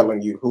 I'm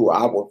telling you who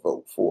I will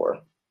vote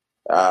for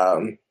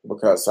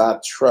because I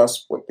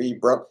trust what the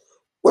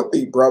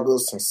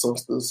brothers and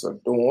sisters are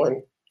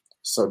doing.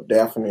 So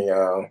definitely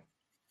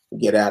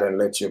get out and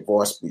let your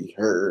voice be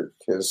heard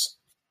because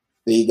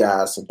these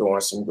guys are doing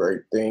some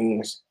great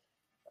things.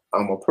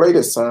 I'm going to play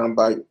the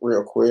soundbite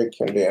real quick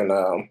and then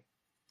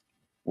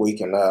we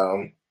can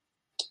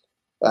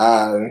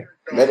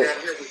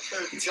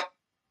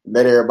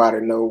let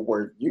everybody know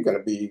where you're going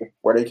to be,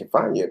 where they can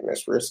find you at,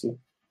 Miss Risky.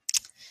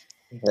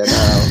 And,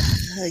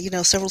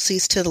 several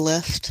seats to the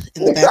left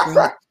in the back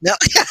room. No.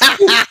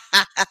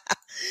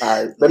 All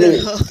right.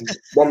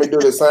 Want me to do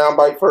the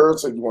soundbite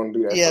first, or you want to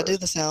do that Yeah, first? do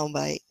the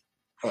soundbite.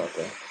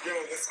 Okay. Yo,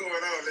 what's going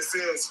on? This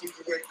is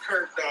Speaking with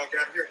Kurt Dog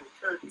out here with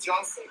Kurt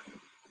Johnson.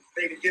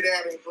 They need to get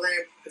out and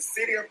the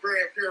city of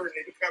Grand Prairie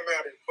need to come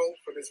out and vote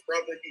for this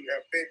brother. He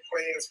have big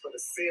plans for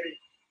the city.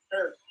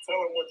 Kurt, tell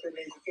them what they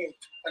need to do.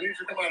 I need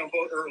you to come out and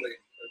vote early.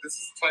 This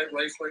is a tight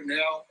race right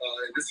now.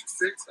 In District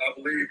 6, I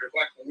believe if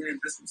I can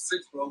win District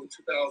 6 with over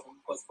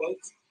 2,000 plus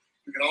votes,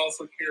 we can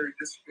also carry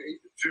District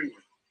 8 to Junior.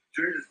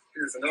 Junior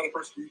is another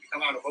person you can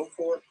come out and vote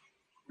for.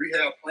 We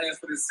have plans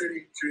for this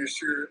city to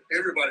ensure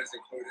everybody's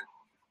included.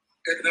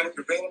 Economic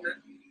development,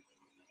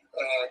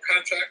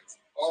 contracts,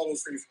 all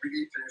those things we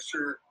need to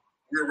ensure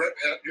you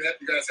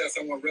guys have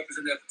someone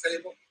representing at the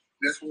table.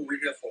 That's what we're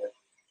here for.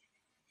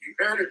 You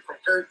heard it from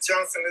Kurt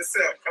Johnson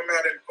himself. Come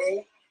out and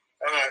vote.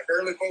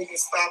 Early voting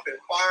stop at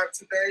 5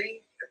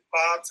 today and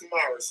 5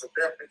 tomorrow. So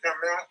definitely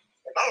come out.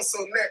 And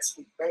also next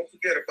week, don't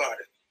forget about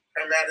it.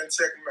 Come out and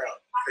check them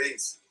out.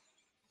 Peace.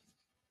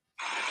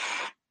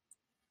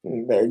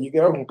 There you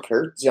go,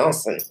 Kurt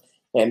Johnson.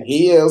 And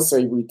he is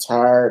a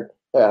retired,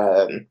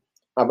 I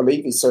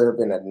believe he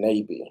served in the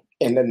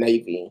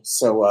Navy.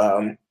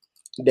 So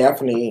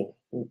definitely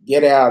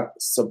get out,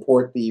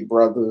 support the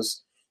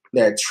brothers.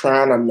 They're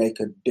trying to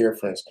make a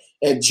difference.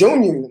 And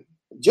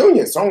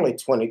Junior's only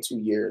 22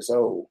 years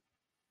old,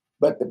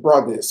 but the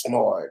brother is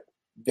smart,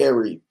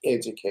 very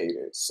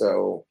educated.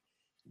 So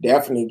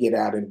definitely get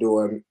out and do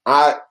it.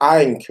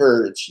 I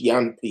encourage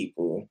young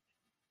people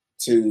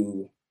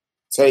to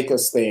take a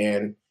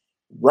stand,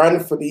 run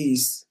for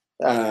these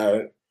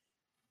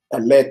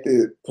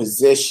elected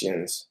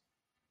positions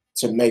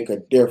to make a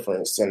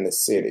difference in the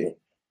city.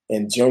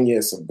 And Junior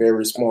is a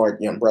very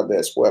smart young brother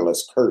as well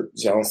as Kurt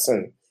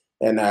Johnson.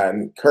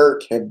 And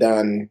Kurt had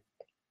done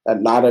a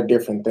lot of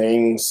different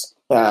things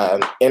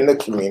in the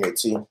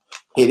community.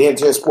 He didn't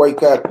just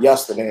wake up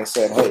yesterday and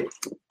said, "Hey,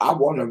 I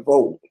want to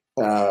vote."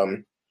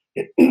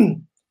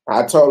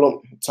 I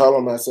told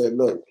him, I said,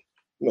 "Look,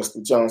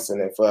 Mr.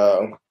 Johnson,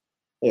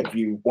 if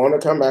you want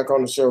to come back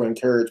on the show,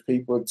 encourage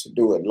people to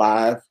do it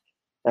live,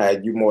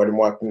 you're more than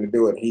welcome to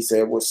do it." He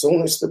said, "Well, as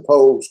soon as the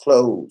polls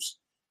close,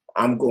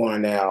 I'm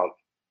going out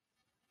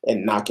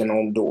and knocking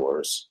on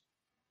doors.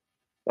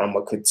 I'm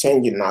going to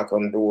continue to knock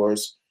on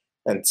doors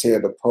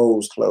until the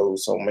polls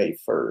close on May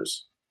 1st.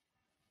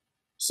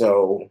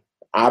 So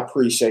I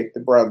appreciate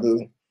the brother,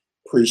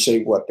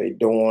 appreciate what they're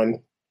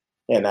doing,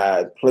 and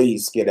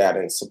please get out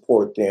and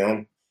support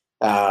them.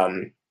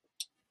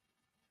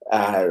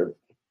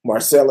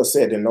 Marcella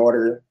said in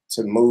order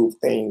to move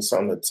things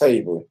on the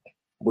table,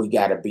 we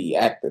got to be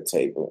at the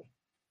table.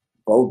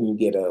 Vote and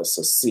get us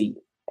a seat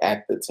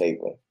at the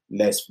table.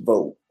 Let's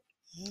vote.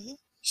 Mm-hmm.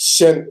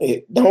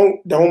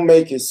 Don't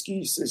make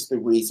excuses the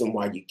reason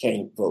why you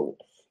can't vote.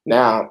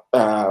 Now,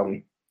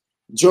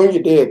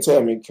 Junior did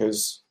tell me,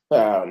 because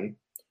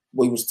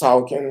we was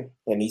talking,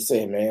 and he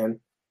said, man,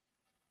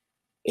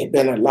 it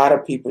been a lot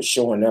of people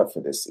showing up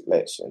for this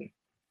election,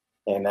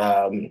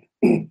 and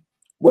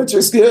which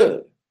is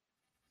good.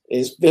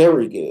 It's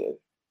very good.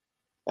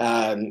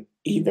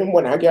 Even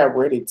when I got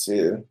ready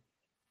to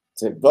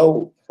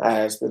vote,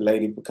 I asked the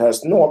lady,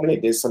 because normally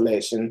this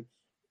election,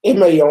 it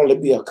may only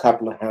be a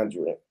couple of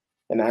hundred.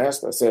 And I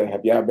asked her, I said,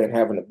 have y'all been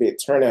having a big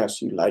turnout?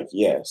 She like,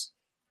 yes,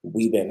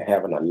 we've been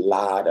having a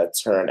lot of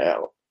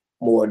turnout,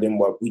 more than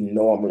what we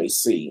normally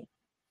see.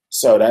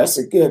 So that's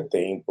a good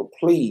thing. But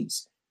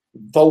please,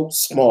 vote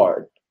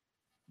smart.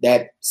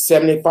 That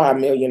 $75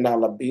 million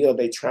bill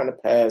they trying to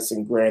pass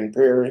in Grand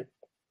Prairie,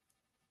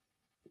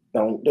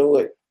 don't do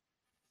it.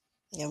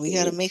 Yeah, we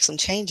got to make some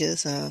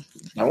changes. I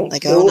don't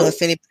know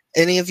if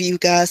any of you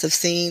guys have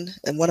seen,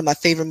 and one of my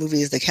favorite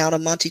movies is The Count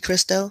of Monte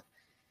Cristo.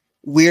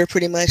 We're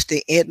pretty much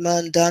the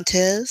Edmond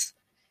Dantes,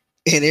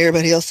 and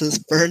everybody else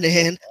is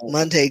Ferdinand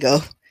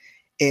Montego.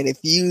 And if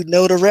you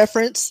know the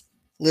reference,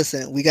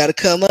 listen, we got to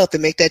come up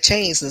and make that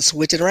change and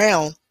switch it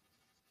around.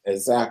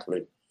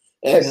 Exactly.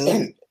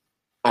 And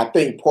I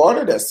think part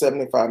of that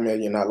 $75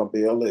 million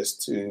bill is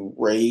to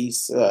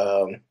raise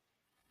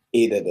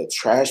either the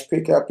trash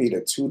pickup,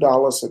 either $2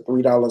 or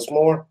 $3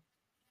 more,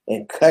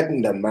 and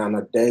cutting the amount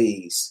of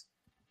days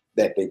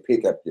that they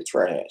pick up the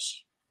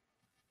trash.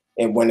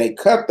 And when they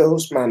cut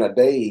those amount of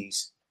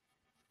days,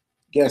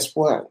 guess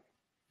what?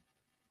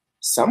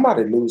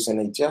 Somebody losing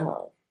a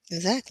job.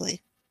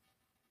 Exactly.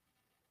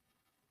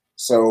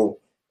 So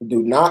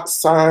do not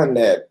sign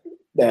that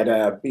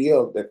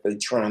bill that they're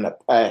trying to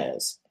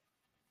pass.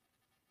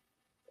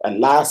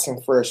 Allow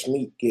some fresh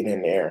meat get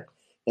in there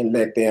and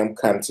let them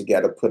come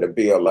together, put a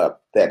bill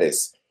up that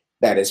is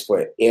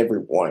for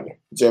everyone.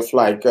 Just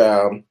like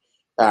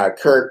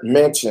Kurt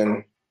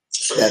mentioned,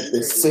 that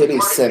the city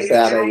sent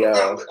out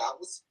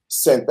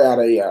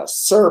a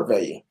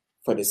survey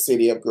for the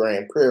city of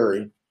Grand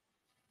Prairie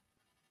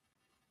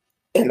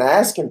and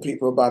asking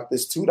people about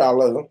this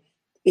 $2,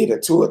 either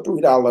 $2 or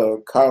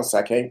 $3 cost.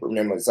 I can't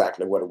remember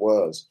exactly what it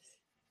was.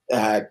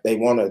 They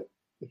want to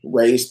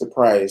raise the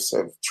price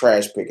of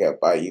trash pickup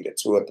by either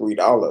 $2 or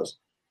 $3.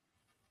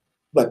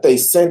 But they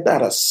sent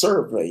out a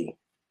survey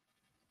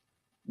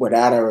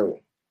without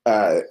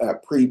a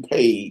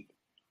prepaid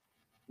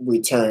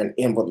return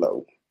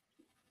envelope.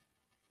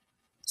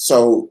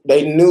 So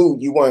they knew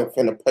you weren't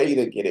going to pay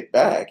to get it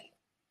back.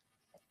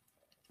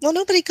 Well,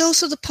 nobody goes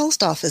to the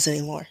post office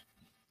anymore.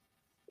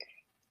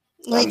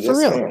 Like, for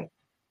real.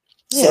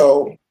 Yeah.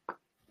 So,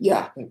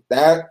 yeah,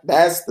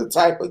 that's the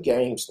type of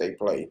games they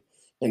play.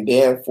 And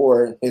then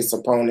for his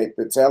opponent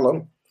to tell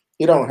him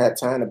he don't have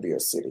time to be a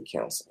city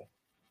councilor.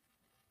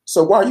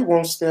 So why you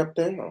won't step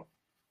down?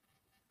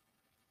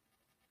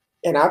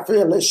 And I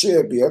feel it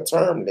should be a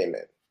term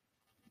limit.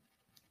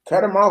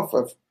 Cut them off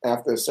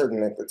after a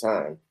certain length of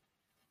time.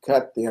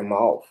 Cut them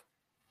off.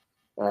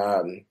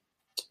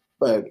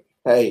 But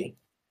hey,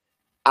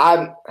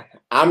 I'm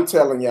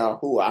telling y'all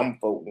who I'm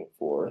voting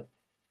for.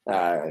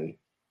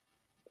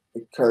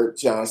 Kurt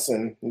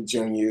Johnson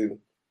Jr.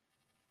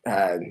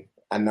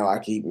 I know I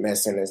keep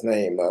messing his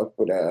name up,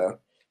 but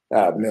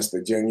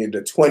Mr. Jr.,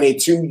 the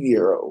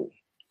 22-year-old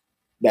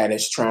that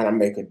is trying to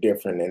make a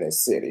difference in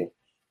his city.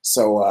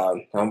 So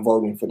I'm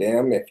voting for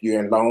them. If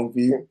you're in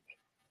Longview,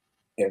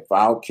 if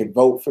I could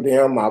vote for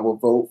them, I will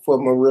vote for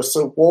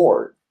Marissa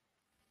Ward,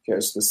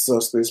 because the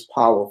sister is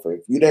powerful.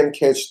 If you didn't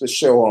catch the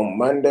show on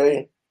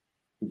Monday,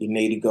 you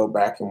need to go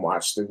back and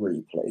watch the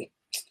replay.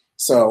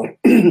 So,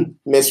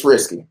 Miss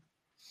Risky,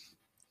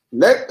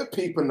 let the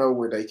people know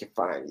where they can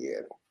find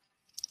you.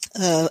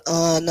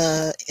 On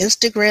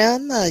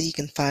Instagram, you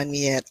can find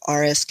me at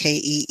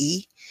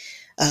RSKEE,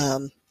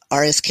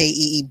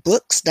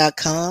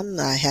 RSKEEbooks.com.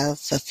 I have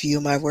a few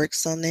of my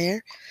works on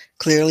there.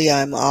 Clearly,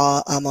 I'm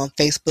on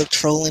Facebook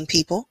trolling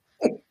people.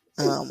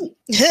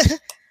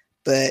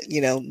 But, you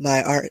know,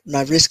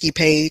 my Risky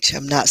page,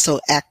 I'm not so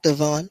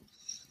active on.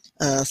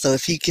 So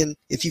if you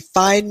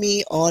find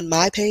me on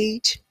my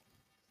page,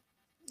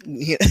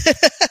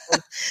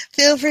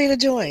 feel free to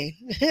join.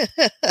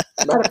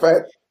 Matter of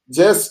fact,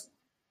 just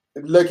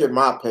look at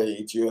my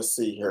page. You'll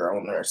see her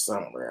on there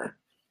somewhere,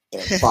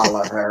 and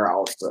follow her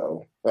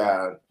also.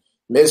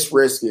 Miss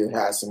Risky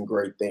has some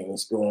great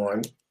things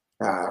going.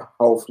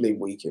 Hopefully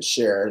we can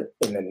share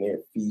in the near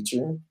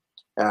future.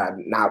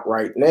 Not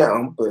right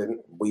now, but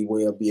we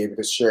will be able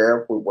to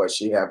share with what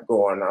she have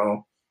going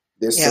on.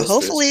 Yeah,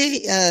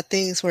 hopefully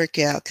things work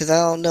out because I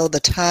don't know the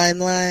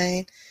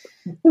timeline,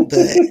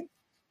 but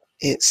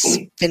it's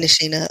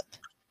finishing up.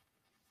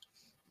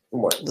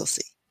 Well, We'll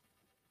see.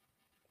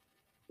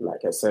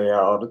 like I say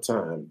all the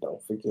time,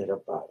 don't forget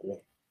about me.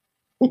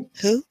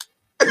 Who?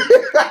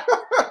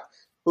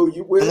 Who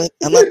you with?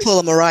 I'm gonna pull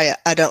a Mariah.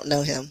 I don't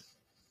know him.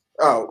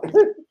 Oh,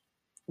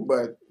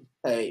 but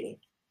hey,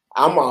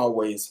 I'm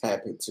always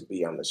happy to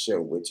be on the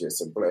show, which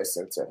is a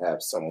blessing to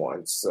have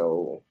someone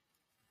so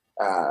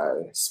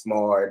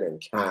smart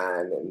and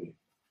kind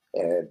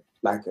and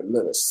like a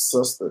little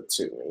sister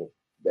to me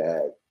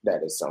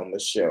that is on the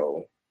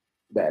show.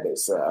 That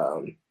is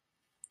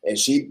and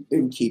she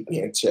do keep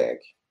me in check.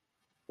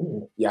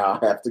 Y'all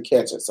have to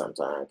catch it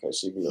sometime because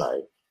she be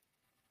like,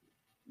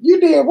 "You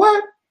did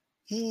what?"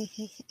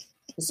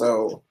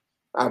 So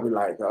I'll be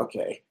like,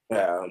 "Okay,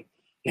 I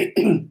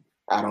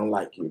don't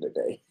like you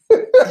today."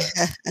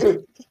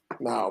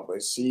 No,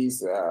 but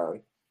she's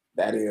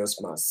that is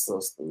my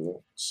sister.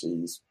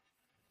 She's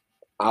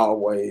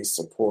always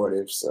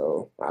supportive,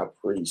 so I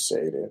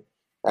appreciate it.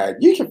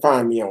 You can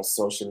find me on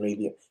social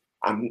media.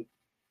 I'm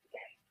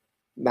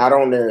not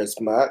on there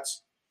as much,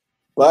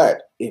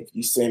 but if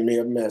you send me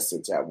a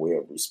message, I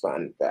will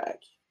respond back.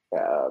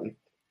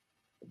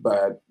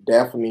 But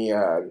definitely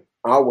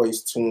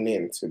always tune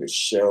in to the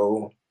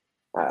show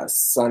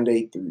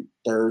Sunday through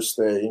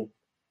Thursday.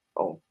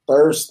 On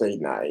Thursday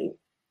night,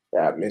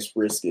 Miss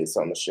Risky is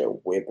on the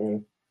show with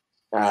me.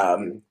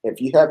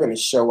 If you have any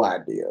show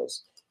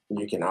ideas,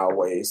 you can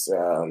always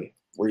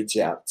reach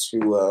out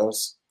to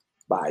us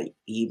by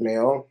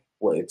email,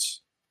 which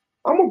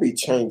I'm going to be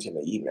changing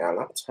the email.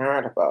 I'm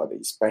tired of all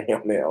these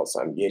spam mails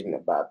I'm getting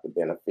about the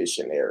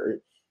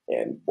beneficiary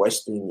and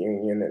Western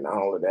Union and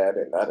all of that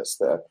and other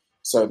stuff.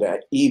 So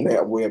that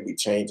email will be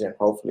changing.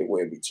 Hopefully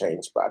will be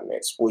changed by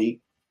next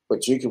week.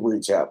 But you can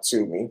reach out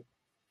to me.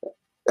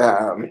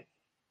 And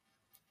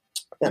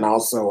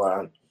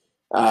also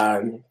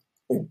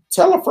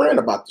tell a friend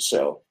about the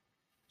show.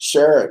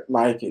 Share it,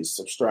 like it,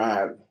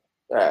 subscribe,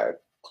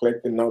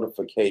 click the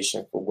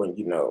notification for when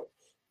you know.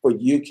 But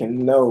you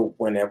can know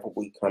whenever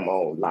we come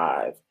on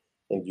live.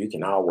 And you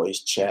can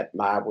always chat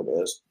live with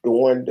us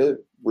during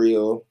the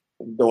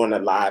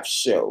live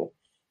show.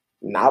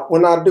 Not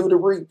when I do the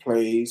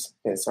replays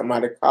and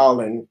somebody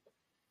calling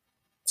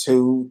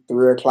 2,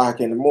 3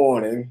 o'clock in the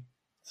morning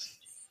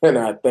and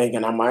I'm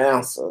thinking I'm my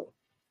answer.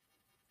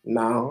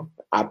 No,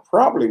 I'm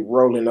probably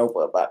rolling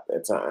over about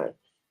that time.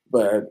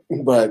 But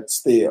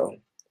still,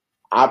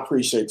 I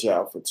appreciate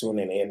y'all for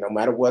tuning in. No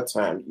matter what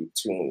time you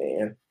tune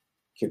in,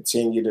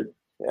 continue to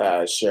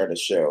share the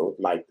show,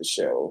 like the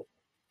show,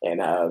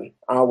 and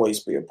always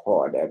be a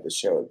part of the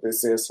show.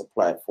 This is a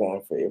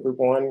platform for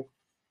everyone.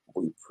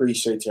 We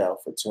appreciate y'all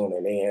for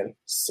tuning in.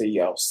 See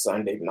y'all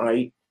Sunday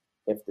night.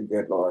 If the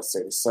good Lord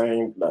say the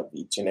same, love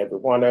each and every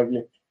one of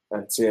you.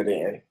 Until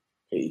then,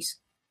 peace.